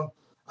with, bro.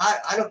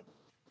 I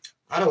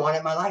don't want it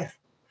in my life.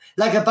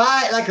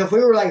 If we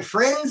were like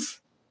friends,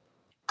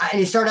 and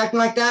he started acting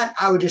like that,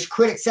 I would just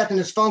quit accepting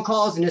his phone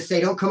calls and just say,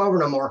 don't come over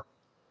no more.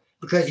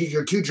 Because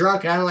you're too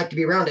drunk and I don't like to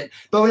be around it.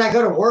 But when I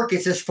go to work,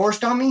 it's just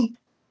forced on me.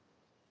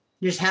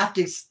 You just have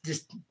to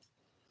just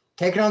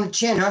take it on the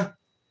chin, huh?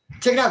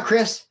 Check it out,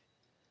 Chris.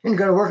 You're going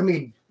to go to work and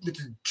be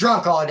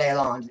drunk all day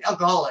long.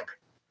 Alcoholic.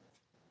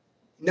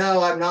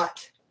 No, I'm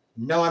not.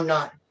 No, I'm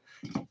not.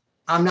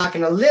 I'm not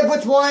going to live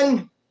with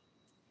one.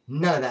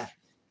 None of that.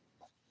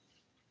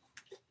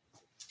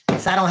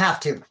 So I don't have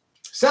to.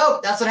 So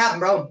that's what happened,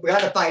 bro. We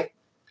had a fight.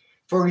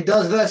 For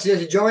those of us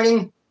just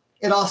joining,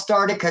 it all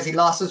started because he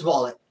lost his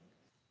wallet.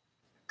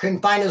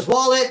 Couldn't find his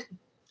wallet.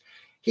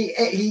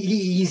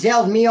 He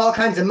zelled me all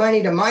kinds of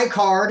money to my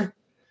card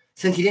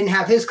since he didn't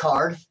have his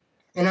card.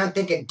 And I'm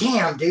thinking,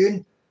 damn,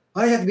 dude,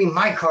 why does it have to be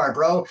my card,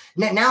 bro?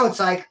 Now it's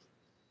like,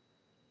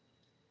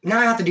 now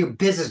I have to do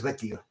business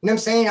with you. You know what I'm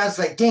saying? I was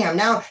like, damn,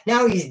 now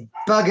he's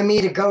bugging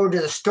me to go to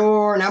the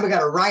store. Now we got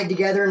to ride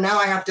together. Now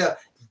I have to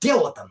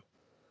deal with him.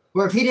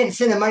 Where if he didn't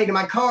send the money to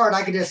my card,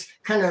 I could just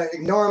kind of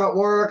ignore him at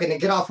work and then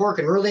get off work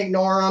and really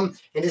ignore him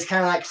and just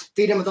kind of like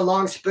feed him with a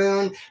long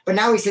spoon. But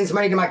now he sends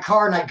money to my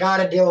card and I got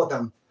to deal with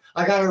him.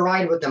 I got to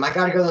ride with him. I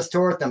got to go to the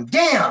store with him.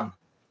 Damn!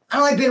 I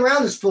don't like being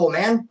around this fool,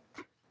 man.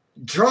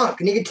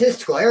 Drunk,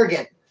 egotistical,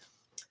 arrogant.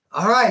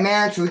 All right,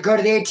 man. So we go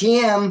to the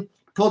ATM,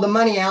 pull the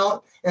money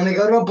out, and we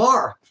go to a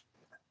bar.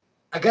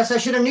 I guess I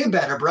should have knew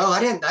better, bro. I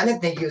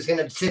didn't think he was going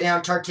to sit down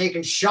and start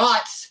taking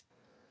shots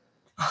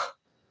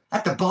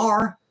at the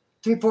bar.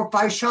 3, 4,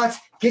 5 shots.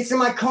 Gets in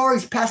my car.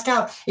 He's passed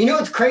out. You know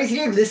what's crazy,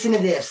 dude? Listen to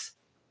this.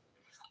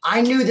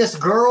 I knew this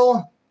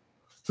girl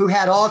who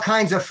had all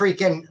kinds of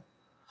freaking...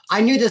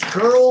 I knew this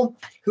girl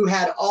who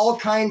had all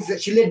kinds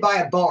of... She lived by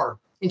a bar,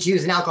 and she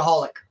was an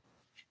alcoholic.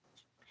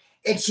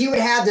 And she would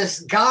have this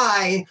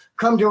guy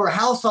come to her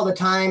house all the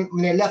time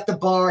when they left the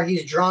bar.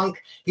 He's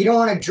drunk. You don't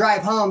want to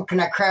drive home. Can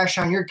I crash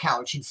on your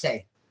couch? He'd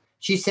say.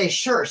 She'd say,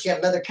 sure. She had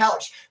another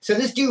couch. So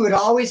this dude would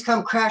always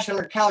come crash on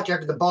her couch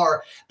after the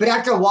bar. But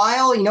after a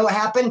while, you know what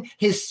happened?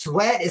 His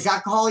sweat, his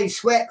alcoholic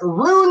sweat,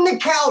 ruined the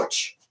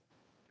couch.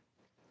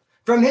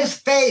 From his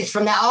face,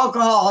 from the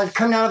alcohol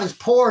coming out of his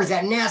pores,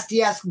 that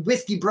nasty-ass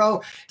whiskey,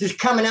 bro, just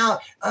coming out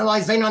while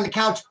he's laying on the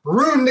couch,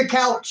 ruined the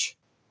couch.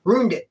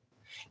 Ruined it.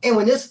 And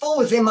when this fool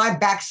was in my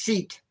back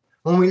seat,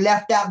 when we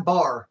left that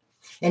bar,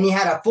 and he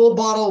had a full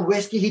bottle of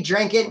whiskey, he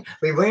drank it.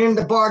 We went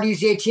into the bar to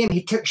use the ATM.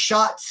 He took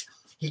shots.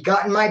 He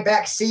got in my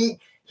back seat.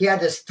 He had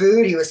this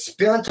food. He was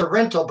spilling to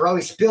rental, bro.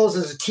 He spills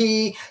his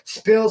tea,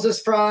 spills his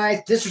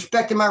fries,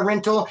 disrespecting my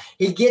rental.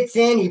 He gets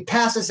in, he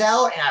passes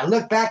out, and I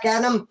look back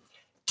at him.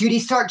 Dude, he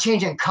started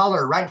changing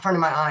color right in front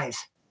of my eyes.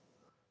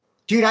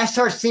 Dude, I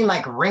started seeing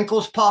like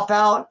wrinkles pop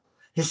out.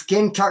 His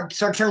skin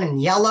started turning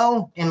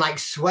yellow and like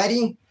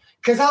sweaty.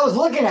 Because I was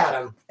looking at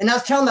him. And I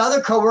was telling the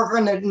other coworker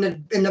in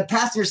the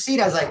passenger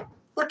seat, I was like,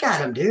 look at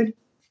him, dude.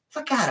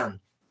 Look at him.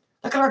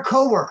 Look at our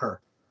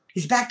coworker.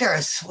 He's back there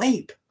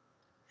asleep.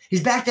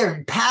 He's back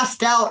there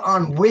passed out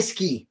on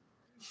whiskey.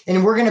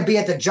 And we're going to be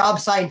at the job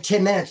site in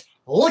 10 minutes.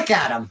 Look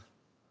at him.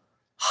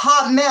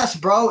 Hot mess,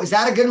 bro. Is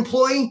that a good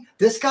employee?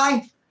 This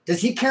guy? Does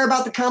he care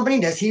about the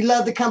company? Does he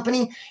love the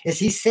company? Is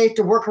he safe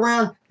to work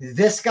around?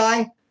 This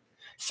guy?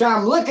 So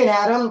I'm looking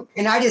at him,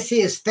 and I just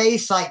see his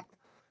face like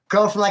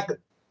go from like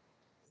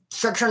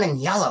start turning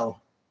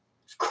yellow.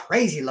 It's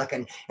crazy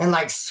looking. And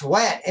like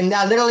sweat. And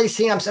I literally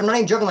see him, I'm not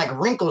even joking, like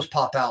wrinkles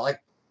pop out. Like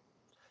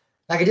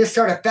it just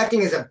started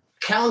affecting his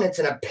countenance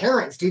and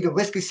appearance, dude. The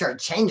whiskey started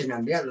changing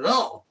him. Yeah,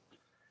 oh.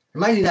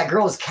 Reminds me of that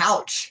girl's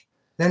couch.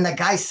 Then that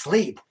guy's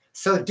sleep.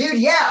 So, dude,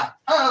 yeah.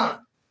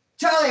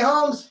 Charlie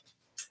Holmes.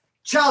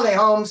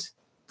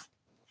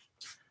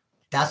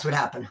 That's what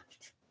happened.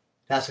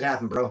 That's what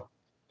happened, bro.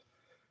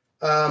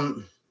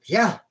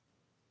 Yeah.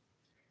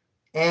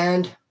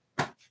 And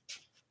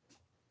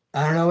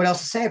I don't know what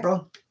else to say,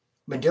 bro.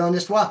 Been doing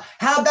this a while.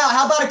 How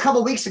about a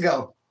couple weeks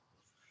ago?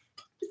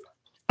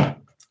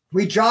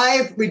 We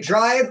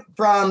drive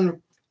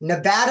from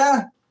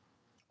Nevada,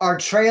 our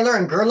trailer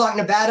in Gerlach,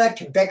 Nevada,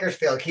 to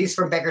Bakersfield. He's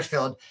from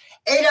Bakersfield.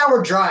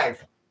 8-hour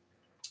drive.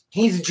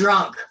 He's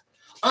drunk.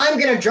 I'm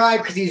going to drive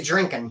because he's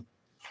drinking.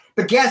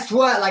 But guess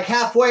what? Like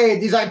halfway,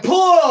 he's like,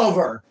 pull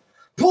over.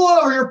 Pull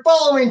over. You're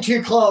following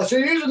too close.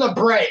 You're using the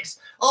brakes.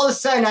 All of a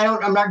sudden,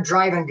 I'm not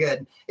driving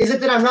good. Is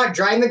it that I'm not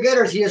driving good,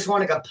 or does he just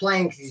want to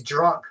complain because he's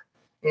drunk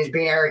and he's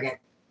being arrogant?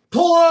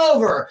 Pull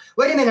over.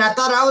 Wait a minute. I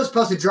thought I was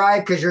supposed to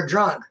drive because you're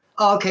drunk.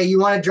 Oh, okay, you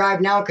want to drive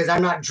now because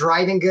I'm not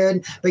driving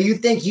good, but you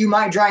think you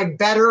might drive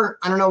better.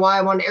 I don't know why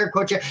I wanted to air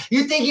quote you.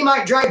 You think you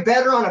might drive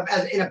better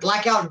in a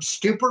blackout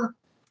stupor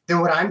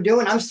than what I'm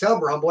doing? I'm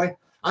sober, homeboy.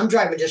 I'm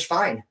driving just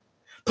fine.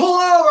 Pull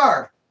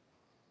over.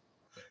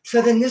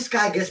 So then this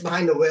guy gets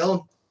behind the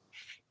wheel.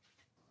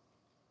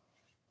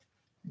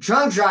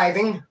 Drunk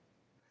driving.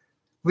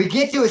 We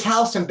get to his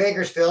house in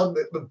Bakersfield.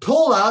 We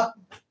pull up.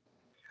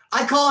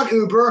 I call an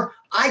Uber.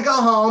 I go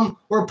home.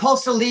 We're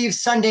supposed to leave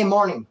Sunday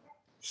morning,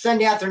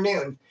 Sunday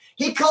afternoon.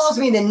 He calls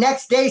me the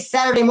next day,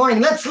 Saturday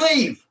morning. Let's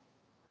leave.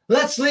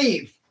 Let's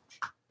leave.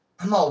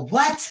 I'm all,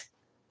 what?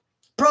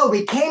 Bro,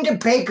 we came to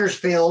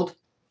Bakersfield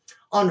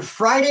on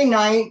Friday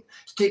night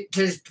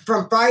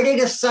from Friday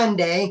to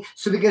Sunday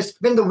so we could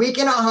spend the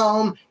weekend at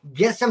home,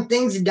 get some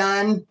things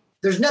done.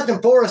 There's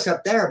nothing for us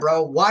up there,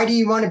 bro. Why do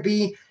you want to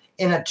be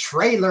in a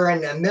trailer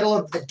in the middle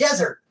of the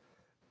desert?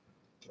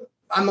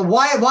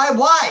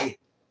 Why?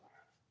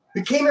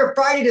 We came here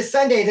Friday to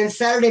Sunday, then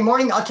Saturday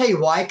morning. I'll tell you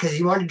why, because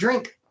he wanted to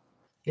drink.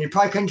 And he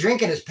probably couldn't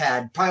drink at his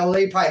pad.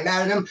 Probably mad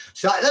at him.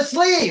 So let's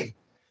leave.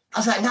 I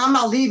was like, no, I'm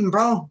not leaving,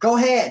 bro. Go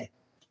ahead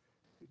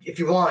if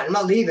you want. I'm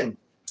not leaving.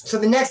 So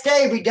the next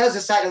day, he does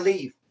decide to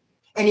leave.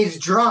 And he's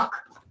drunk.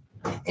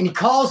 And he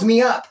calls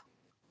me up.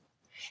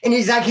 And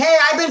he's like, hey,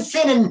 I've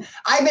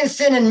been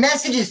sending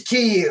messages to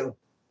you.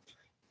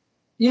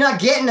 You're not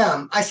getting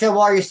them. I said,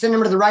 well, are you sending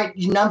them to the right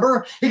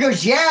number? He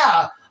goes,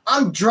 yeah,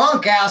 I'm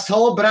drunk,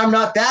 asshole, but I'm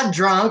not that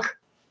drunk.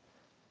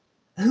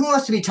 Who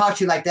wants to be talked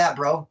to like that,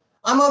 bro?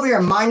 I'm over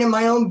here minding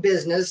my own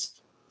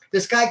business.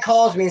 This guy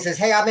calls me and says,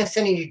 hey, I've been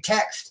sending you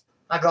text.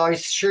 I go, are you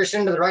sure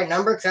sending to the right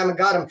number? Because I haven't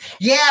got them.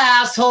 Yeah,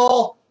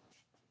 asshole.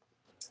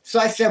 So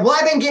I said, well,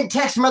 I've been getting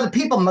texts from other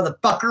people,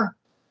 motherfucker.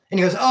 And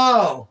he goes,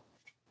 oh.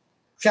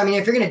 So, I mean,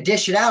 if you're going to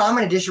dish it out, I'm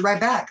going to dish it right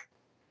back.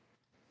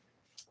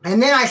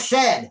 And then I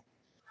said,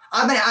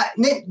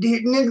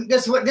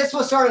 this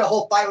was started a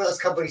whole fight with us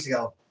a couple weeks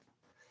ago.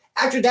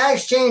 After that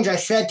exchange, I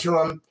said to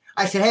him,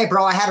 I said, hey,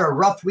 bro, I had a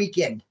rough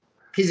weekend.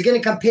 He's going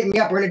to come pick me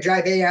up. We're going to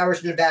drive 8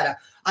 hours to Nevada.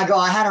 I go,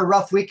 I had a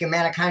rough weekend,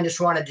 man. I kind of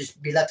just want to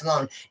just be left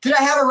alone. Did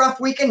I have a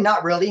rough weekend?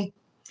 Not really.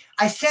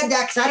 I said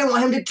that because I didn't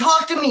want him to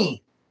talk to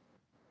me.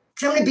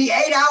 Because I'm going to be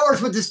 8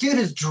 hours with this dude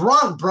who's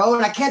drunk, bro.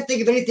 And I can't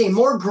think of anything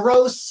more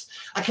gross.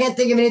 I can't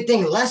think of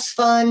anything less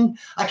fun.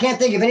 I can't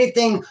think of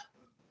anything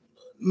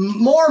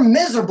more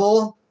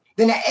miserable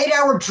than an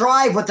 8-hour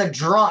drive with a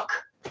drunk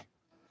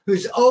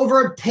who's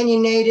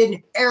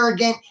over-opinionated,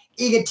 arrogant,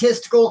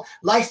 egotistical,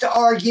 likes to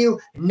argue,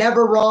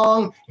 never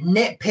wrong,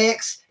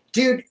 nitpicks.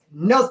 Dude,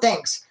 no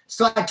thanks.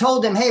 So I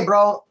told him, hey,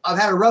 bro, I've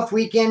had a rough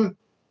weekend.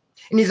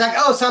 And he's like,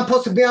 oh, so I'm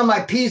supposed to be on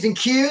my P's and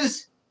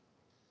Q's?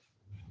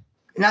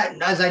 And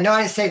I was like, no,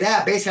 I didn't say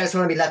that. Basically, I just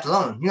want to be left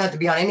alone. You don't have to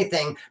be on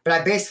anything. But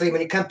I basically,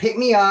 when you come pick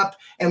me up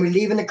and we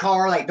leave in the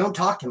car, like, don't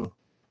talk to me.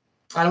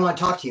 I don't want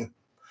to talk to you.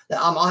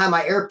 I'll have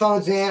my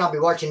earphones in. I'll be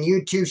watching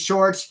YouTube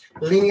shorts.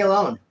 Leave me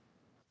alone.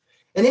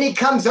 And then he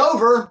comes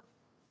over.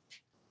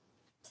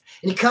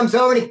 And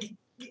he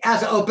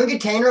has an open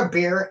container of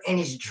beer. And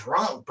he's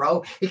drunk,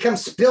 bro. He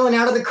comes spilling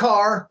out of the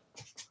car.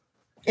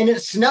 And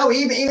it's snow.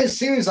 Even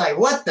Sue's like,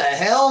 what the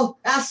hell?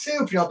 Ask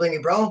Sue if you don't believe me,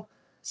 bro.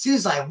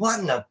 Sue's like, what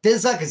in the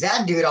fizzuck is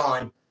that dude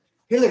on?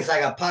 He looks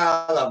like a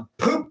pile of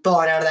poop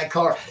falling out of that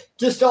car.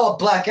 Just all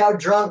blackout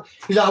drunk.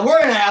 He's like, we're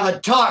going to have a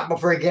talk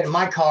before you get in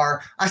my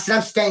car. I said,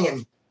 I'm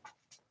staying.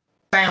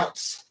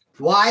 Bounce.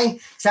 Why?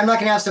 Because I'm not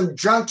going to have some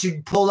drunk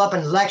to pull up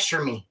and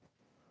lecture me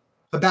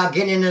about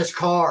getting in this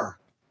car.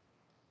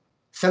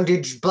 Some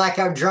dude's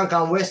blackout drunk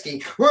on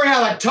whiskey. We're going to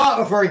have a talk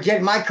before you get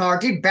in my car.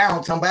 Dude,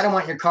 bounce, homie. I don't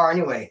want your car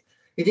anyway.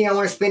 You think I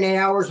want to spend 8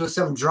 hours with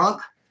some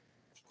drunk?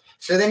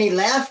 So then he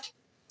left.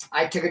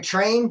 I took a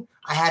train.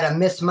 I had a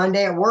missed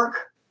Monday at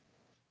work.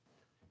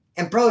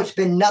 And bro, it's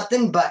been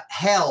nothing but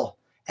hell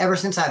ever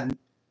since I've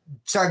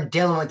started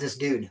dealing with this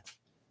dude.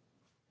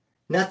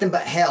 Nothing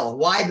but hell.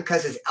 Why?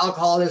 Because it's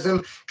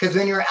alcoholism. Because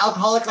when you're an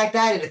alcoholic like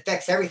that, it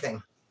affects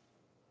everything.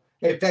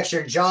 It affects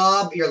your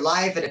job, your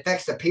life. It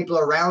affects the people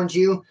around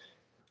you.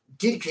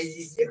 Dude, because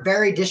he's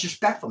very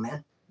disrespectful,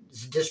 man.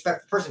 He's a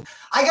disrespectful person.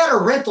 I got a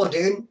rental,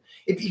 dude.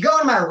 If you go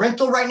in my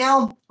rental right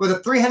now with a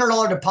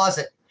 $300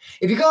 deposit,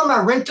 if you go in my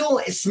rental,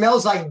 it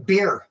smells like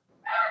beer.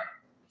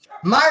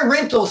 My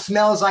rental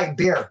smells like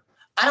beer.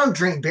 I don't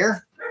drink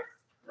beer.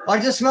 Why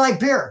does it smell like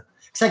beer?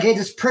 Because I gave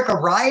this prick a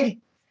ride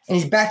and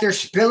he's back there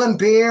spilling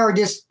beer or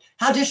just,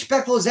 how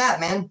disrespectful is that,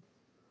 man?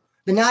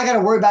 Then now I got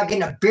to worry about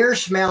getting a beer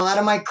smell out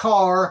of my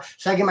car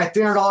so I get my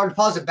 $300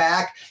 deposit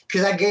back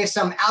because I gave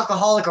some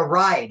alcoholic a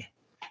ride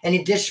and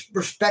he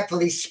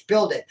disrespectfully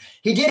spilled it.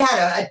 He did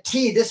have a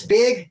tea this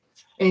big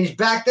and he's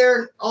back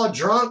there all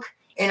drunk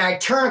and I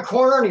turn a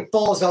corner and he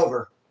falls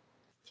over.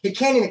 He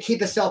can't even keep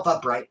himself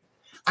upright.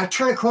 I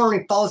turn a corner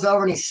and he falls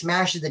over and he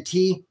smashes the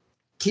tea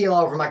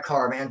all over my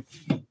car, man.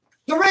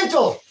 The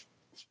rental.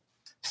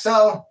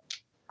 So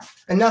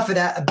enough of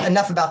that.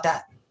 Enough about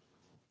that.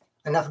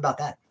 Enough about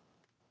that.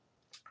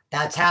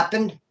 That's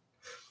happened.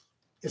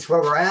 It's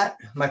where we're at.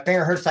 My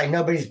finger hurts like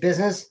nobody's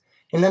business.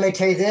 And let me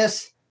tell you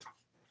this.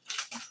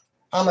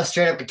 I'm a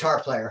straight up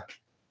guitar player.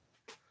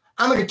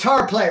 I'm a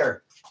guitar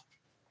player.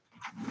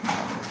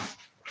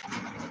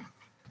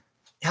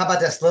 How about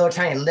this little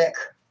tiny lick?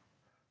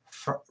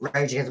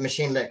 Rage Against the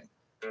Machine lick.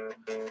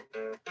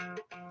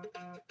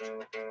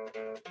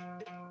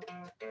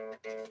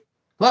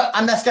 Well,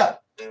 I messed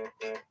up.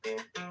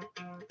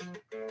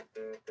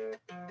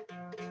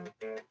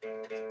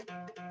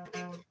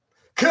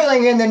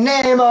 Killing in the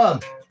name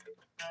of.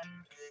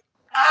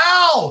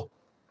 Ow!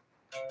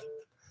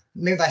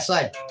 Maybe if I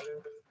slide.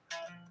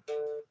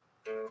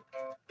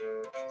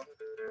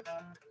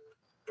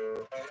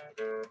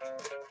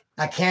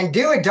 I can't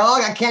do it,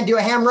 dog. I can't do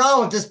a ham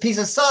roll with this piece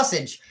of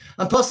sausage.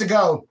 I'm supposed to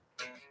go.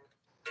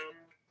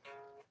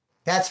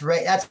 That's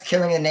right. That's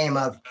killing in the name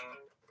of.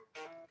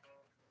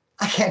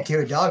 I can't do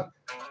it, dog.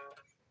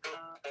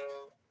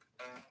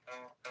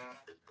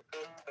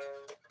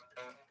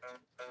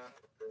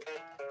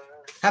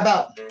 How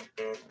about?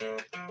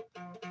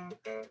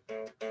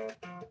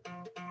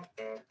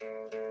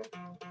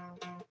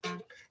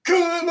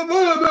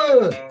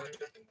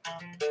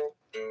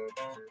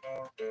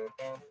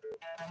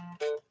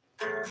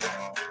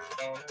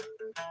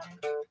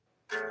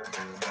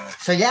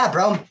 So yeah,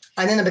 bro.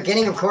 And then the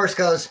beginning, of course,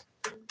 goes.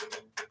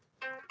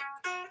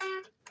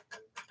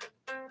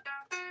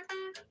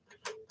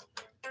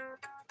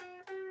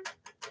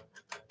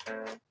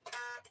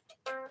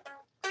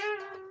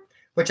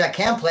 Which I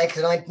can play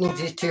because it only needs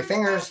these two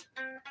fingers.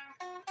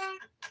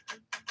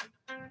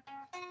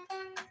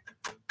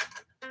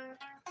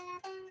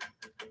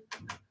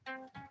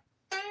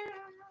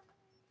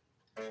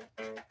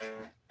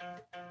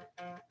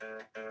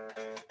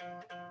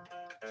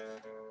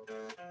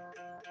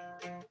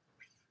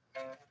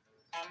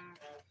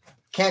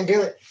 Can't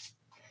do it.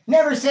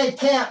 Never say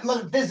can't,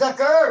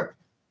 motherfucker.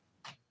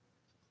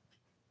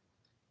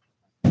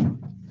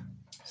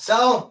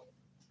 So,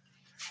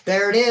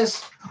 there it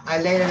is. I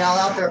laid it all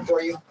out there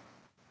for you.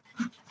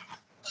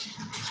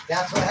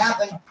 That's what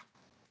happened.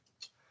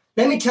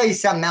 Let me tell you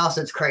something else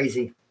that's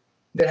crazy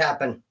that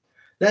happened.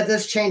 Let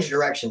us change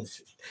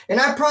directions.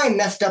 And I probably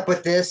messed up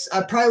with this.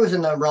 I probably was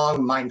in the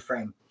wrong mind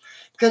frame.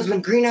 Because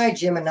when Green Eye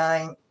Jim and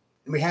I,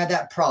 we had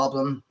that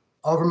problem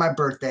over my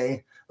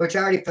birthday, which I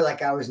already feel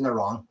like I was in the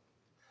wrong.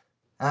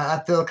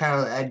 I feel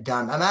kind of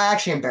dumb. I'm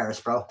actually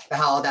embarrassed, bro, about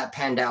how all that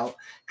panned out.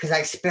 Because I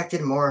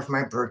expected more for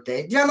my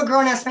birthday. Dude, I'm a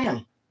grown-ass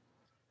man.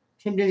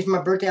 For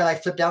my birthday, I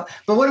flipped out.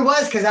 But what it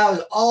was, because I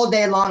was all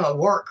day long at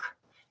work.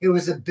 It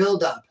was a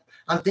build-up.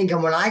 I'm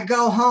thinking when I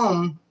go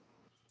home,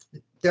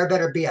 there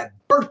better be a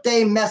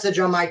birthday message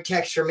on my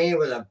text for me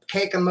with a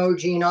cake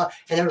emoji and all.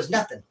 And there was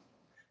nothing.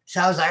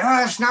 So I was like,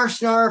 oh, snarf,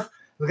 snarf.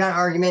 We got an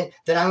argument.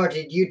 Then I went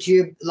to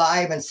YouTube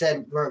Live and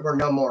said, we're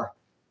no more.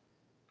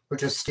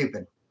 Which was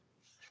stupid.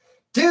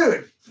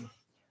 Dude,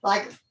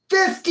 like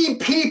 50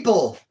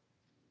 people.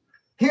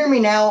 Hear me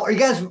now. Are you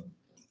guys...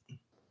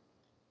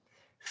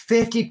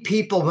 50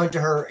 people went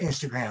to her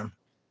Instagram.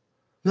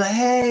 Like,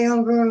 hey,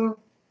 homegirl,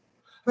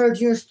 heard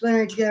you explain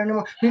it together no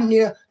more. You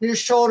need a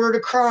shoulder to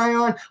cry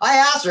on. I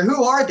asked her,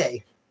 who are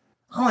they?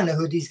 I want to know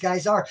who these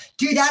guys are.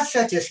 Dude, that's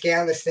such a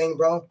scandalous thing,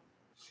 bro.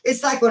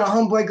 It's like when a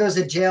homeboy goes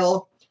to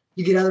jail,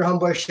 you get other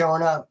homeboys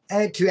showing up.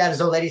 Hey, at his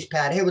old lady's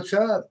pad. Hey, what's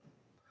up?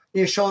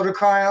 Need a shoulder to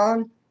cry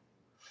on?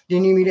 Do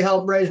you need me to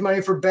help raise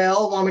money for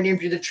bail? Want me to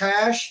empty the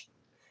trash?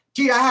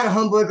 Dude, I had a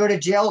homeboy go to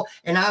jail,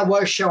 and I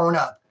was showing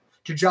up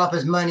to drop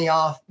his money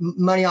off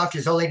to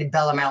his old lady,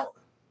 bail him out.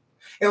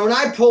 And when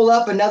I pull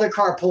up, another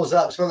car pulls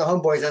up. So one of the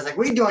homeboys, I was like,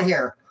 what are you doing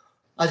here?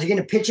 I was going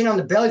to pitch in on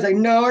the bill. He's like,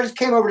 no, I just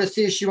came over to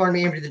see if she wanted me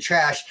to empty the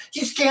trash.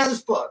 You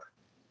scandalous book.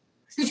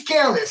 You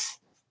scandalous.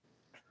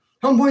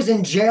 Homeboy's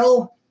in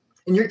jail,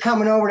 and you're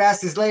coming over to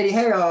ask this lady,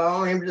 hey, I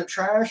want to empty the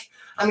trash.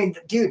 I mean,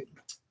 dude,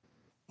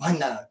 when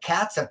the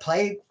cat's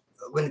away,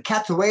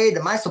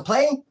 the mice will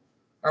play?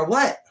 Or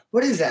what?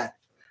 What is that?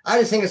 I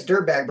just think it's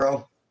dirtbag,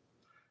 bro.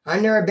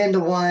 I've never been to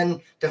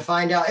one to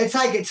find out. It's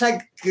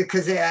like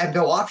because I have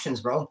no options,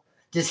 bro.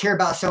 Just hear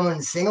about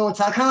someone single. It's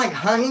kind of like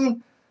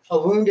hunting a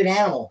wounded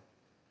animal.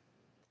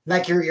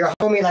 Like your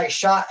homie like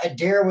shot a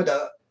deer with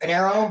an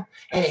arrow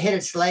and it hit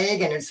its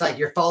leg, and it's like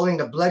you're following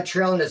the blood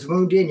trail and it's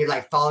wounded, and you're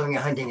like following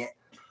and hunting it.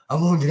 A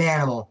wounded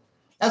animal.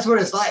 That's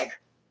what it's like.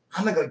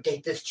 I'm gonna go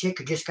date this chick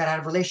who just got out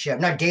of a relationship.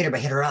 Not date her,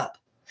 but hit her up.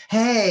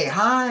 Hey,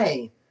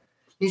 hi.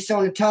 Need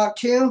someone to talk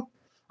to?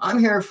 I'm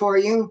here for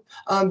you.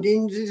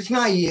 It's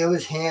not you,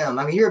 it's him.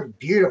 I mean, you're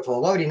beautiful.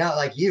 What would he not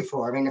like you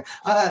for? I mean,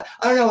 I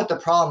don't know what the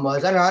problem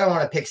was. I don't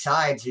want to pick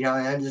sides, you know.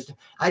 And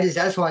I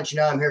just want you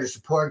to know I'm here to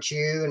support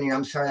you. And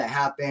I'm sorry that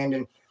happened.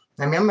 And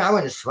I mean, I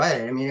wouldn't sweat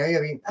it. I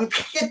mean, I'm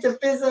get the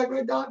fist like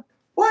my dog.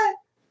 What?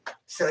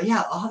 So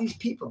yeah, all these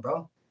people,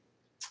 bro,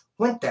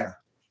 went there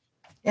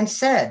and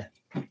said,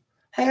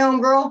 "Hey,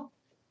 homegirl,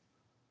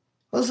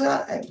 what's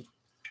up?"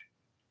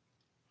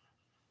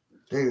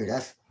 Dude,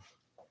 that's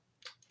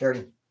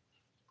dirty.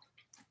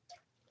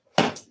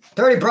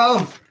 Dirty,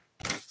 bro.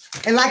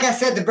 And like I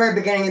said at the very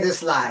beginning of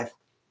this live,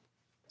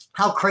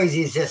 how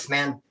crazy is this,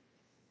 man?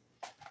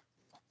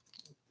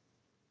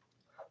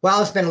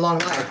 Well, it's been a long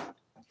life.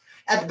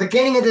 At the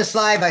beginning of this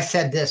live, I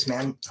said this,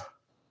 man.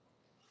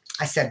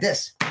 I said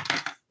this.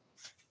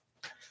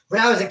 When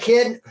I was a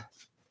kid,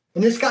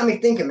 and this got me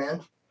thinking, man.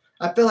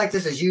 I feel like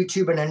this is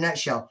YouTube in a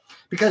nutshell.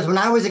 Because when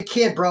I was a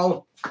kid,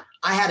 bro,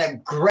 I had a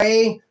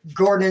gray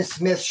Gordon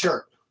Smith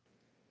shirt.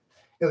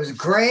 It was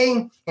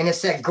gray, and it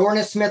said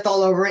Gordon Smith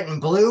all over it in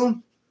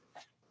blue.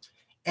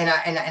 And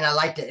I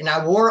liked it. And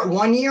I wore it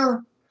one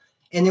year,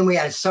 and then we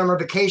had a summer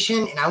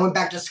vacation, and I went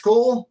back to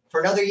school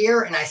for another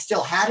year, and I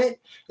still had it.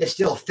 It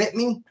still fit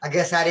me. I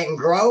guess I didn't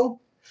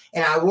grow.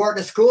 And I wore it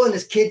to school, and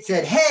this kid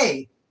said,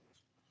 hey,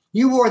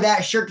 you wore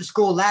that shirt to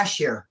school last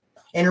year.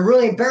 And it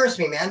really embarrassed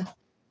me, man.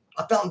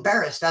 I felt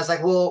embarrassed. I was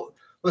like, well,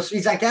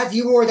 he's like,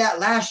 you wore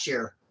that last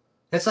year.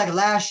 It's like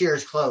last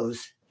year's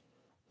clothes.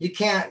 You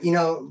can't,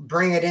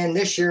 bring it in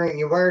this year and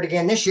you wear it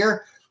again this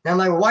year. And I'm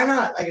like, well, why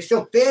not? Like, it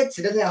still fits.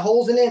 It doesn't have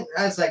holes in it. And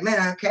I was like,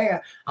 man, okay,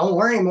 I won't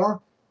wear it anymore.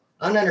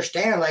 I don't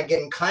understand, like,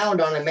 getting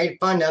clowned on and made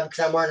fun of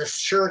because I'm wearing a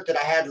shirt that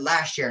I had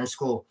last year in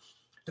school.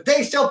 The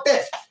thing still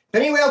fits.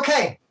 But anyway,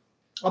 okay.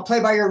 I'll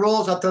play by your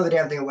rules. I'll throw the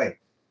damn thing away.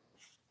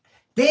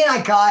 Then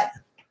I got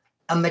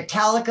a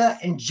Metallica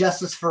and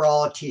Justice for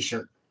All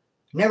t-shirt.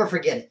 Never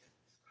forget it.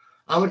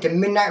 I went to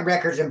Midnight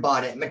Records and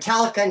bought it.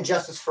 Metallica and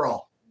Justice for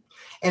All.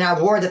 And I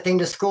wore the thing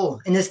to school.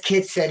 And this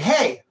kid said,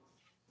 hey,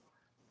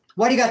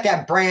 why do you got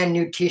that brand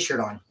new t-shirt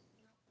on?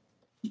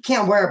 You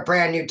can't wear a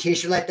brand new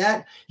t-shirt like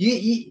that.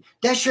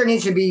 That shirt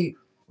needs to be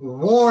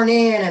worn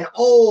in and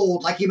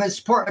old. Like, you've been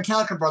supporting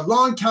Metallica for a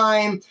long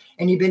time.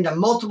 And you've been to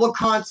multiple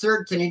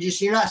concerts. And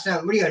you're not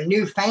some, what are you, a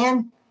new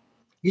fan?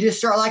 You just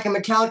start liking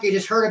Metallica. You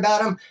just heard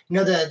about them.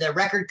 The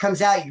record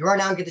comes out. You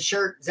run out and get the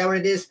shirt. Is that what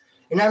it is?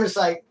 And I'm just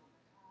like,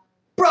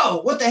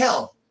 bro, what the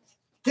hell?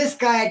 This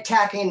guy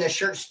attacking the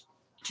shirt's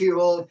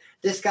too old.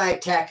 This guy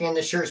attacking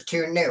the shirt's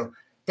too new.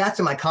 That's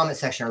what my comment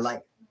section are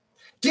like.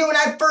 Dude, when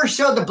I first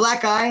showed the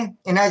black eye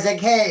and I was like,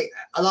 hey,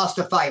 I lost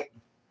a fight.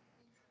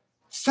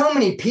 So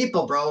many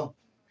people, bro.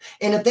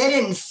 And if they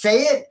didn't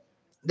say it,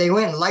 they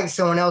went and liked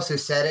someone else who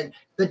said it.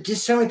 But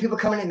just so many people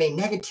coming at me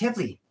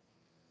negatively.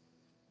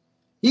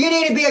 You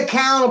need to be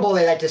accountable,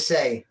 they like to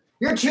say.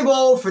 You're too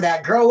old for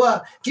that. Grow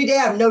up. Dude, they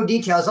have no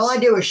details. All I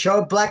do is show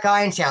a black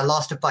eye and say I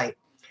lost a fight.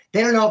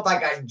 They don't know if I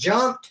got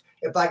jumped,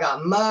 if I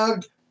got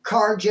mugged,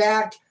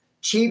 carjacked,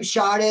 cheap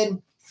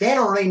shotted. They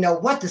don't really know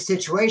what the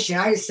situation.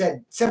 I just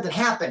said something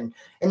happened.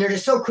 And they're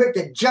just so quick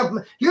to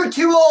jump. You're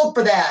too old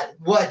for that.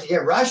 What, to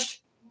get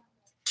rushed?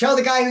 Tell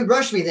the guy who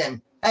rushed me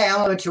then. Hey, I'm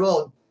a little too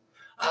old.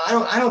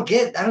 I don't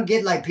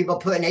get like people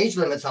putting age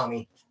limits on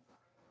me.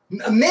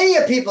 Many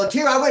of people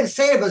too. I wouldn't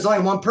say it if it was only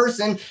one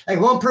person.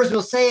 Like, one person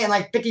will say it and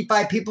like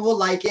 55 people will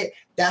like it.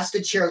 That's the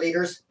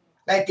cheerleaders.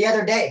 Like the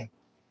other day,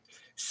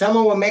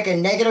 someone will make a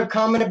negative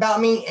comment about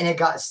me and it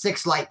got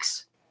 6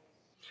 likes.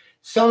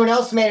 Someone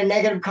else made a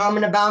negative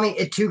comment about me.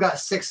 It too got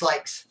 6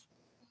 likes.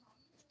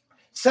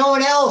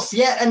 Someone else,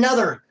 yet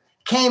another,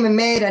 came and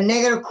made a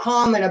negative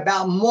comment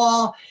about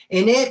moi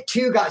and it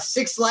too got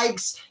 6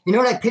 likes. You know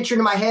what I pictured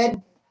in my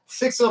head?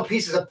 6 little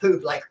pieces of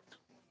poop. Like,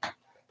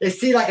 they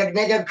see like a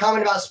negative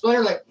comment about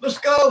Splinter, like, let's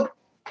go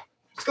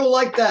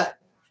like that.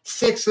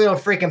 6 little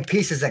freaking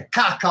pieces of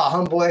caca,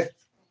 homeboy.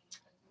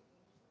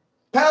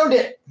 Pound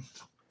it,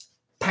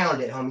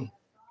 homie.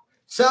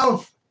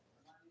 So,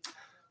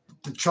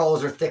 the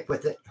trolls are thick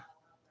with it.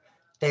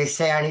 They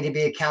say I need to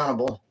be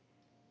accountable.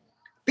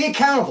 Be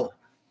accountable.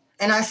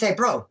 And I say,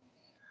 bro,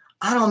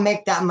 I don't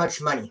make that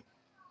much money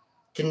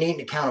to need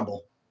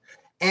accountable.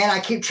 And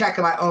I keep track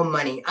of my own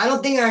money. I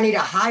don't think I need to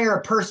hire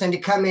a person to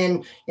come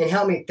in and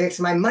help me fix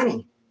my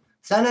money.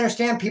 So I don't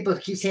understand people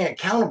keep saying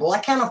accountable. I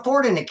can't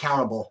afford an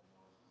accountable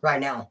right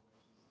now.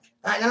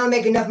 I don't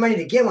make enough money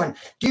to get one.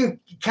 Dude,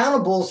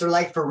 accountables are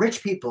like for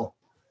rich people.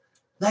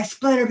 Like,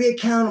 Splinter, be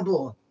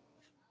accountable.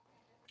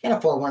 Can't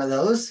afford one of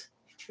those.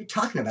 What are you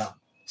talking about?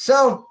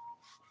 So,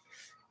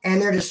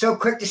 and they're just so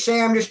quick to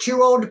say I'm just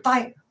too old to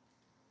fight.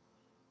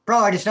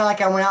 Bro, it's not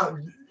like I went out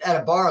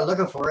at a bar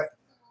looking for it.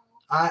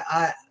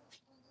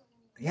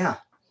 Yeah,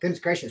 goodness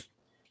gracious.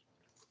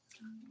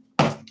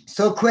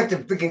 So quick to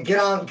freaking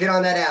get on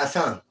that ass,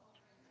 huh?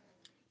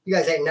 You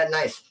guys ain't nothing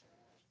nice.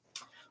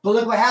 But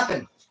look what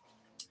happened.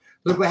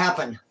 Look what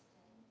happened.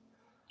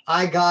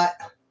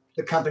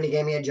 The company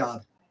gave me a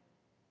job.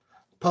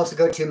 Supposed to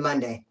go to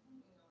Monday.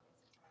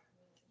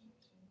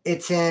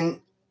 It's in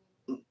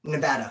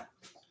Nevada,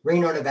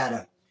 Reno,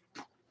 Nevada.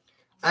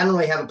 I don't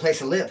really have a place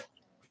to live.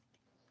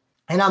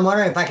 And I'm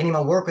wondering if I can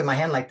even work with my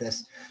hand like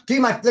this.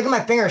 Dude, look at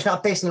my finger. It's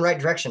not facing the right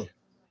direction.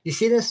 You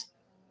see this?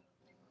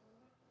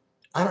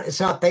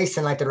 It's not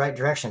facing like the right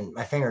direction.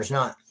 My finger is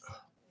not.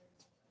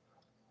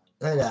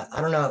 Look at that.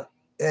 I don't know.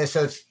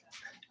 So it's,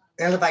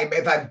 and if I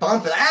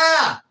bump it,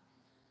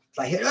 if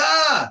I hit, and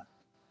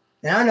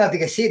I don't know if you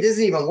can see it. This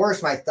is even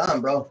worse, my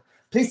thumb, bro.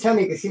 Please tell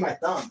me you can see my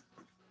thumb.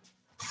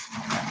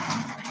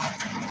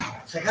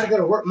 So I got to go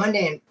to work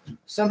Monday and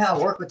somehow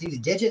work with these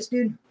digits,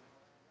 dude.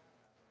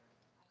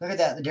 Look at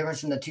that, the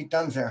difference in the 2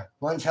 thumbs there.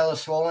 One's hella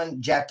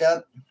swollen, jacked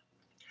up.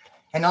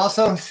 And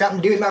also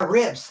something to do with my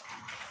ribs.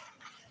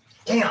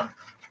 Damn.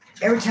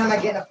 Every time I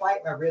get in a fight,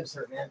 my ribs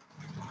hurt, man.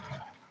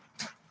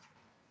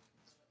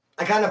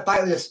 I got in a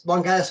fight with this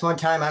one guy this one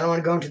time. I don't want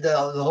to go into the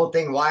whole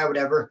thing, why or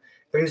whatever.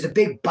 but he was a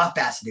big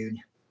buff-ass dude.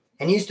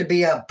 And he used to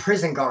be a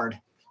prison guard.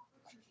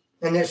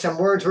 And then some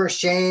words were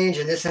exchanged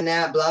and this and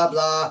that, blah,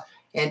 blah.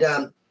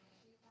 And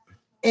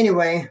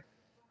anyway,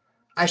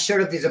 I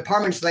showed up at these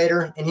apartments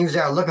later, and he was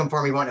there looking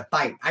for me, wanting to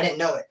fight. I didn't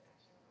know it.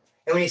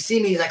 And when he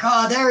see me, he's like,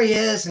 oh, there he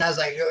is. And I was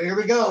like, oh, here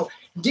we go.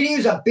 Dude, he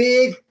was a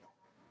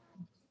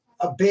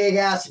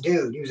big-ass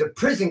dude. He was a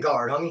prison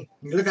guard, homie.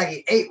 He looked like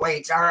he ate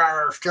weights,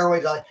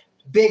 steroids.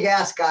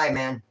 Big-ass guy,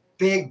 man.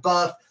 Big,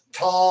 buff,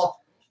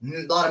 tall,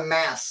 a lot of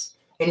mass.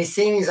 And he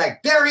seen me, he's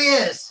like, there he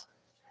is.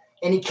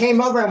 And he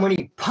came over, and when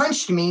he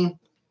punched me,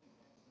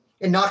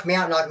 it knocked me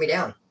out, knocked me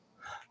down.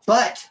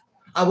 But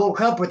I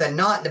woke up with a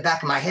knot in the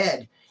back of my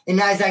head.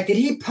 And I was like, did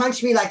he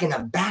punch me like in the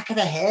back of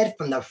the head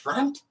from the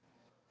front?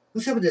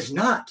 What's up with this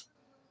knot?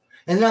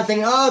 And then I'm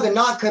thinking, oh, the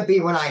knot could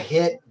be when I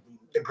hit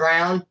the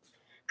ground.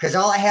 Because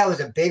all I had was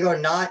a big old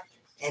knot.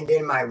 And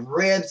then my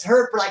ribs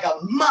hurt for like a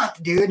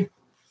month, dude.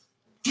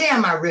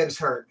 Damn, my ribs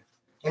hurt.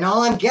 And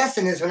all I'm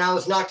guessing is when I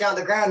was knocked out of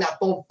the ground, that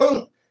boom,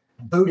 boom,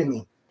 booted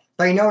me.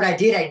 But you know what I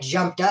did? I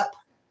jumped up.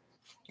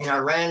 And I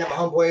ran to my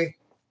homeboy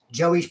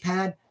Joey's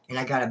pad. And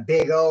I got a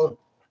big old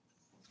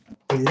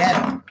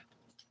stiletto.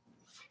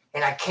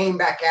 And I came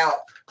back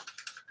out.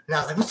 And I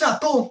was like, what's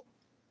up, fool?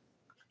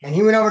 And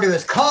he went over to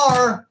his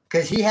car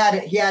because he had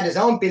his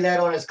own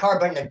stiletto in his car,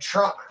 but in the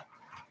trunk.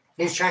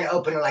 He was trying to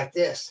open it like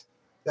this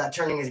without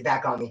turning his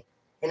back on me.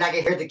 And I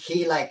could hear the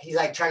key, like he's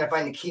like trying to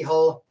find the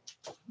keyhole.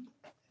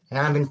 And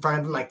I'm in front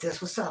of him like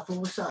this. What's up, fool?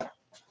 What's up?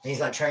 And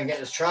he's like trying to get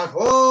in his trunk.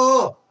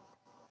 Whoa!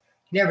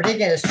 He never did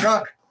get in his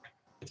trunk.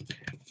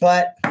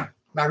 But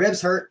my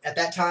ribs hurt at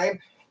that time,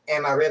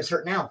 and my ribs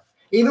hurt now.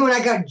 Even when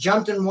I got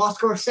jumped in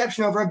Wasco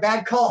reception over a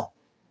bad call.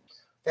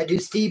 That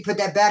dude Steve put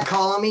that bad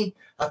call on me.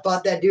 I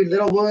fought that dude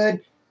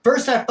Littlewood.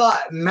 First I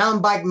fought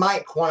Mountain Bike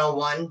Mike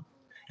one-on-one.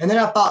 And then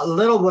I fought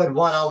Littlewood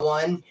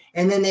one-on-one.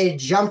 And then they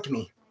jumped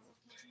me.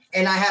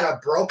 And I had a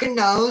broken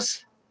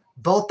nose.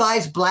 Both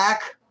eyes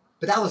black.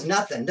 But that was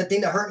nothing. The thing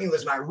that hurt me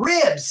was my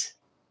ribs.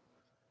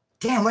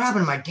 Damn, what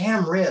happened to my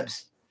damn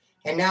ribs?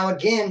 And now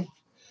again,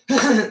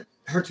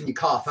 hurts when you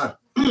cough, huh?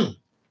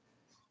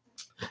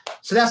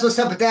 So that's what's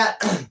up with that.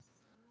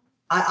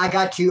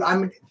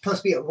 I'm supposed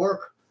to be at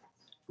work.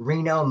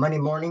 Reno, Monday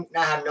morning.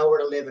 Now I have nowhere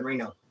to live in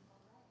Reno.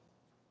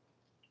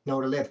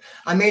 Nowhere to live.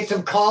 I made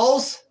some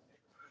calls,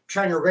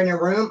 trying to rent a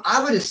room.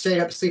 I would have stayed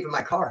up asleep in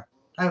my car.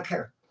 I don't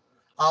care.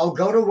 I'll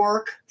go to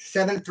work,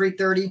 7 to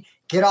 3:30,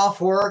 get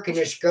off work, and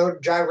just go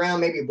drive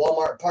around, maybe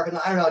Walmart parking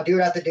lot. I don't know. Do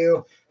what I have to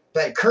do.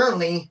 But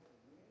currently,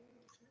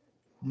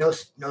 no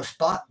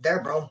spot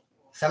there, bro.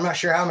 So I'm not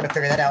sure how I'm going to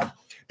figure that out.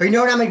 But you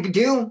know what I'm going to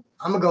do?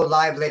 I'm going to go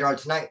live later on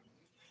tonight.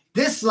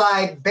 This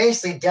live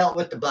basically dealt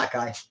with the black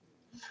eye.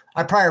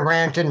 I probably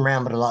ranted and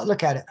rambled a lot.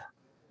 Look at it.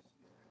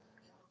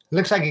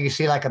 Looks like you can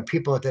see like a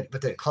people with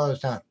it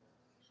closed up.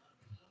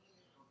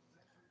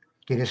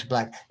 Dude, this is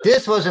black.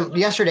 This wasn't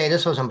yesterday.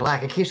 This wasn't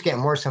black. It keeps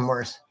getting worse and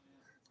worse.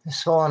 It's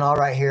swollen all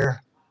right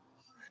here.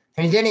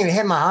 And he didn't even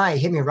hit my eye. He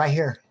hit me right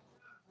here.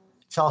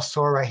 It's all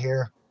sore right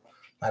here.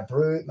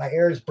 My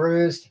ear is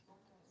bruised.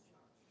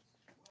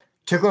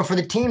 Took one for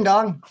the team,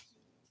 dog.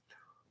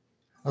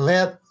 A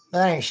lip.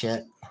 That ain't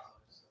shit.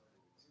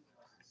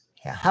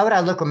 Yeah. How would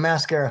I look with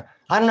mascara?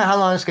 I don't know how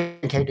long it's going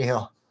to take to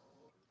heal.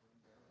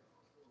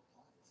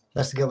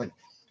 That's a good one.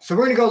 So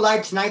we're going to go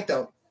live tonight,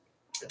 though.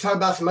 Talk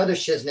about some other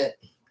shiznit.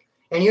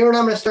 And you know what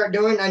I'm going to start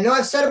doing? I know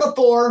I've said it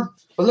before,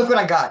 but look what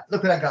I got.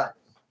 Look what I got.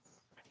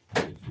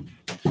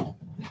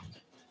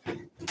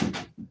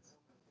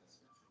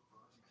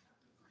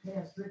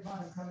 Yeah, street fun.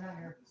 I'm coming out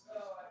here.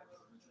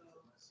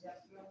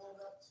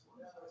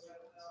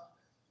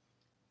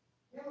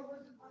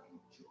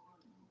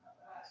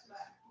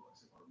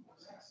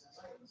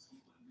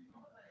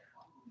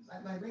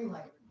 My ring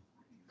light.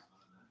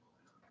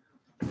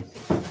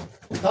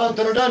 Dun,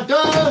 dun, dun,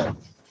 dun.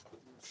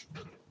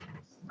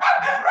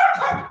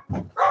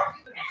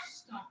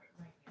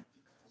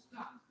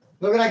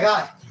 Look what I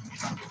got.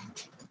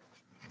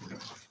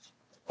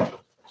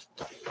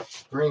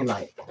 Ring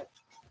light.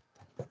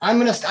 I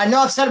know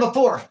I've said it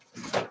before.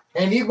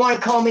 And if you want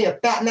to call me a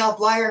fat mouth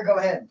liar, go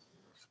ahead.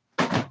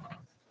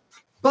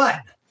 But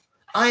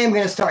I am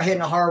going to start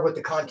hitting hard with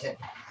the content.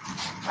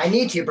 I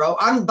need to, bro.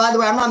 By the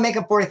way, I'm not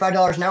making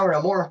 $45 an hour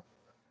no more.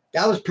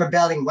 That was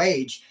prevailing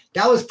wage.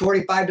 That was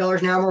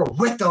 $45 an hour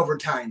with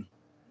overtime.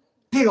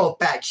 Big old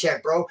fat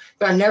check, bro.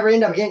 But I never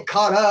end up getting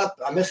caught up.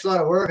 I missed a lot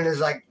of work, and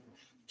it's like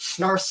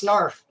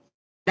snarf.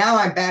 Now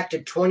I'm back to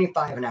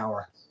 $25 an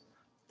hour.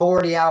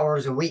 40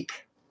 hours a week,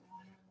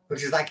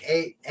 which is like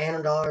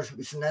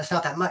 $800. That's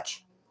not that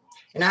much.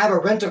 And I have a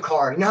rental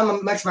car. You know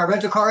how much my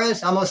rental car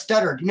is? I almost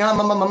stuttered. You know how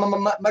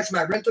much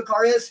my rental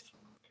car is?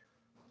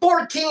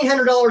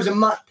 $1,400 a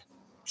month.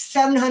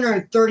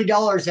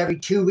 $730 every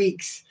 2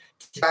 weeks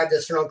to drive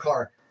this rental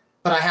car.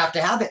 But I have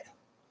to have it.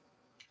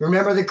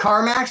 Remember the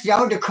CarMax? Yeah, I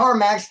went to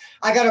CarMax.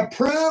 I got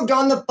approved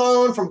on the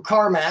phone from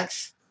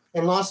CarMax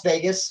in Las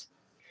Vegas.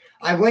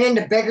 I went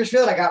into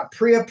Bakersfield. I got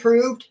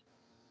pre-approved.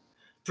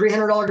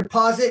 $300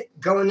 deposit.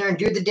 Go in there and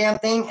do the damn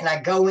thing. And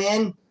I go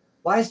in.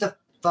 Why is the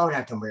phone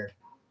acting weird?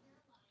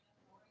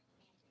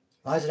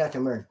 Why is it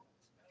acting weird?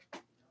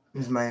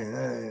 This is my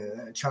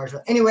charge.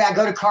 Anyway, I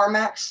go to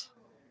CarMax,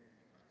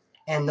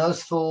 and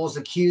those fools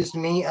accused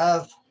me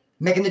of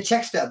making the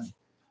check stub.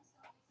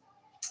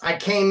 I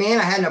came in.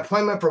 I had an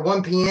appointment for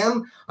 1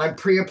 p.m. I'm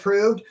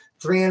pre-approved,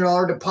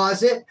 $300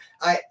 deposit.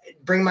 I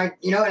bring my,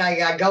 and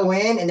I go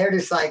in, and they're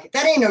just like,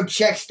 that ain't no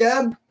check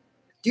stub.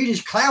 Dude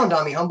just clowned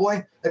on me,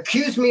 homeboy.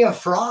 Accused me of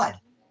fraud.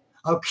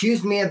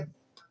 Accused me of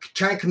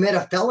trying to commit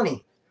a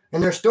felony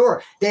in their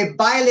store. They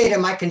violated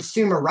my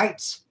consumer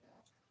rights.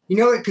 You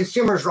know what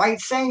consumers'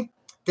 rights say?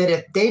 That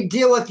if they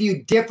deal with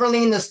you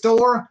differently in the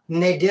store than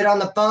they did on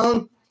the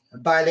phone,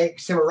 violate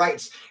consumer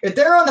rights. If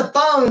they're on the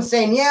phone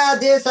saying, yeah,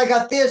 this, I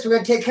got this, we're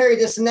going to take care of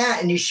this and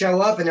that, and you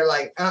show up and they're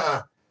like,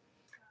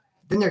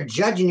 then they're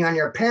judging you on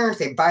your appearance.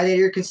 They violated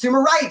your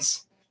consumer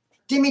rights.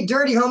 Did me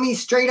dirty, homie.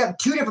 Straight up,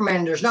 2 different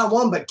managers, not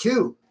 1, but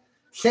 2,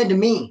 said to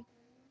me,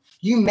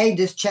 you made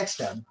this check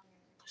stub.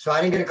 So I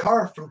didn't get a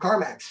car from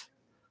CarMax.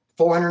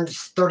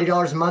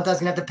 $430 a month I was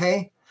going to have to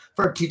pay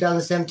for a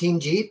 2017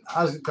 Jeep.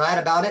 I was glad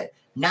about it.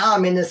 Now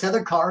I'm in this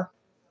other car.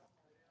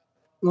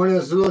 One of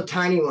those little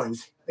tiny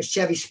ones. A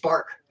Chevy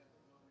Spark.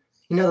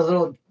 You know, the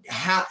little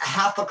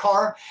half a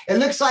car? It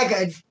looks like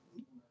a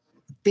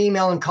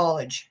female in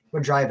college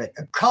would drive it.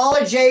 A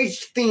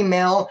college-aged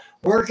female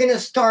working at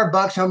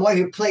Starbucks, homeboy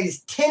who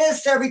plays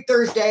tennis every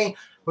Thursday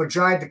would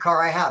drive the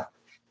car I have.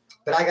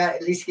 But I got,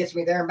 at least gets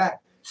me there and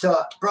back.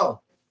 So, bro,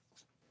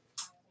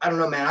 I don't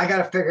know, man. I got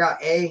to figure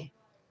out,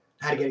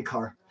 how to get a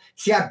car.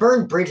 See, I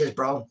burn bridges,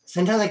 bro.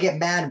 Sometimes I get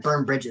mad and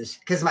burn bridges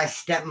because my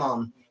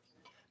stepmom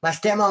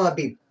would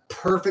be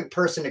perfect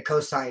person to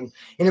co-sign.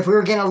 And if we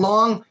were getting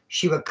along,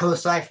 she would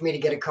co-sign for me to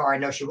get a car. I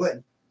know she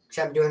would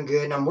because I'm doing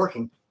good and I'm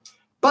working.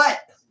 But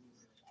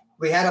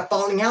we had a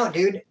falling out,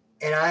 dude.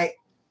 And I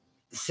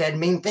said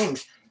mean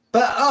things.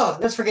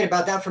 But, let's forget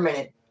about that for a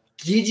minute.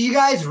 Did you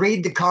guys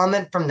read the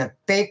comment from the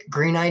fake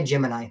green-eyed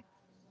Gemini?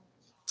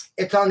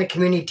 It's on the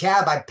community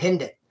tab. I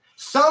pinned it.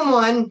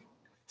 Someone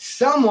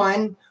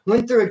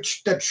went through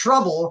the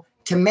trouble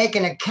to make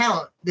an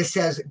account that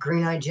says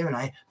green-eyed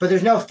Gemini, but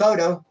there's no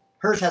photo.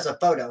 Hers has a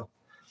photo.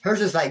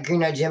 Hers is like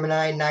green-eyed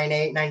Gemini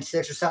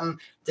 9896 or something.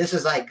 This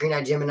is like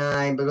green-eyed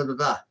Gemini blah, blah, blah,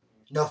 blah.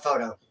 No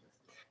photo.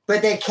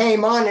 But they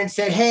came on and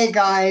said, hey,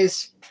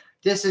 guys,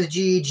 this is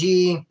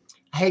GEG.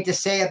 I hate to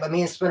say it, but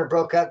me and Splinter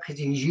broke up because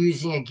he's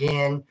using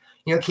again.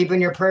 Keep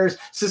in your prayers.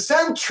 So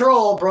some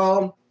troll,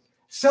 bro,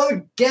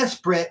 so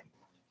desperate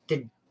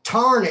to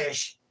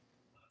tarnish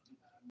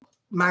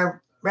my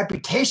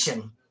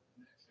reputation,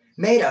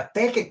 made a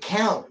fake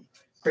account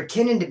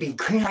pretending to be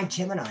green-eyed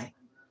Gemini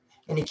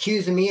and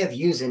accusing me of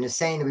using and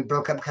saying that we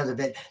broke up because of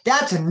it.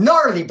 That's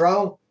gnarly,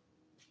 bro.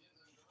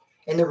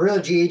 And the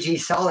real GEG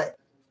saw it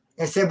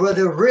and said, will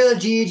the real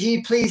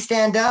GEG please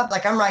stand up?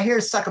 Like, I'm right here,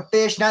 suck a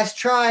fish. Nice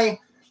try.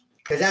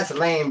 Because that's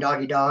lame,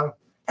 doggy dog.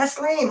 That's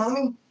lame,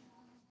 homie.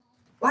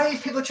 Why are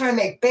these people trying to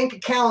make bank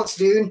accounts,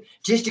 dude,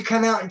 just to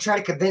come out and try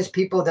to convince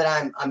people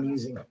that I'm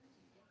using them?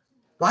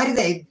 Why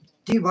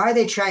are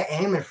they trying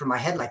aiming for my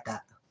head like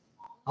that?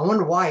 I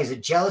wonder why. Is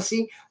it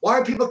jealousy? Why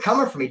are people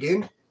coming for me,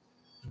 dude?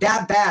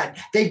 That bad.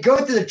 They go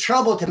through the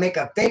trouble to make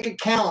a fake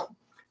account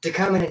to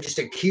come in and just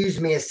accuse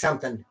me of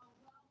something.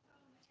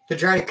 To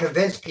try to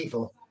convince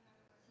people.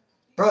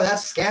 Bro,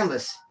 that's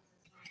scandalous.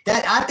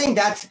 I think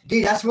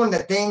that's one of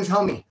the things,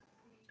 homie.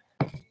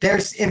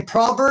 There's in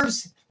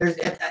Proverbs,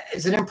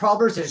 is it in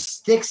Proverbs? There's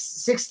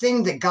six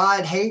things that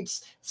God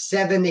hates,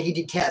 7 that he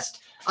detests.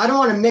 I don't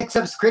want to mix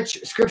up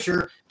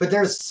scripture, but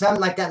there's something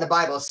like that in the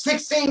Bible.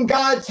 6 things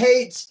God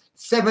hates,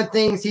 7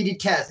 things he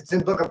detests. It's in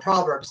the book of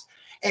Proverbs.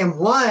 And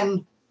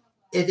one,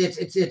 it's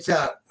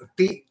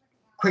feet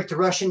quick to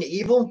rush into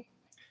evil,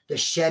 the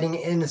shedding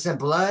innocent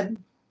blood,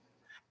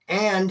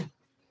 and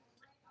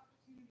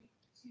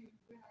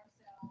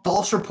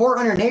false report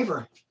on your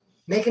neighbor.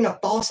 Making a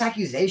false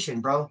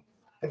accusation, bro,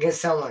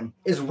 against someone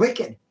is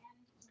wicked.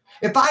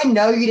 If I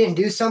know you didn't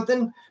do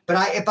something,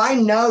 if I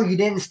know you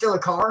didn't steal a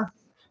car,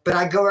 but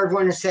I go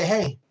everyone and say,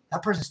 hey,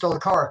 that person stole a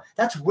car,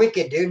 that's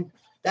wicked, dude.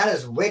 That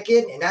is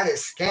wicked, and that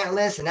is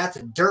scandalous, and that's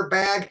a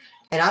dirtbag,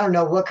 and I don't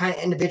know what kind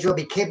of individual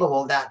would be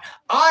capable of that.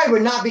 I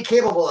would not be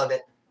capable of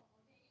it.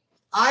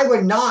 I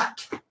would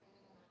not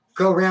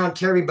go around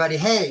to everybody,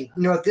 hey,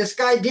 you know what this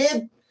guy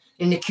did?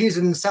 And accuse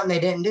them of something they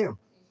didn't do.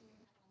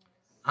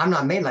 I'm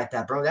not made like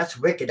that, bro. That's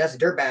wicked. That's a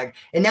dirtbag.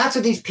 And that's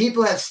what these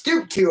people have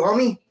stooped to,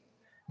 homie.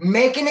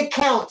 Making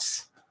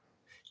accounts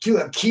to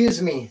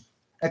accuse me.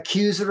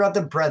 Accuser of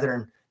the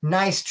brethren.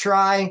 Nice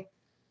try.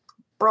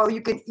 Bro,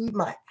 you can eat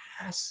my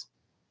ass.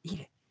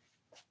 Eat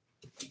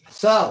it.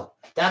 So,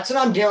 that's what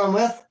I'm dealing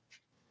with.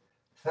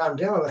 That's what I'm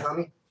dealing with,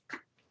 homie.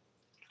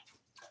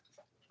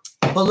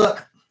 But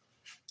look,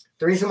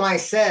 the reason why I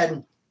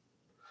said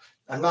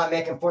I'm not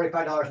making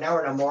 $45 an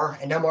hour no more,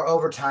 and no more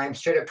overtime,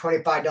 straight up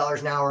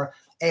 $25 an hour,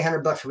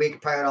 $800 a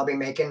week, probably what I'll be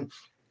making.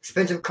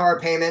 Expensive car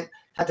payment,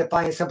 have to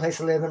find someplace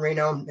to live in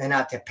Reno, and I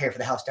have to pay for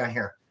the house down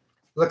here.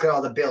 Look at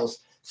all the bills.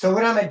 So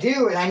what I'm going to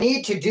do is I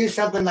need to do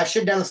something I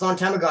should have done this a long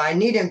time ago. I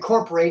need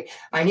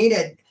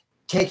to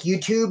take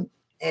YouTube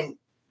and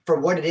for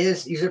what it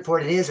is, use it for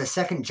what it is, a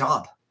second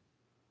job.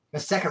 A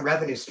second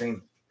revenue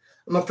stream.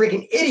 I'm a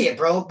freaking idiot,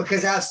 bro,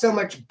 because I have so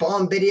much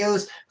bomb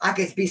videos. I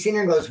could be sitting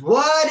here and goes,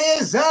 what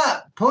is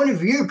up? Point of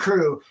view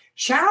crew.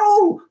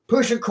 Ciao.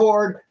 Push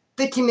record.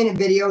 15-minute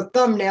video.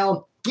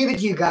 Thumbnail. Give it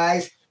to you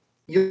guys.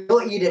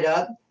 You'll eat it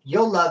up.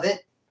 You'll love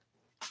it.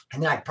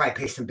 And then I can probably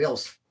pay some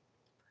bills.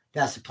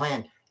 That's the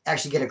plan.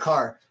 Actually get a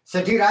car.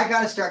 So, dude, I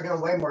got to start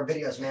doing way more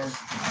videos, man.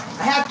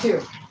 I have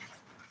to.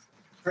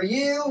 For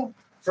you,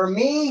 for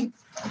me.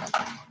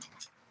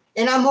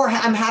 And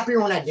I'm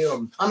happier when I do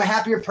them. I'm a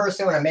happier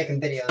person when I'm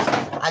making videos.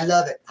 I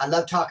love it. I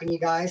love talking to you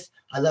guys.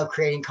 I love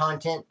creating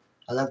content.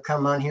 I love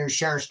coming on here and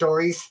sharing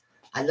stories.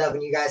 I love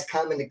when you guys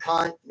come in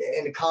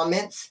the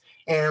comments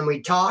and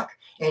we talk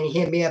and you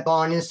hit me up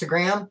on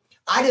Instagram.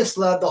 I just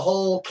love the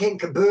whole kit and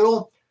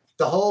caboodle,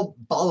 the whole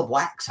ball of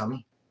wax,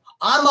 homie.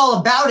 I'm all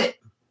about it.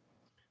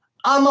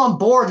 I'm on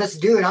board. Let's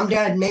do it. I'm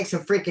down to make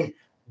some freaking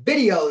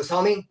videos,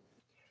 homie.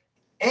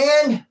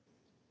 And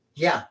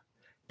yeah.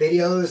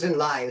 Videos and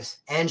lives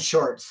and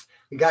shorts.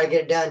 We got to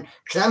get it done.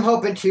 Because I'm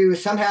hoping to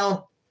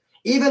somehow,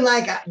 even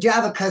like, do you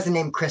have a cousin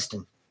named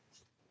Kristen?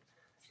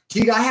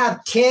 Dude, I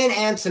have 10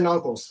 aunts and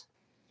uncles.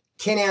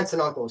 10 aunts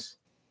and uncles.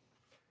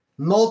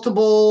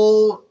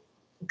 Multiple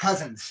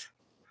cousins.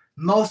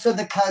 Most of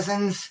the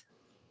cousins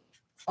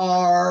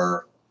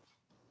are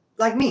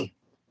like me.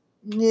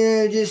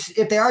 Yeah, just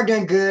if they are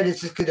doing good,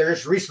 it's just because they're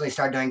just recently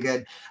started doing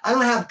good. I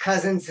don't have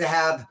cousins that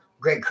have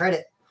great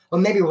credit. Well,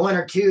 maybe one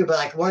or two, but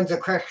like one's a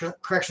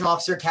correctional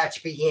officer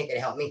attached to me. He ain't going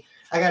to help me.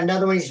 I got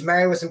another one. He's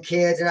married with some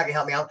kids. They're not going to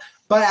help me out.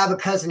 But I have a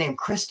cousin named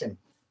Kristen.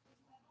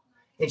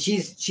 And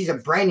she's a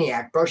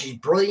brainiac, bro. She's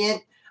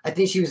brilliant. I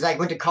think she was like,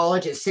 went to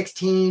college at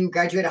 16,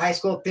 graduated high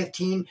school at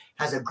 15,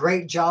 has a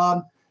great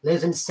job,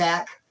 lives in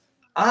Sac.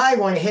 I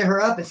want to hit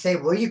her up and say,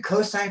 will you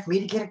co-sign for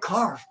me to get a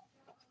car?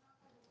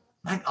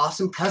 My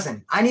awesome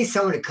cousin. I need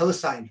someone to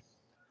co-sign.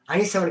 I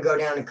need someone to go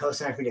down and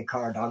co-sign for me to get a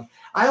car, dog.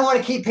 I don't want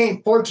to keep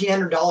paying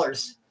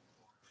 $1,400.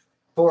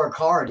 For a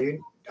car, dude,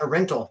 a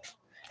rental.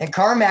 And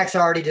CarMax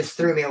already just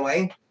threw me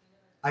away.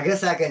 I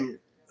guess I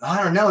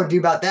don't know what to do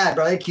about that,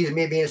 bro. They accuse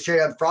me of being a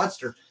straight up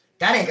fraudster.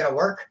 That ain't gonna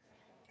work.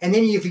 And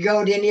then if you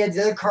go to any of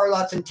the other car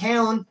lots in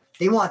town,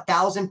 they want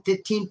 $1,000,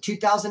 $1,500,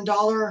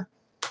 $2,000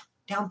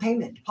 down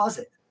payment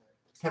deposit.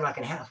 I'm not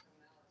gonna have.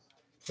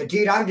 So,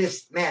 dude, I'm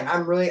just, man,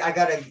 I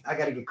gotta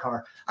get a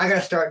car. I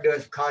gotta start doing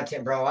some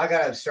content, bro. I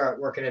gotta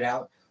start working it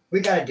out.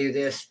 We gotta do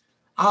this.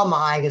 I hope my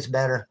eye gets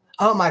better.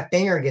 I hope my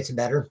finger gets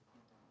better.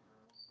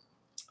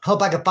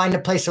 Hope I can find a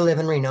place to live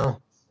in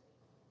Reno.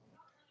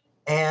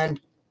 And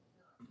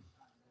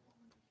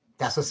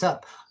that's what's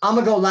up. I'm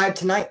going to go live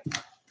tonight.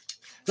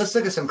 Let's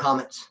look at some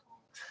comments.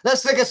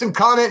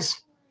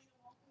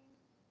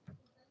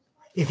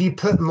 If you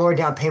put more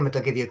down payment,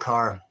 they'll give you a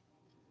car.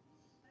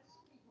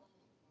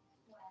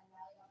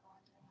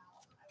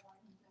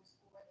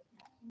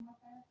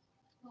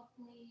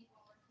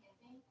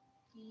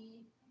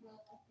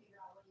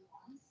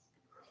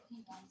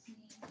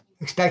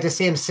 Expect to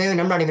see him soon.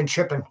 I'm not even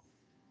tripping.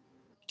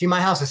 Dude, my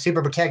house is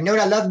super protected. You know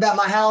what I love about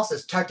my house?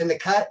 It's tucked in the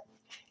cut.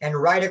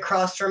 And right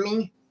across from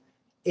me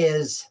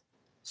is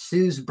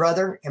Sue's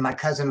brother and my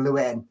cousin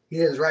Lued. He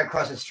lives right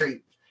across the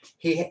street.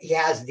 He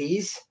has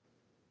these.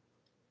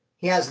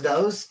 He has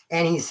those.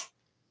 And he's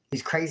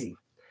crazy.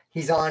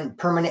 He's on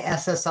permanent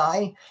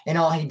SSI. And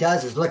all he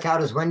does is look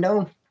out his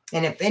window.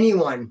 And if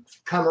anyone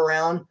come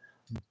around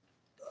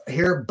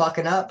here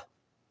bucking up,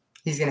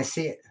 he's going to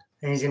see it.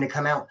 And he's going to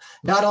come out.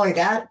 Not only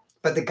that,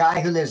 but the guy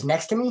who lives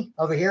next to me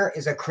over here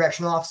is a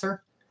correctional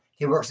officer.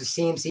 He works at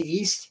CMC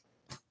East,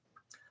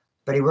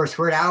 but he works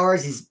weird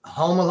hours. He's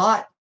home a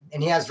lot,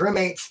 and he has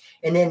roommates.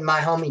 And then my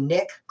homie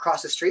Nick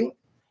across the street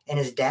and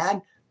his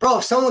dad. Bro,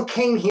 if someone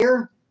came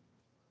here,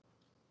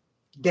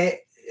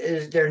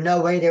 there's no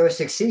way they would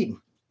succeed.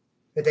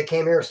 If they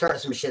came here and started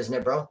some shit, isn't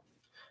it, bro?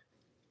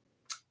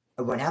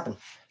 It wouldn't happen.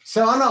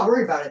 So I'm not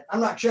worried about it.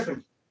 I'm not tripping.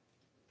 I'm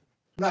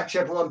not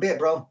tripping one bit,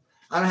 bro.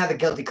 I don't have a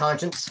guilty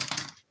conscience.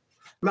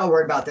 I'm not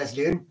worried about this,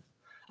 dude.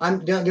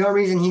 The only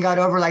reason he got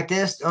over like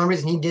this, the only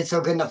reason he did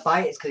so good in the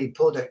fight is because he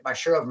pulled my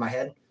shirt over my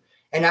head.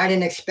 And I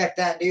didn't expect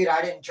that, dude.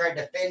 I didn't try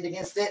to defend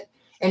against it.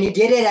 And he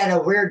did it at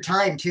a weird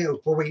time,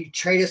 too, where we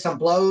traded some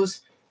blows.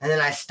 And then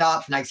I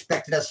stopped, and I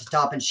expected us to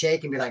stop and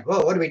shake and be like,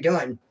 whoa, what are we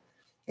doing?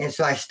 And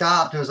so I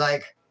stopped and was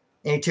like,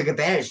 and he took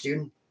advantage,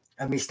 dude,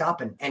 of me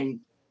stopping. And he,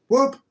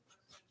 whoop,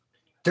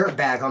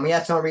 dirtbag on me.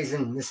 That's the only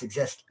reason this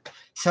exists.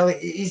 So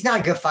he's not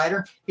a good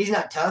fighter. He's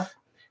not tough.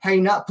 Had he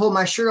not pulled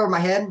my shirt over my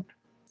head,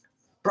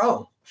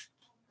 bro,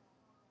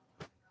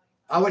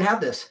 I wouldn't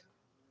have this.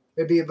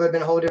 It would have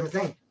been a whole different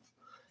thing.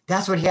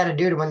 That's what he had to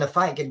do to win the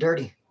fight, get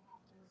dirty.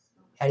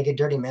 Had to get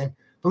dirty, man.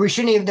 But there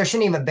shouldn't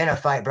even have been a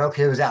fight, bro,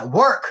 because it was at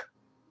work.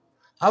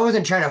 I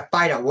wasn't trying to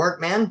fight at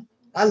work, man.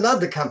 I love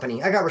the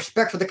company. I got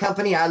respect for the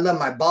company. I love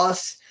my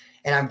boss,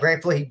 and I'm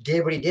grateful he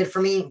did what he did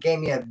for me, gave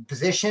me a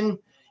position,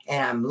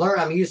 and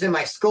I'm using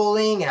my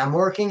schooling, and I'm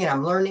working, and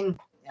I'm learning,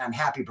 and I'm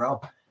happy, bro.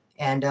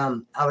 And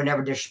I would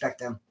never disrespect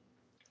them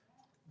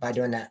by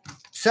doing that.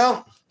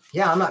 So,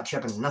 yeah, I'm not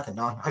tripping. Nothing,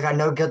 dog. I got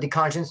no guilty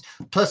conscience.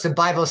 Plus, the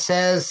Bible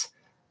says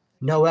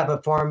No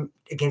weapon formed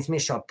against me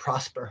shall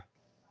prosper.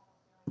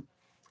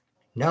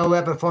 No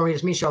weapon formed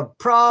against me shall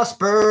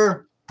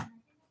prosper.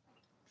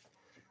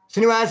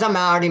 So anyways, I'm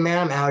outie, man.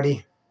 I'm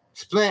outie.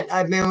 Splint,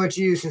 I've been with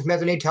you since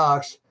Method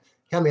Talks.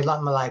 Helped me a lot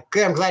in my life.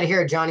 Good, I'm glad to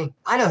hear it, Johnny.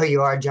 I know who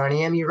you are,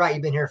 Johnny M. You're right.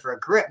 You've been here for a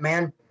grip,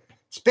 man.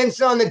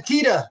 Spencer on the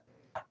Tita.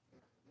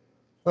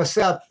 What's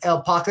up,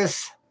 El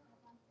Pacas?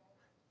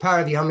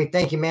 Proud of you, homie.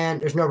 Thank you, man.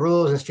 There's no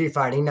rules in street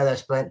fighting. You know that,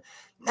 Splint.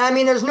 I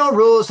mean, there's no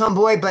rules,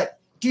 homeboy, but,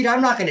 dude,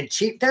 I'm not going to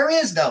cheat. There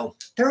is, though.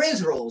 There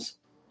is rules.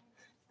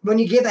 When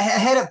you give a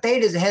head-up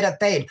fade is a head-up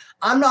fade.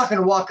 I'm not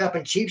going to walk up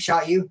and cheap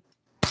shot you.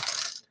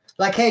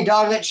 Like, hey,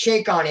 dog, let's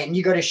shake on it. And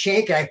you go to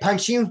shake and I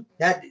punch you.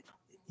 That,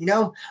 you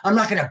know, I'm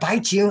not going to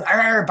bite you.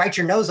 Bite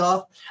your nose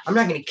off. I'm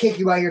not going to kick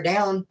you while you're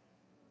down.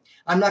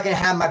 I'm not going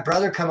to have my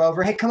brother come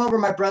over. Hey, come over,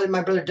 my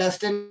brother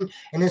Dustin.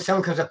 And then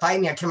someone comes to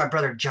fight me. I tell my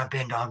brother, jump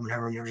in, dog,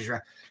 whenever you're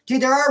just.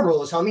 Dude, there are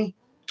rules, homie.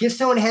 Give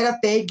someone a head-up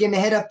fade. Give him a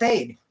head-up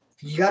fade.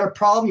 You got a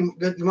problem.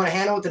 You want to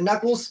handle it with the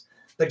knuckles.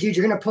 But, dude,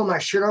 you're going to pull my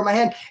shirt over my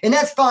head. And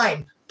that's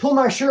fine. Pull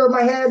my shirt over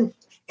my head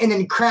and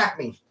then crack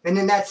me. And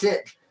then that's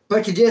it.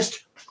 But to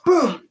just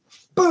boom,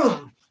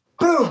 boom,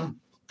 boom,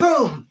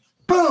 boom,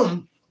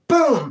 boom,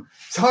 boom.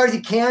 As hard as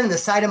you can in the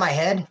side of my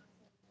head.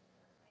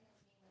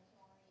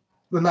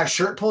 With my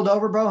shirt pulled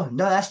over, bro.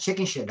 No, that's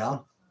chicken shit,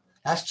 dog.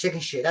 That's chicken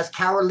shit. That's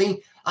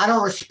cowardly. I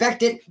don't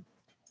respect it.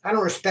 I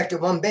don't respect it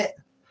one bit.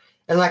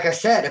 And like I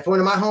said, if one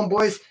of my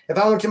homeboys, if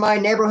I went to my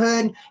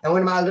neighborhood and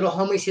one of my little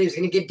homies said he was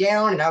going to get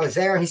down and I was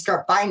there and he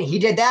started fighting and he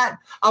did that,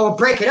 I would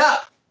break it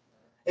up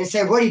and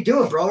say, what are you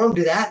doing, bro? Don't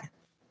do that.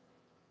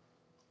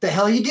 The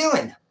hell are you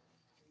doing?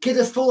 Kid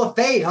is full of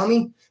fade,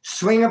 homie.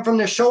 Swing them from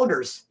their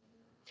shoulders.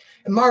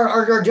 And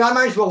I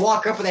might as well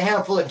walk up with a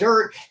handful of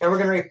dirt and we're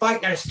going to fight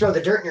and I just throw the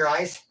dirt in your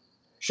eyes.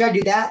 Should I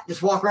do that?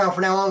 Just walk around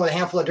from now on with a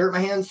handful of dirt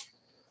in my hands?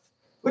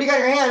 What do you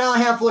got in your hand? Oh, a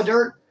handful of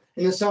dirt.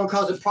 And then someone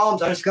causes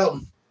problems. I just go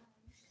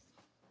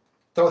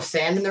throw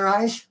sand in their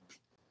eyes.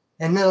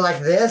 And they're like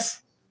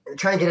this. They're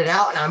trying to get it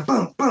out. And I'm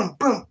boom, boom,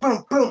 boom,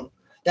 boom, boom.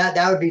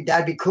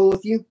 That'd be cool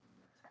with you.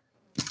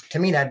 To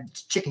me,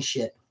 that's chicken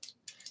shit.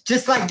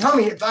 Just like,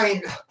 homie, I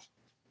mean,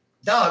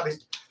 dog,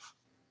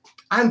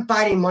 I'm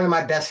fighting one of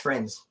my best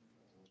friends.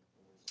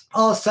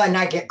 All of a sudden,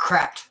 I get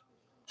cracked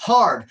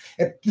hard.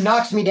 It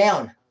knocks me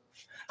down.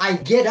 I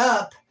get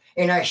up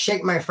and I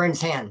shake my friend's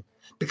hand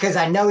because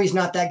I know he's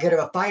not that good of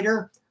a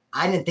fighter.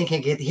 I didn't think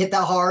he could hit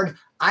that hard.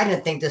 I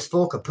didn't think this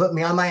fool could put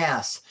me on my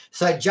ass.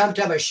 So I jumped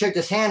up and shook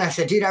his hand. I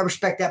said, dude, I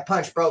respect that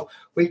punch, bro.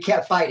 We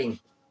kept fighting.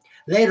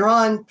 Later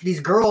on,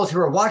 these girls who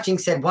were watching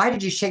said, why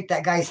did you shake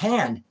that guy's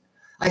hand?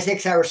 I said,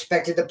 because I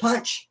respected the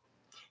punch.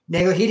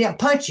 They go, he didn't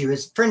punch you.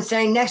 His friend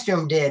standing next to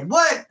him did.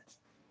 What?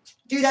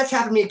 Dude, that's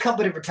happened to me a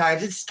couple of different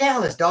times. It's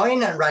scandalous, dog.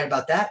 Ain't nothing right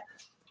about that.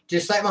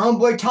 Just like my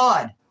homeboy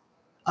Todd.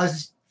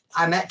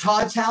 I'm at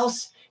Todd's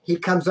house. He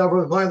comes over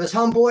with one of his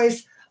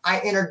homeboys.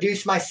 I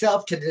introduce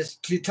myself to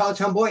Todd's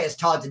homeboy as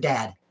Todd's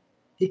dad.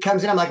 He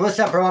comes in. I'm like, what's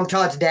up, bro? I'm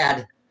Todd's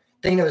dad.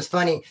 Thinking it was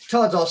funny.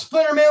 Todd's all,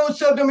 Splinter, man,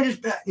 what's up?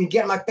 And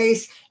get in my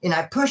face. And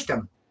I pushed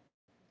him.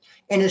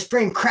 And his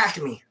friend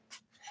cracked me.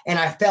 And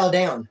I fell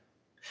down.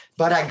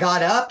 But I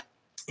got up.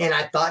 And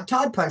I thought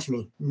Todd punched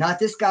me. Not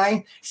this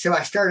guy. So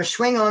I started to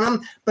swing on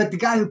him. But the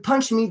guy who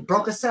punched me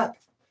broke us up.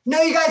 No,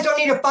 you guys don't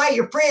need to fight.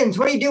 You're friends.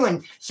 What are you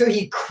doing? So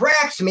he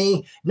cracks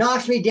me,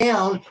 knocks me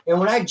down, and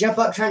when I jump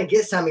up trying to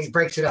get something, he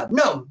breaks it up.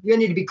 No, you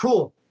need to be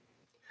cool.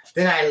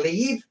 Then I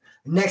leave.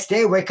 Next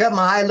day, wake up,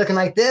 my eye looking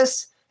like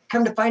this.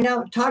 Come to find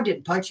out, Todd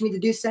didn't punch me. The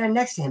dude standing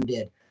next to him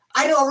did.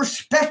 I don't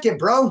respect it,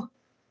 bro.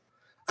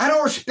 I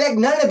don't respect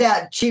none of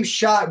that cheap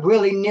shot,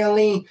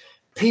 willy-nilly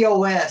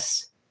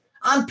POS.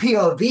 I'm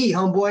POV,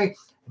 homeboy,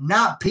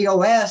 not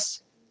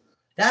POS.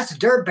 That's a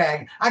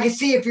dirtbag. I can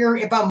see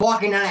if I'm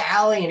walking down an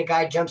alley and a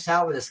guy jumps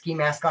out with a ski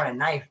mask on, a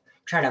knife,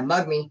 trying to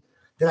mug me,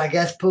 then I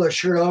guess pull his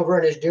shirt over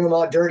and just do him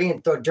all dirty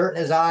and throw dirt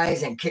in his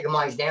eyes and kick him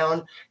eyes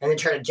down and then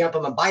try to jump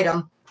him and bite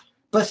him.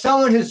 But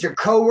someone who's your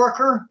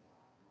coworker,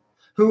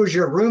 who is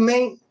your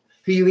roommate,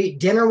 who you eat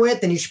dinner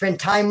with and you spend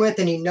time with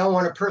and you know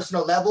on a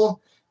personal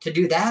level to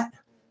do that?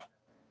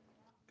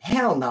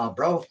 Hell no,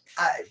 bro.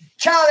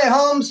 Charlie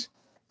Holmes.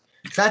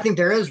 So I think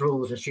there is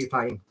rules in street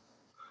fighting.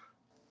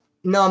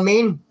 You know what I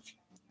mean?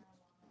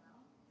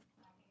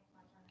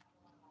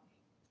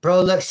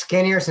 Bro, look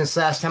skinnier since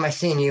last time I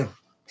seen you.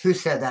 Who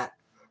said that?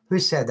 Who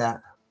said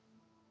that?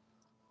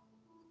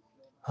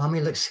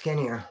 Homie looks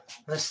skinnier.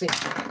 Let's see.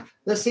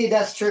 Let's see if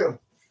that's true.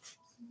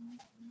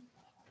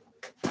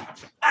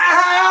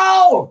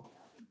 Ow!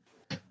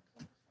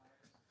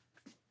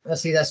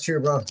 Let's see if that's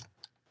true, bro.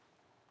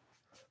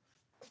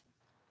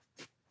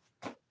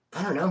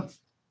 I don't know.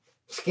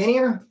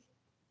 Skinnier?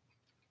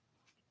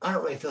 I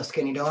don't really feel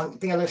skinny, dog. You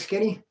think I look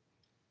skinny?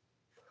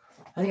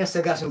 I think I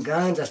still got some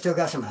guns. I still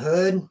got some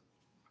hood.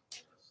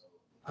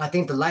 I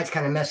think the light's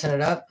kind of messing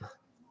it up.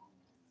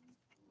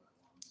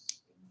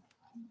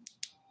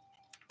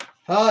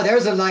 Oh,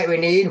 there's a light we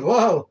need.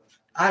 Whoa.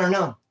 I don't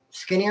know.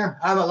 Skinnier.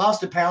 I haven't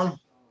lost a pound.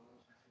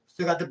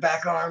 Still got the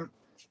back arm.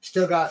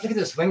 Still got, look at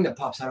this wing that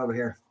pops out over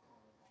here.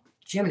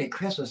 Jiminy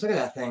Christmas, look at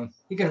that thing.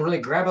 You can really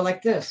grab it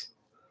like this.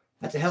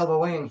 That's a hell of a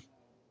wing.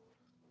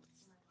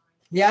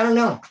 Yeah, I don't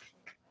know.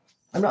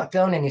 I'm not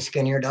feeling any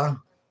skinnier, dog.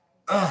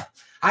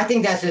 I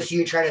think that's just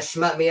you trying to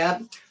smut me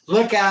up.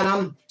 Look at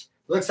him.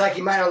 Looks like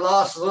he might have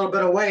lost a little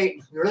bit of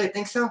weight. You really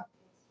think so?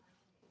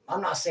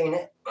 I'm not seeing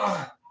it.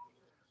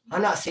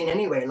 I'm not seeing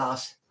any weight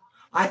loss.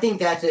 I think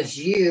that's just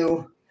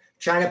you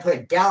trying to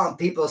put doubt on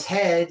people's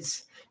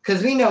heads,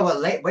 because we know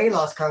what weight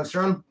loss comes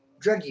from.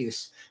 Drug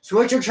use. So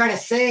what you're trying to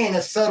say in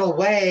a subtle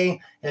way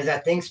is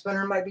that thing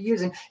Splinter might be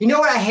using. You know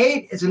what I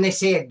hate is when they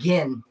say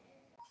again.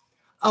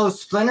 Oh,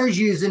 Splinter's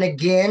using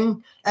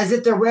again, as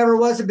if there ever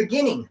was a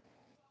beginning.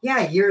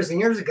 Yeah, years and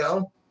years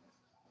ago.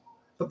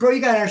 But bro, you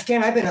gotta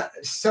understand, I've been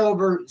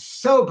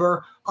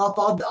sober off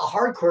all the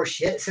hardcore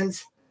shit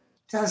since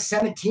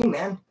 2017,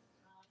 man.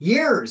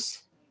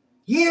 Years.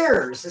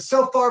 It's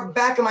so far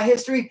back in my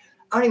history,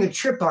 I don't even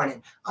trip on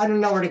it. I don't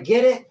know where to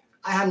get it.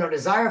 I have no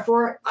desire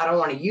for it. I don't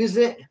want to use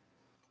it.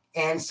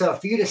 And so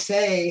for you to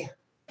say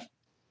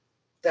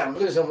that I'm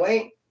losing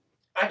weight,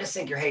 I just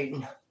think you're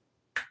hating.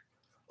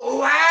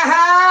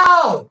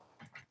 Wow!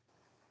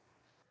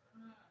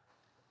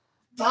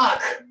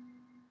 Fuck.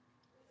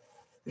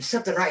 There's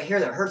something right here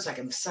that hurts like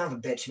a son of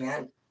a bitch,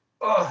 man.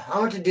 Oh, I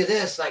want to do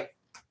this, like,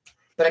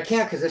 but I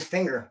can't because this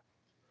finger.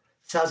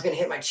 So I was going to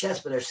hit my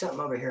chest, but there's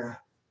something over here.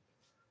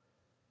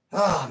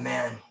 Oh,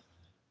 man.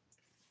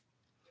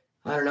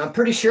 I don't know. I'm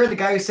pretty sure the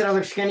guy who said I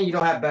look skinny, you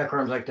don't have back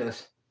arms like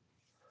this.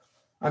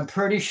 I'm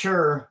pretty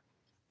sure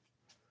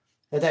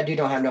that dude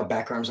don't have no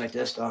back arms like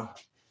this, though.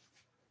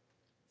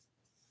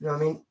 You know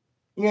what I mean?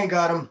 You ain't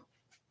got them.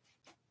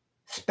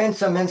 Spend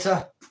some,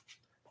 Mensa.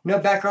 No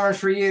back arms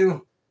for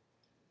you.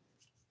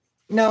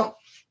 No,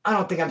 I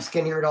don't think I'm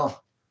skinnier at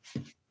all.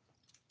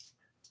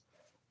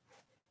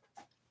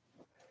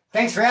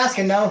 Thanks for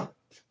asking, though.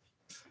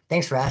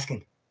 Thanks for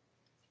asking.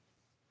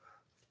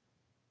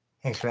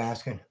 Thanks for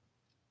asking.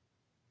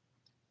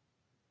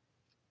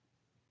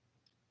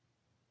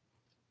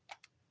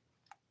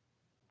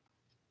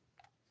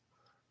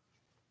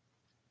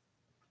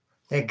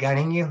 They're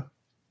gunning you?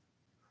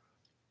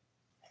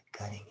 They're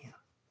gunning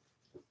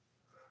you.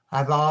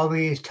 I've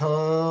always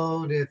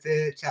told if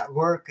it's at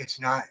work, it's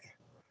not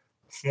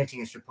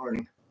snitching, it's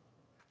reporting.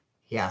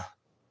 Yeah,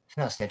 it's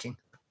not snitching.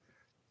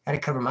 Gotta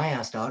cover my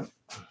ass, dog.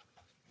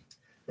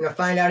 I'm gonna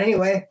find out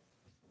anyway.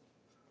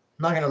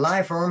 I'm not gonna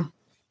lie for him.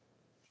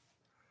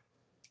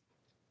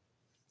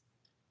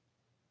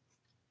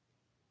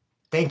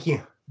 Thank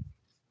you.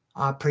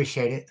 I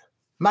appreciate it.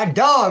 My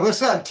dog,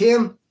 what's up,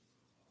 Tim?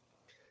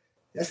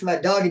 That's my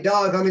doggy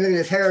dog. Homie, look at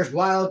his hair, is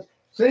wild.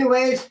 So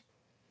anyways,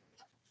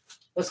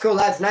 let's go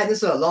live tonight.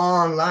 This is a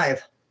long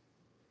live.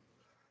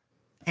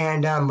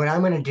 And what I'm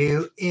going to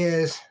do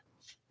is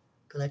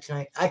go live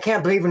tonight. I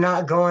can't believe we're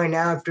not going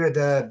after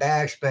the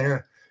bag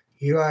spinner.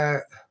 You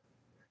are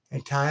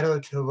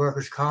entitled to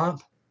workers'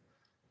 comp,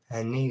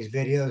 and these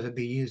videos will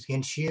be used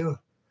against you.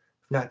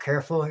 If not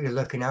careful, you're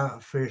looking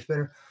out for your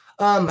spinner.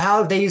 How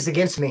have they used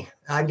against me?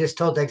 I'm just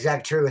told the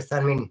exact truth. I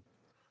mean,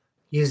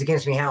 used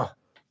against me how?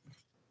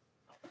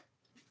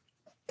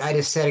 I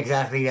just said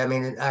exactly, I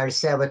mean, I already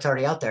said what's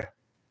already out there.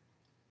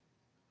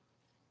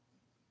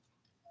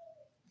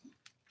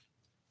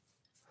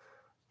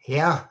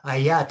 Yeah,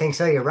 I think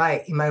so. You're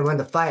right. You might have won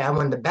the fight. I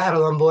won the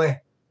battle, homeboy.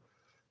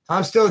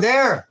 I'm still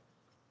there.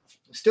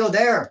 Still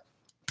there.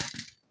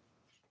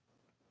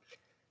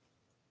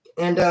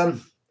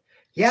 And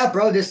yeah,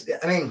 bro, this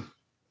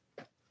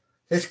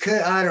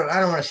could, I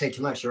don't want to say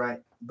too much, right?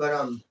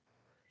 But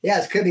yeah,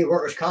 this could be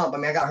workers' comp. I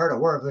mean, I got hurt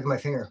at work. Look at my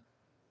finger.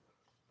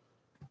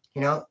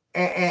 You know,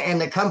 and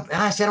the company,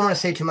 I said I don't want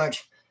to say too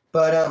much,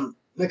 but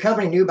the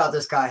company knew about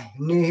this guy,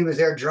 knew he was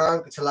there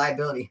drunk. It's a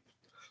liability.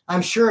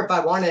 I'm sure if I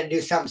wanted to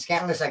do something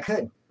scandalous, I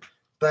could,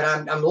 but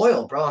I'm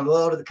loyal, bro. I'm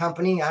loyal to the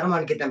company. I don't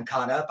want to get them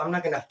caught up. I'm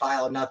not going to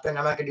file nothing.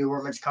 I'm not going to do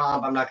workman's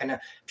comp. I'm not going to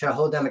try to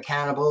hold them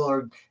accountable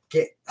or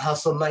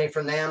hustle money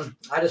from them.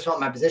 I just want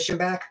my position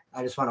back.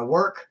 I just want to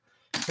work.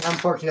 It's an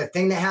unfortunate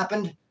thing that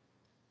happened.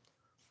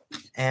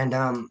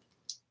 And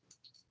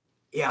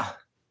yeah.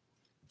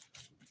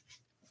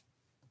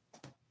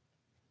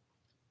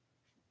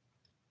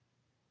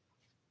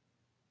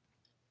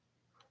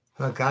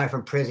 A guy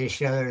from prison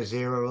show there's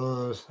 0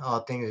 rules, all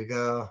things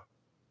go.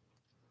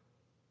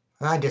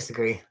 I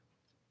disagree.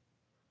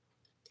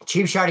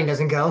 Cheap shotting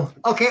doesn't go.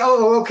 Okay,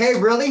 okay,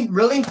 really?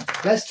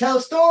 Let's tell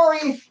a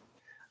story.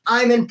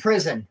 I'm in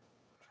prison.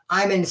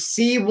 I'm in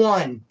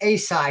C1, A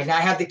side, and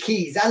I have the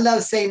keys. I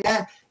love saying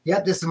that.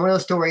 Yep, this is one of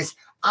those stories.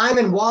 I'm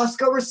in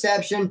Wasco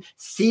reception,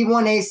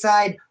 C1, A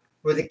side,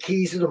 with the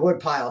keys to the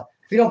woodpile.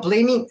 If you don't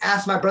believe me,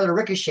 ask my brother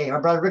Ricochet. My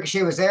brother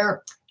Ricochet was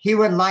there. He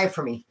wouldn't lie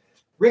for me.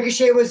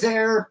 Ricochet was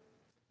there.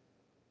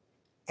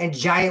 And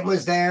Giant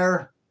was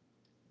there.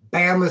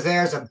 Bam was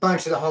there. There's a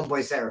bunch of the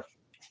homeboys there.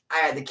 I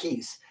had the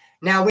keys.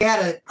 Now, we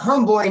had a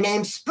homeboy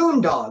named Spoon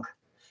Dog.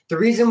 The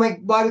reason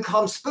why we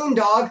call him Spoon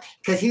Dog,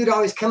 because he would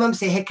always come up and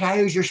say, hey, can I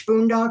use your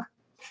spoon, dog?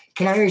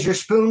 Can I use your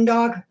spoon,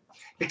 dog?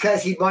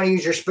 Because he'd want to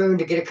use your spoon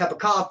to get a cup of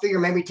coffee or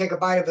maybe take a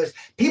bite of his.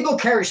 People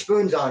carry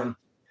spoons on them.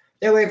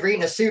 That way, if you're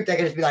eating a soup, they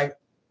can just be like,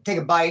 take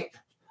a bite,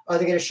 or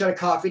they get a shot of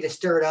coffee to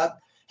stir it up.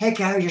 Hey,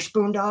 can I use your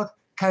spoon, dog?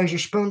 Can I use your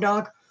spoon,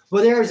 dog?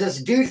 Well, there was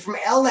this dude from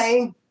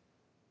LA.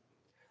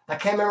 I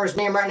can't remember his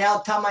name right now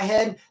off the top of my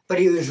head, but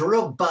he was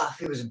real buff.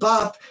 He was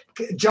buff,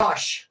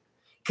 Josh,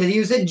 because he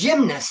was a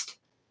gymnast.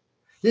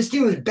 This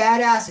dude was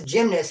badass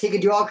gymnast. He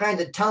could do all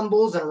kinds of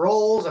tumbles and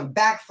rolls and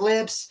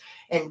backflips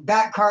and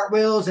back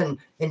cartwheels and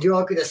do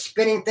all kinds of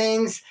spinning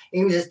things.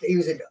 And he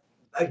was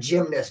a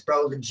gymnast,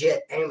 bro,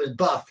 legit, and he was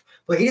buff.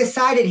 But he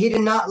decided he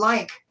did not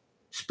like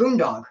Spoon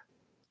Dog.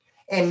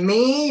 And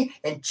me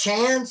and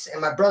Chance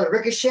and my brother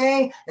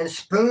Ricochet and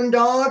Spoon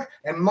Dog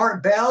and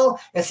Mark Bell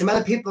and some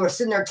other people were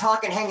sitting there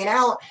talking, hanging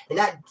out. And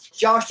that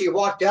Josh dude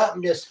walked up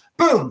and just,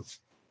 boom,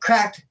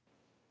 cracked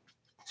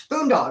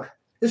Spoon Dog.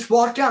 Just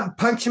walked up and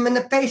punched him in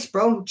the face,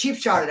 bro. Cheap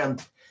shot at him.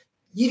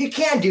 You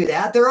can't do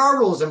that. There are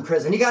rules in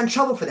prison. He got in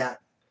trouble for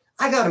that.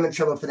 I got him in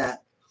trouble for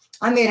that.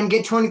 I made him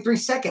get 23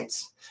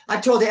 seconds. I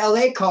told the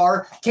LA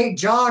car, take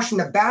Josh in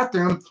the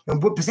bathroom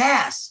and whoop his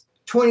ass.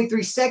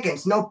 23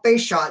 seconds, no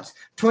face shots,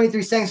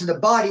 23 seconds to the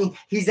body,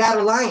 he's out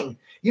of line.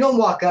 You don't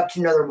walk up to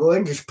another wood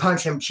and just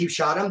punch him, cheap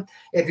shot him.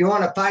 If you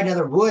want to fight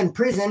another wood in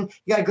prison,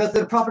 you got to go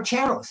through the proper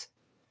channels.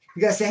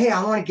 You got to say, hey,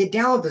 I want to get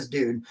down with this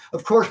dude.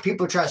 Of course,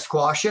 people try to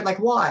squash it. Like,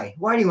 why?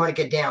 Why do you want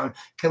to get down?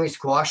 Can we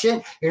squash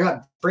it? You're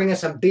not bringing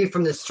some beef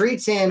from the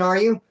streets in, are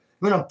you?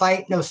 We don't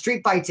fight, no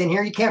street fights in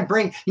here. You can't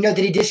bring, did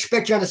he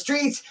disrespect you on the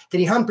streets? Did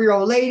he hump your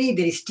old lady?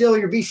 Did he steal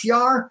your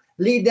VCR?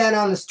 Leave that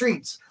on the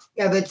streets.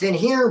 If it's in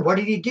here, what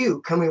did he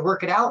do? Can we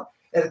work it out?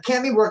 If it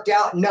can't be worked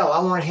out, no,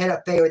 I want to head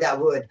up Faye with that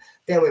wood.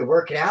 Then we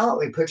work it out.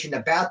 We put you in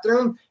the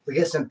bathroom. We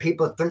get some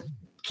people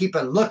keep a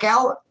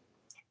lookout,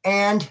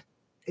 and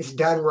it's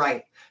done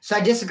right. So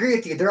I disagree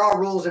with you. There are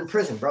rules in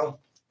prison, bro.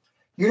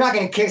 You're not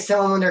going to kick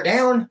someone when they're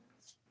down,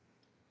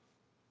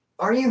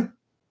 are you?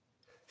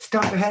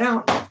 Stomp their head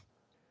out.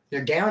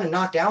 They're down and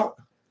knocked out.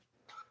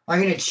 Are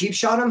you going to cheap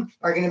shot them?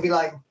 Are you going to be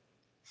like,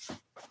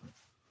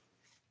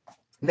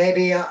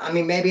 maybe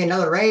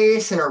another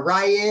race and a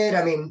riot?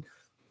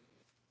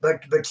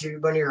 But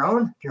when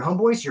you're your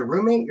homeboys, your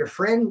roommate, your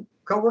friend,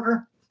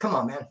 coworker, come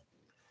on, man.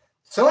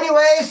 So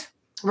anyways,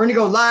 we're going to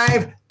go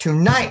live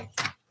tonight.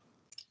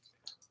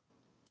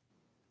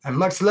 And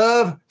much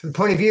love to the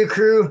Point of View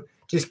crew.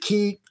 Just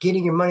keep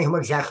getting your money home.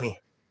 Exactly.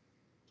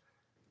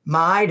 My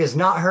eye does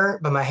not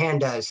hurt, but my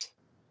hand does.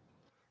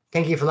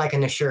 Thank you for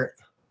liking this shirt.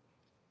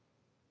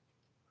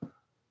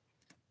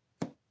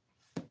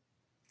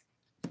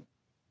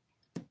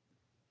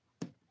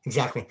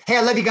 Exactly. Hey,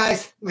 I love you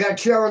guys. We got a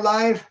 2-hour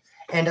live,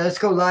 and let's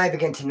go live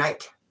again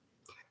tonight.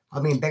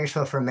 I'll be in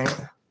Bakersfield for a minute.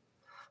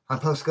 I'm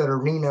supposed to go to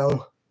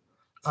Reno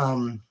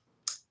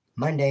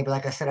Monday, but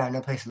like I said, I have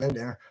no place to live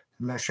there.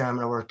 I'm not sure I'm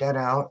going to work that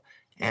out.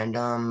 And,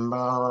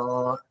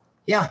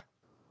 yeah.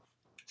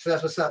 So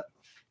that's what's up.